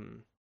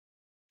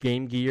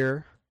Game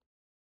Gear,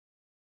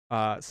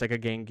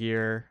 Sega Game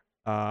Gear,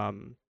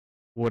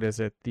 what is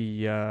it?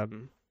 The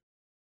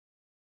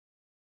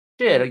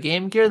Shit, a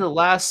Game Gear that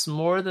lasts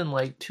more than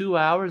like 2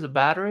 hours of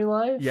battery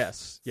life?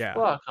 Yes, yeah.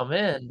 Fuck, I'm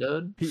in,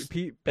 dude.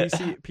 PC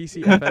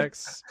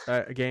FX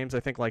games, I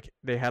think like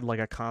they had like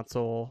a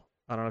console.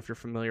 I don't know if you're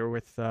familiar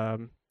with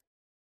the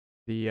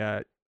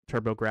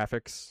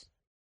TurboGrafx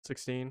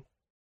 16.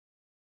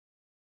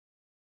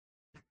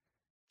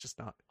 Just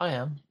not. I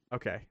am.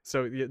 Okay,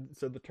 so the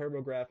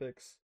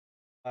TurboGrafx,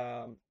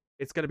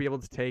 it's going to be able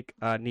to take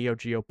Neo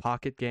Geo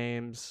Pocket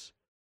games,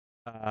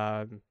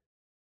 but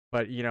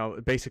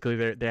basically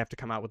they have to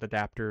come out with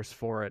adapters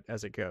for it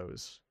as it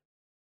goes.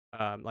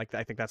 Like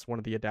I think that's one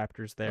of the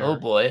adapters there. Oh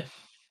boy.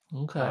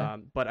 Okay.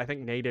 But I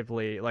think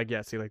natively,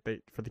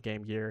 for the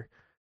Game Gear,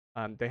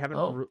 they haven't.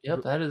 Oh,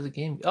 yep, that is a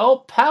game. Oh,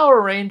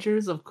 Power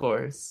Rangers, of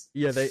course.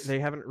 Yeah, they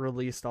haven't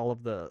released all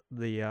of the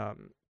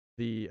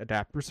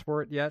adapters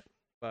for it yet,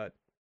 but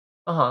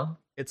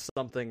it's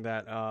something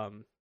that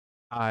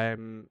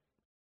I'm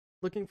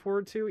looking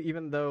forward to.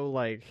 Even though,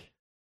 like,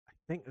 I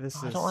think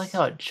this I don't like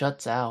how it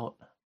juts out.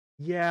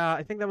 Yeah,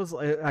 I think that was,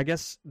 I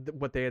guess,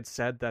 what they had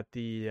said, that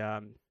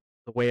the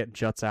way it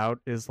juts out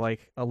is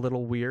like a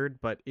little weird,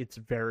 but it's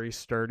very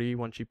sturdy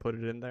once you put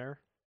it in there.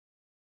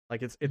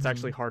 Like it's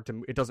actually hard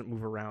to. It doesn't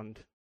move around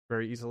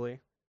very easily.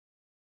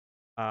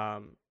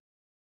 But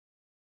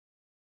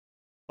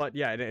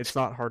yeah, it's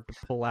not hard to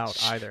pull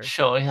out either.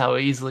 Showing how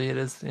easily it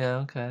is. Yeah.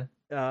 Okay.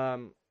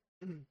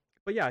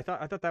 But yeah, I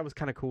thought that was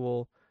kind of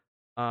cool.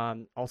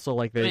 Also,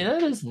 like I mean,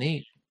 that is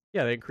neat.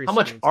 Yeah, they increased. How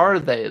much are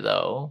they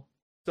though?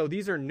 So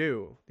these are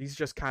new. These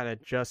just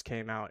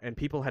came out, and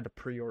people had to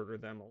pre-order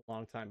them a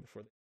long time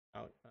before they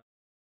came out.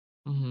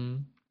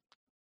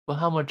 Well,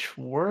 how much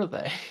were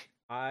they?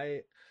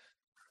 I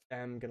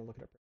am gonna look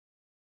it up.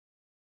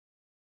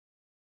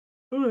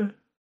 Okay.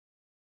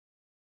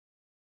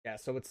 Yeah,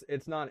 so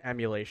it's not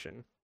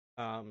emulation.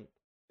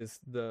 Is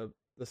the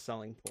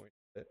selling point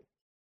of it.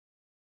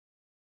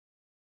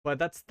 But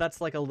that's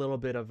like a little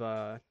bit of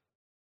a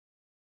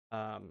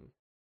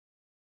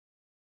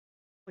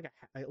like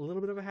a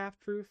little bit of a half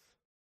truth.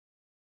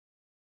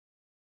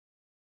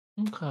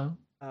 Okay.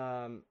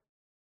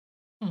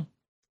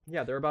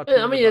 Yeah, they're about.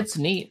 I mean, it's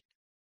neat.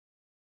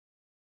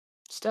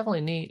 It's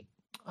definitely neat.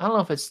 I don't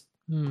know if it's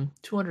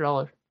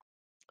 $200.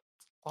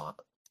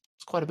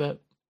 It's quite a bit.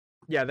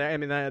 Yeah, I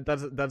mean that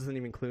doesn't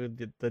even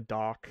include the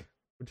dock,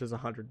 which is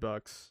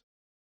 $100.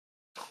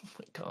 Oh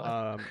my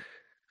god.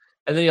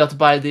 And then you have to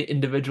buy the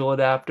individual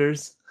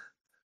adapters.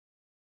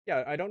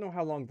 Yeah, I don't know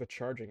how long the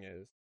charging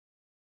is.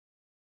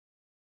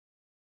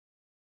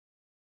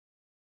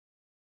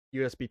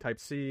 USB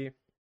Type-C.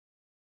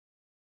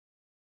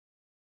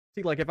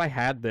 See, like if I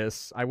had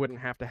this, I wouldn't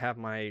have to have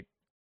my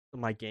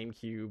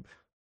GameCube.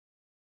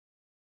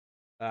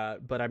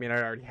 But I mean,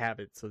 I already have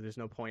it, so there's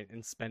no point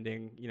in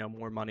spending,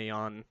 more money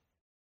on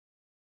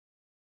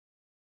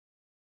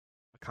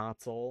a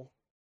console.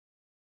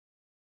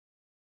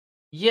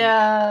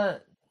 Yeah,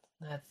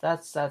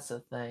 that's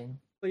a thing.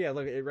 So yeah,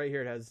 look, right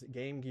here it has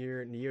Game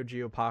Gear, Neo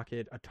Geo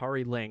Pocket,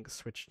 Atari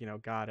Lynx, which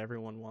God,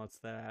 everyone wants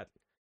that.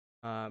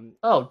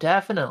 Oh,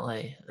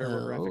 definitely.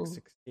 TurboGrafx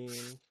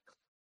 16.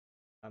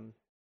 And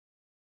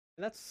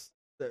that's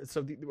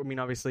so. I mean,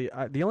 obviously,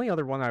 the only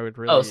other one I would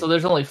really. Oh, so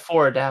there's only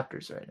 4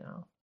 adapters right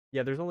now.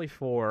 Yeah, there's only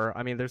 4.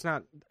 I mean, there's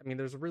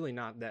really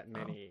not that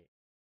many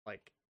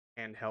like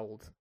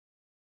handheld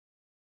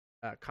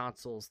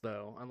consoles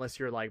though, unless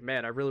you're like,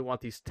 man, I really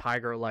want these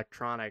Tiger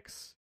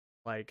Electronics.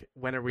 Like,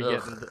 when are we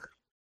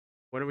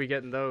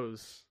getting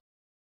those?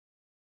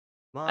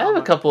 Mom, I have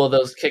a couple of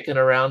those kicking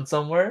around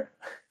somewhere.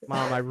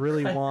 Mom, I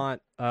really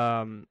want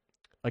a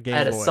Game Boy. I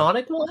had a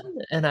Sonic one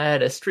and I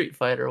had a Street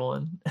Fighter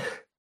one.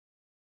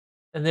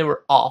 And they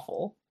were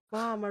awful.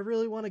 Mom, I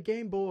really want a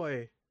Game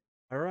Boy.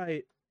 All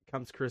right,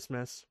 comes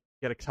Christmas.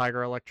 Get a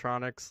Tiger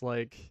Electronics,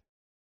 like,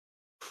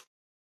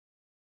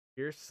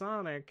 here's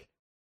Sonic.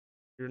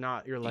 You're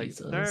like,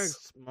 Jesus.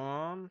 thanks,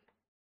 Mom.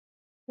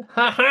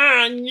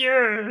 Haha,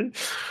 yeah.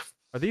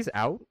 Are these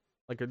out?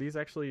 Like, are these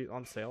actually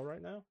on sale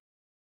right now?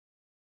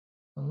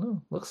 I don't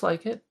know. Looks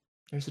like it.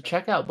 There's a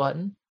checkout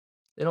button.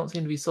 They don't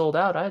seem to be sold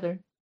out either.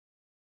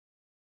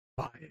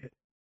 Buy it.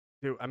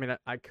 Dude, I mean,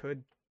 I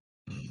could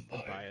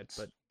buy it,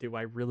 but do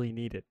I really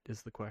need it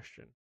is the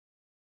question.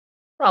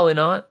 Probably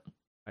not.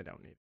 I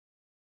don't need it.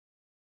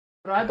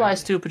 But I buy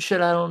stupid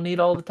shit I don't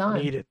need all the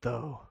time. Need it,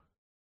 though.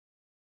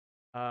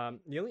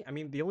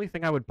 The only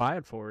thing I would buy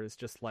it for is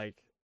just,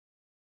 like,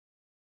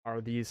 are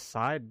these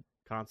side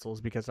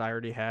consoles, because I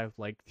already have,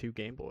 like, 2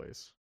 Game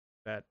Boys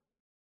that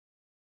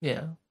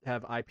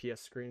have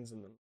IPS screens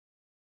in them.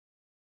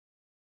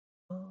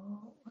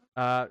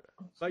 But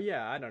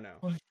yeah, I don't know.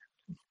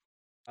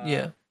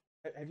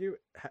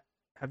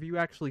 Have you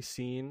actually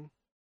seen,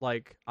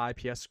 like,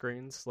 IPS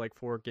screens, like,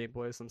 for Game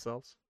Boys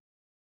themselves?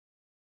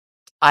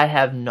 I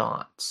have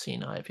not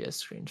seen IPS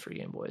screens for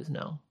Game Boys,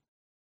 no.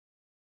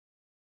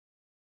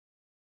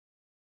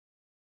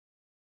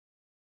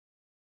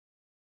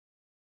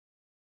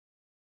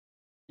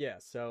 Yeah,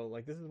 so,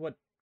 like, this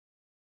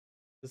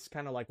is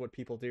kind of like what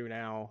people do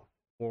now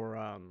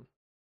for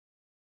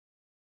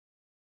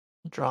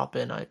drop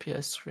in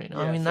IPS screen. Yeah,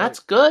 I mean, so, that's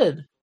like,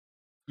 good.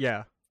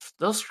 Yeah.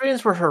 Those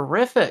screens were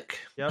horrific.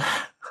 Yep.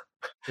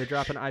 They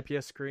drop in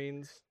IPS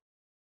screens,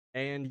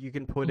 and you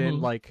can put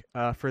in, like,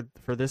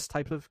 for this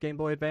type of Game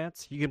Boy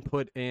Advance, you can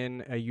put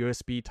in a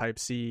USB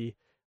Type-C,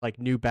 like,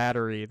 new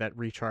battery that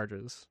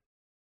recharges.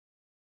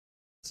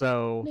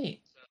 So,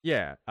 neat.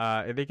 Yeah,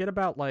 they get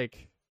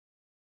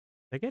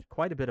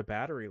quite a bit of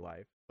battery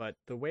life, but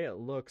the way it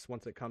looks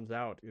once it comes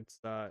out, it's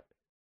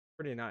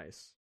pretty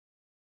nice.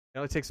 It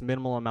only takes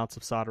minimal amounts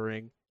of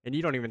soldering, and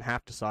you don't even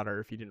have to solder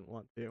if you didn't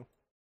want to.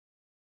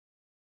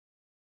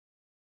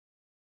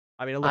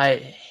 I mean, I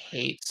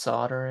hate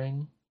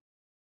soldering.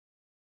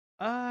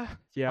 Yeah.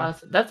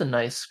 That's a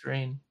nice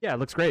screen. Yeah, it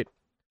looks great.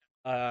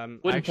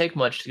 Wouldn't take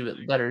much to give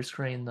it a better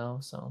screen, though.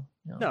 So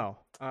no.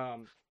 I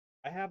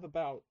have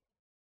about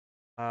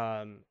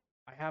I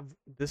have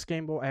this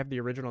Game Boy. I have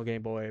the original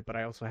Game Boy, but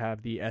I also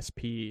have the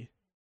SP.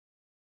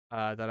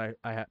 That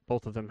I have.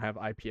 Both of them have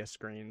IPS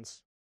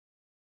screens.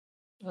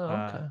 Oh,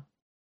 okay.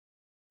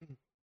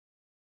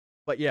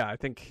 But yeah, I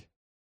think.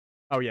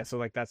 Oh yeah, so,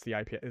 like, that's the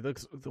IPS. It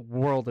looks the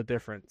world of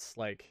difference.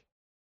 Like,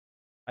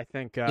 I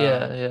think.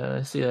 Yeah,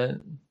 I see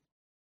it.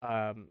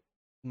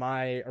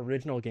 My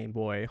original Game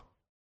Boy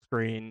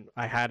screen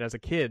I had as a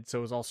kid, so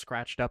it was all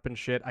scratched up and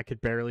shit. I could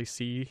barely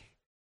see.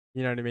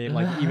 You know what I mean?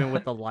 Like, even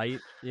with the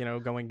light,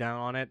 going down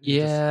on it.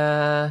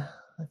 Yeah,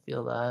 I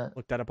feel that.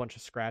 Looked at a bunch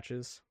of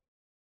scratches.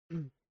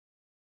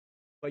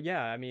 But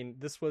yeah, I mean,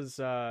 this was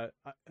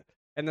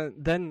and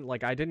then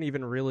like, I didn't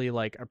even really,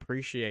 like,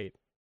 appreciate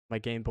my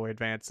Game Boy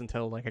Advance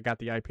until, like, I got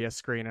the IPS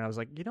screen, and I was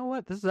like, you know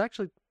what? This is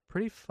actually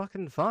pretty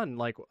fucking fun.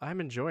 Like,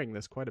 I'm enjoying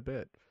this quite a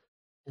bit.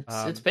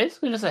 It's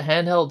basically just a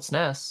handheld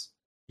SNES.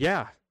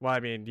 Yeah. Well, I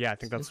mean, yeah, I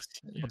think that's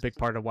a big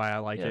part of why I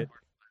like it.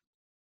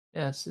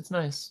 Yes, it's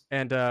nice.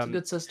 And it's a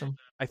good system.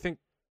 I think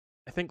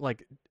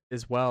like,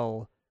 as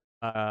well,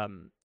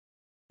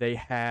 they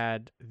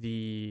had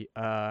a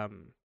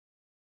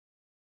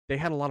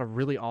lot of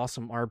really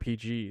awesome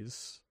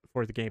RPGs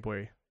for the Game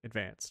Boy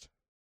Advanced.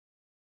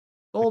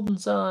 Golden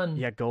Sun.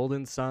 Yeah,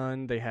 Golden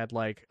Sun. They had,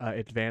 like,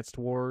 Advanced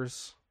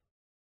Wars.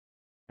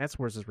 Advanced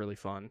Wars is really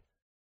fun.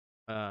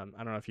 I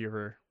don't know if you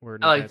ever were.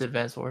 I like the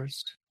Advanced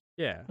Wars.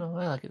 Yeah. Oh,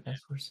 I like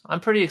Advanced Wars. I'm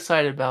pretty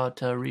excited about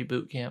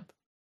Reboot Camp.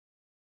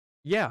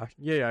 Yeah.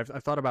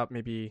 I've thought about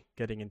maybe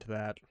getting into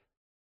that.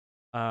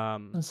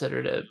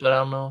 Considered it, but I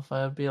don't know if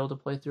I'd be able to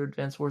play through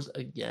Advanced Wars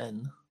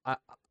again.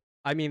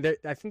 I mean,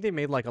 I think they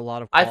made, like, a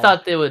lot of. I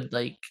thought they would,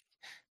 like.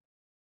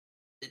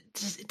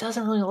 It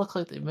doesn't really look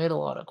like they made a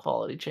lot of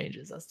quality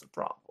changes. That's the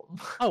problem.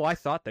 Oh, I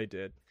thought they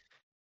did.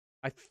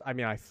 I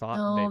thought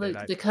no, they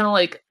did. They kind of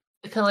like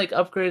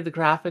upgraded the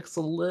graphics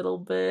a little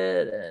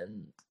bit,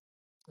 and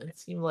it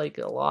seemed like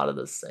a lot of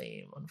the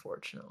same.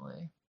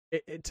 Unfortunately,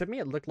 to me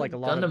it looked like a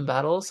lot Gundam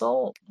Battle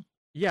Assault.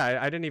 Yeah,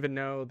 I didn't even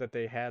know that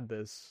they had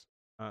this.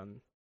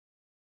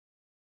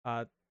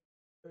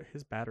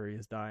 His battery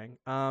is dying.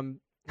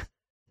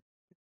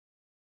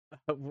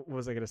 What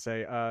was I gonna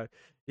say?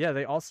 Yeah,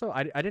 they also.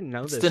 I didn't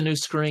know this. It's the new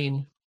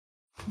screen.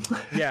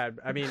 Yeah,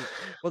 I mean,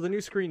 well, the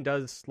new screen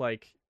does,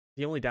 like,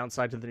 the only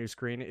downside to the new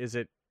screen is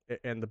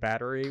and the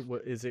battery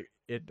is it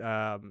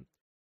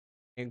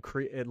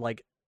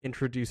like,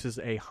 introduces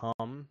a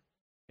hum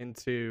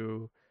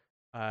into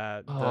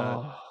the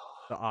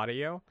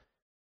audio,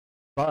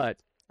 but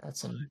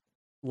that's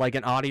like,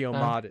 an audio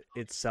mod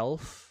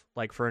itself,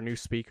 like, for a new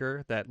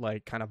speaker that,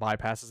 like, kind of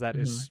bypasses that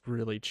is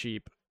really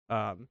cheap.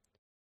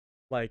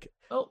 Like,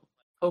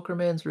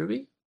 Pokerman's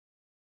Ruby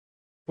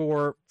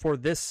for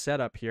this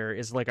setup here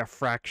is, like, a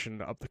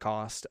fraction of the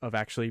cost of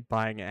actually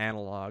buying an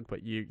analog,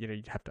 but you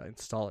have to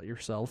install it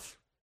yourself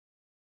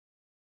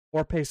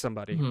or pay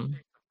somebody.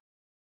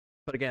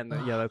 But again,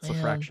 Oh, yeah, that's a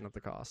man. fraction of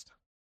the cost.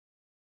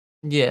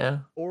 Yeah.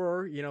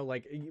 Or,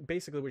 like,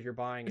 basically what you're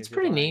buying It's is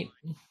you're pretty neat.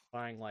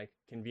 buying like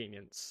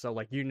convenience. So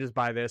like you can just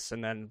buy this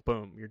and then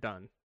boom, you're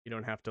done. You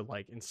don't have to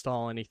like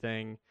install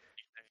anything.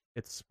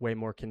 It's way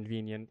more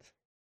convenient.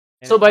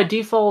 And So it's by not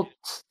default,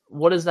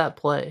 what does that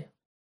play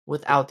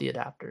without the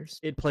adapters?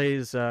 it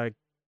plays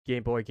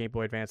Game Boy, Game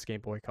Boy Advance,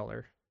 Game Boy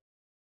Color.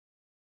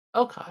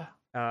 Okay.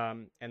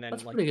 And then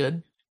That's like pretty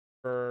good.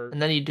 for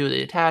And then you do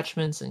the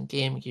attachments and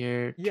Game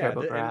Gear, yeah, and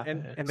the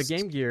TurboGrafx,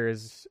 Game Gear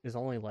is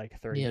only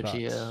like $30. Neo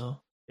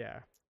Geo. Yeah.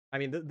 I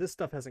mean this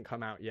stuff hasn't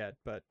come out yet,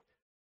 but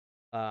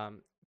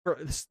um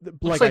Looks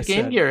like like I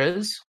Game said, Gear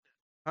is.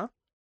 huh?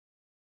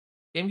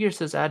 Game Gear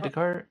says add to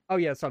cart. Oh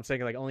yeah, so I'm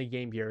saying like only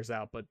Game Gear is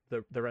out, but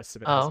the rest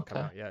of it Oh, hasn't come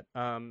okay. out yet.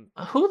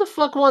 Who the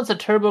fuck wants a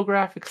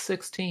TurboGrafx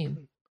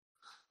 16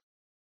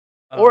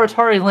 or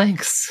Atari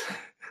Lynx?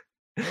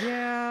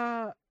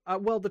 Yeah.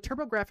 Well, the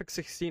TurboGrafx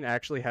 16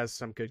 actually has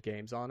some good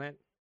games on it.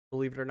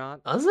 Believe it or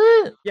not. Does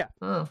it? Yeah.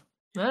 Oh,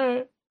 all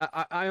right.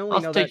 I only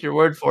I'll know take that your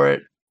word for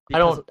it.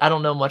 because I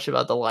don't know much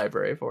about the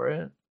library for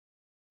it,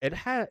 it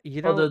had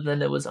other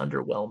than it was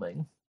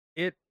underwhelming.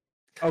 it.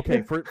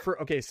 Okay,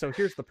 okay. So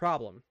here's the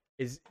problem: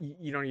 is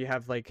you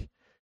have like.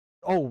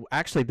 Oh,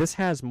 actually, this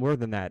has more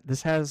than that.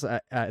 This has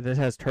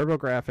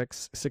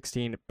TurboGrafx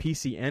 16,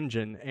 PC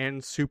Engine,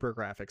 and Super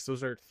Graphics.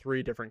 Those are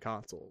 3 different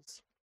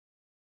consoles.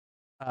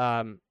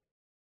 Oh,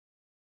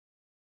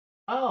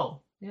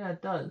 yeah,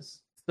 it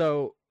does.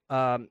 So,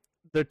 the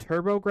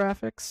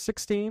TurboGrafx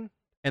 16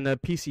 and the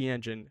PC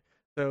Engine.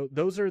 So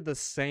those are the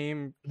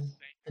same.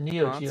 The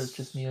Neo Geo is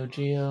just Neo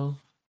Geo.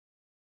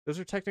 Those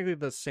are technically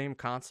the same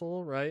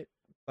console, right?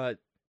 But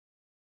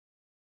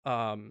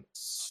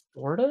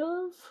sort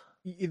of.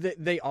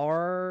 They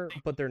are,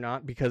 but they're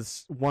not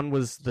because one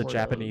was the Sort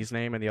Japanese of.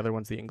 name and the other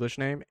one's the English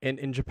name. And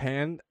in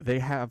Japan, they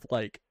have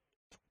like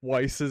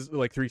 3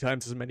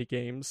 times as many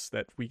games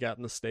that we got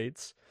in the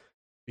States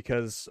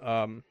because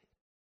I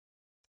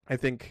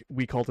think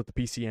we called it the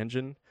PC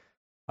Engine.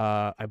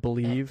 I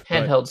believe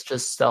Handhelds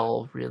just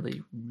sell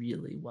really,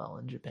 really well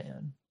in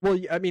Japan. Well,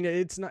 I mean,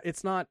 it's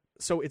not.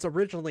 So it's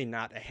originally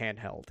not a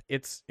handheld.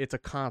 It's a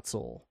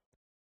console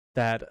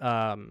that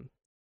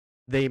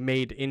they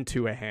made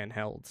into a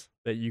handheld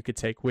that you could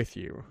take with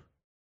you.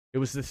 It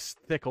was this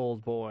thick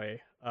old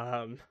boy.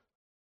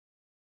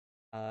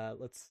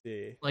 Let's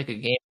see. Like a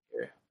Game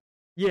Gear.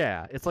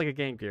 Yeah, it's like a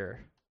Game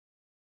Gear.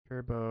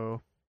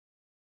 Turbo.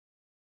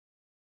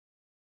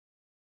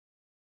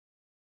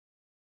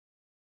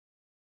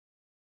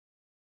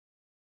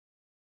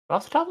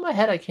 Off the top of my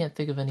head, I can't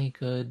think of any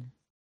good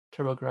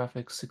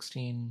TurboGrafx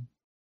 16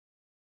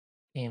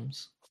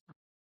 games.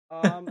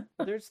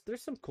 There's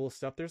some cool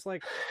stuff. There's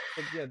like,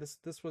 yeah, this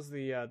was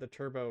the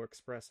Turbo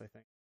Express, I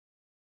think.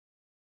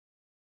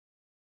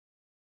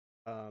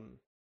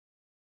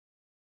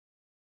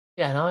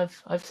 Yeah, no,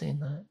 I've seen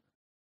that.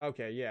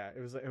 Okay, yeah,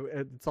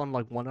 it's on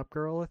like One Up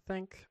Girl, I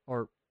think,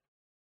 or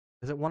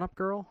is it One Up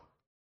Girl?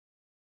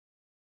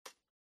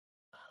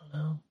 I don't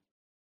know.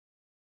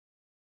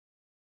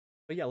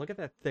 But yeah, look at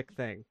that thick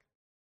thing.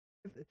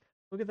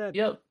 Look at that.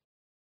 Yep.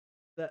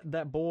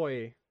 That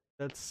boy.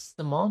 That's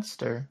the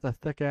monster. The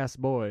thick ass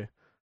boy.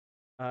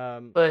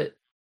 But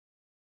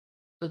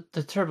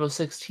the Turbo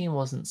 16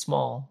 wasn't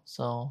small,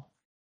 so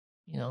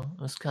it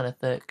was kind of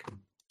thick.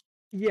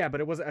 Yeah,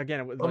 but it was again.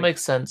 It was Well,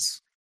 makes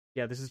sense.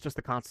 Yeah, this is just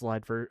the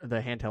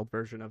the handheld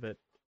version of it.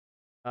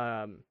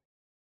 But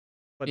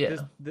yeah.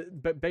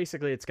 But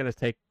basically, it's gonna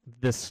take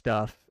this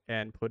stuff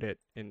and put it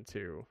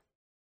into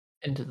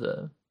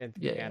the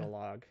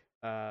analog.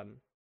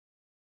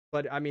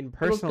 But I mean,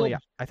 personally,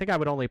 I think I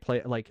would only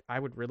play I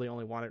would really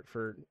only want it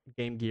for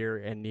Game Gear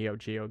and Neo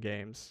Geo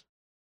games,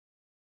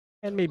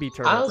 and maybe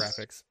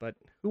TurboGrafx. But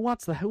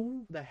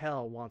who the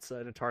hell wants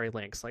an Atari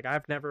Lynx? Like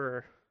I've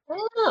never. I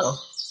don't know.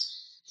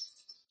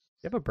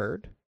 You have a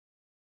bird?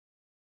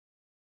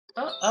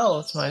 Oh,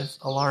 it's my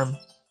alarm.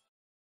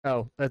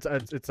 Oh, is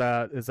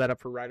that up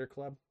for Rider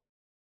Club?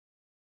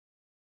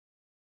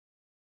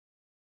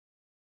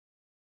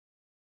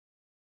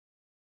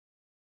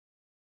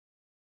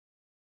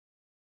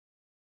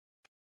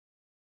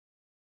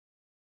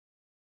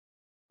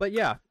 But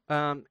yeah,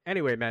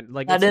 anyway, man,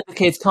 like that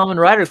indicates Common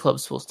Rider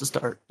Club's supposed to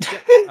start.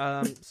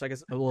 Yeah, so I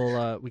guess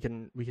we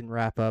can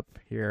wrap up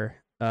here.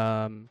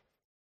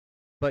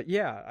 But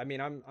yeah, I mean,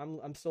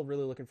 I'm still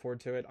really looking forward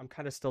to it. I'm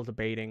kind of still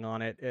debating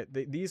on it.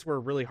 These were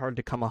really hard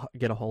to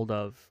get a hold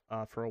of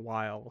for a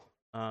while.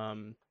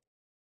 And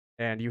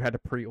you had to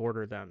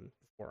pre-order them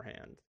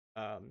beforehand.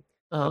 Oh,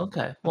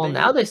 okay. Well,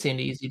 now they seem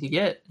easy to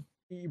get.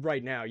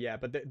 Right now, yeah.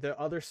 But the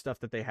other stuff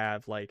that they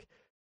have, like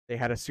they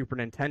had a Super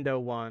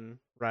Nintendo one,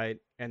 right?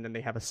 And then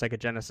they have a Sega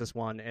Genesis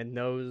one, and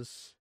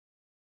those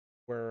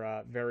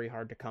were very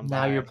hard to come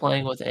by. Now you're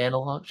playing with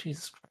analog?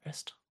 Jesus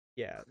Christ.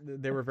 Yeah,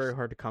 they were very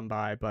hard to come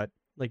by, but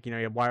you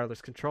have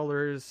wireless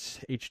controllers,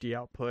 HD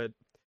output.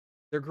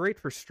 They're great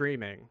for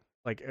streaming,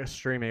 like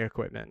streaming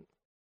equipment.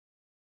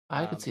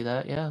 I could see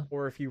that, yeah.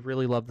 Or if you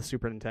really love the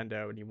Super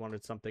Nintendo and you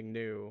wanted something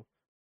new,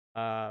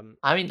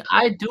 I mean,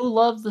 I do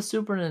love the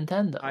Super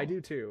Nintendo. I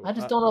do too. I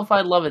just don't know if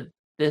I love it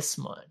this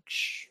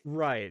much.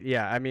 Right?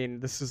 Yeah. I mean,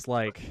 this is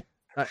like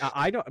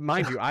I don't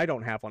mind you. I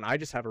don't have one. I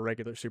just have a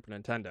regular Super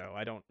Nintendo.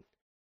 I don't.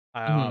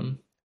 Mhm.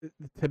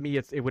 To me,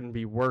 it wouldn't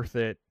be worth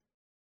it,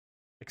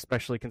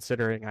 especially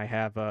considering I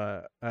have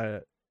a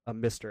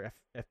Mr.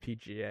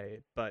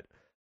 FPGA. But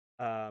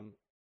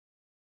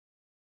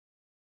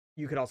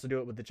you could also do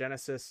it with the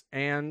Genesis,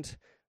 and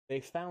they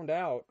found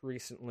out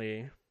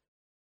recently.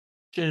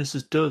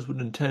 Genesis does what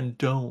Nintendo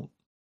don't.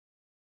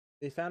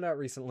 They found out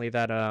recently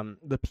that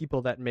the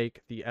people that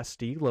make the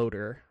SD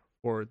loader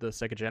for the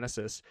Sega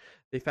Genesis,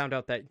 they found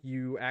out that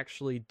you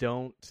actually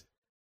don't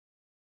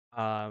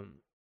have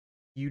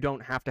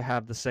to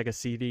have the Sega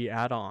CD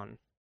add-on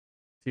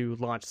to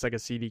launch Sega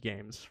CD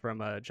games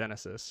from a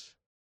Genesis.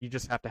 You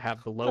just have to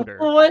have the loader.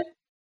 What?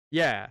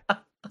 Yeah.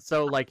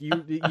 So like you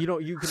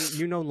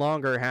no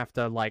longer have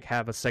to like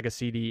have a Sega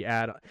CD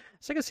add.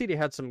 Sega CD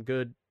had some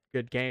good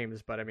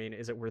games, but I mean,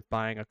 is it worth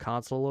buying a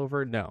console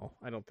over? No,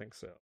 I don't think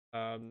so.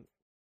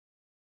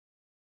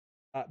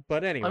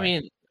 But anyway, I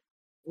mean,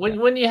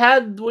 when you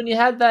had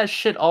that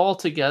shit all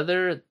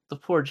together, the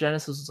poor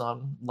Genesis was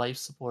on life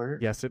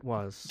support. yes, it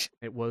was.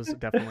 It was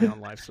definitely on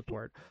life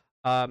support.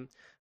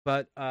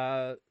 But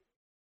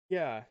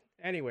yeah.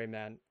 Anyway,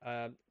 man.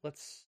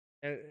 Let's.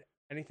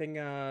 Anything.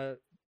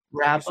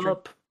 Wrap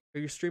up.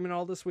 Are you streaming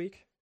all this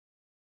week?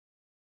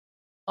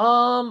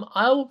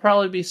 I will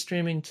probably be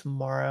streaming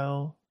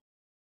tomorrow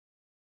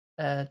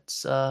at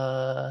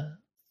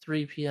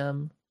 3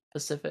 p.m.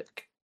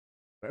 Pacific.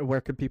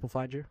 Where could people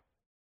find you?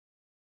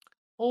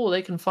 Oh,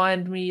 they can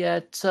find me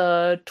at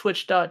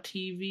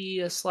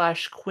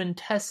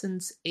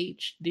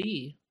twitch.tv/quintessencehd.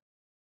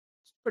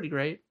 It's pretty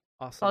great.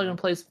 Awesome. Probably gonna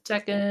play some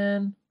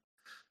Tekken,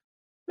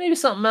 maybe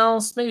something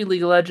else, maybe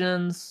League of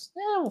Legends.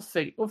 Yeah,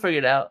 we'll figure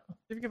it out.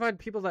 If you can find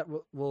people that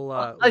will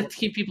I like to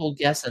keep people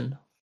guessing.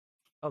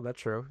 Oh,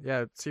 that's true.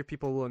 Yeah, see if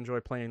people will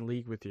enjoy playing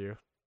League with you.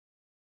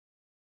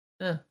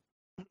 Yeah,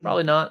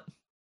 probably not.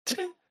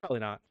 Probably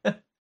not.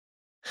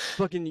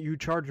 Fucking you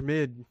charge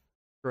mid,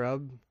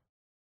 scrub.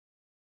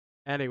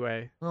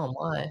 Anyway. Oh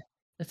my.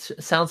 It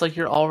sounds like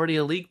you're already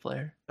a League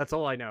player. That's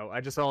all I know.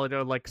 All I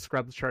know, like,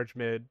 scrubs charge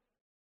mid.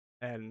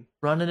 And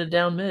running it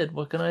down mid.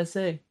 What can I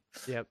say?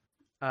 Yep.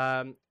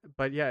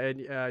 But yeah,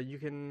 and you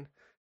can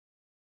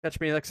catch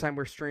me next time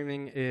we're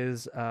streaming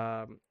is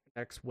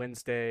next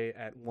Wednesday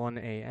at 1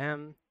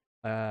 a.m.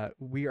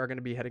 We are going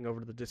to be heading over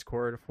to the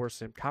Discord for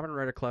some Kamen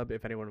Rider Club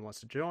if anyone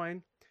wants to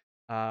join.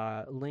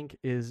 Link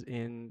is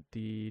in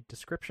the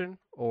description,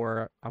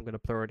 or I'm going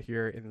to throw it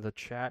here in the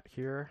chat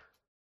here.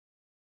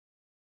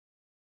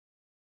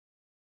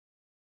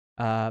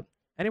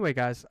 Anyway,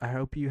 guys, I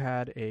hope you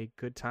had a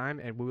good time,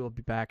 and we will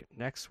be back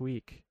next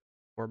week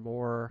for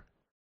more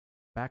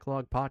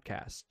Backlog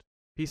Podcast.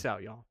 Peace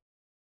out, y'all.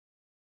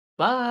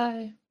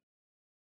 Bye.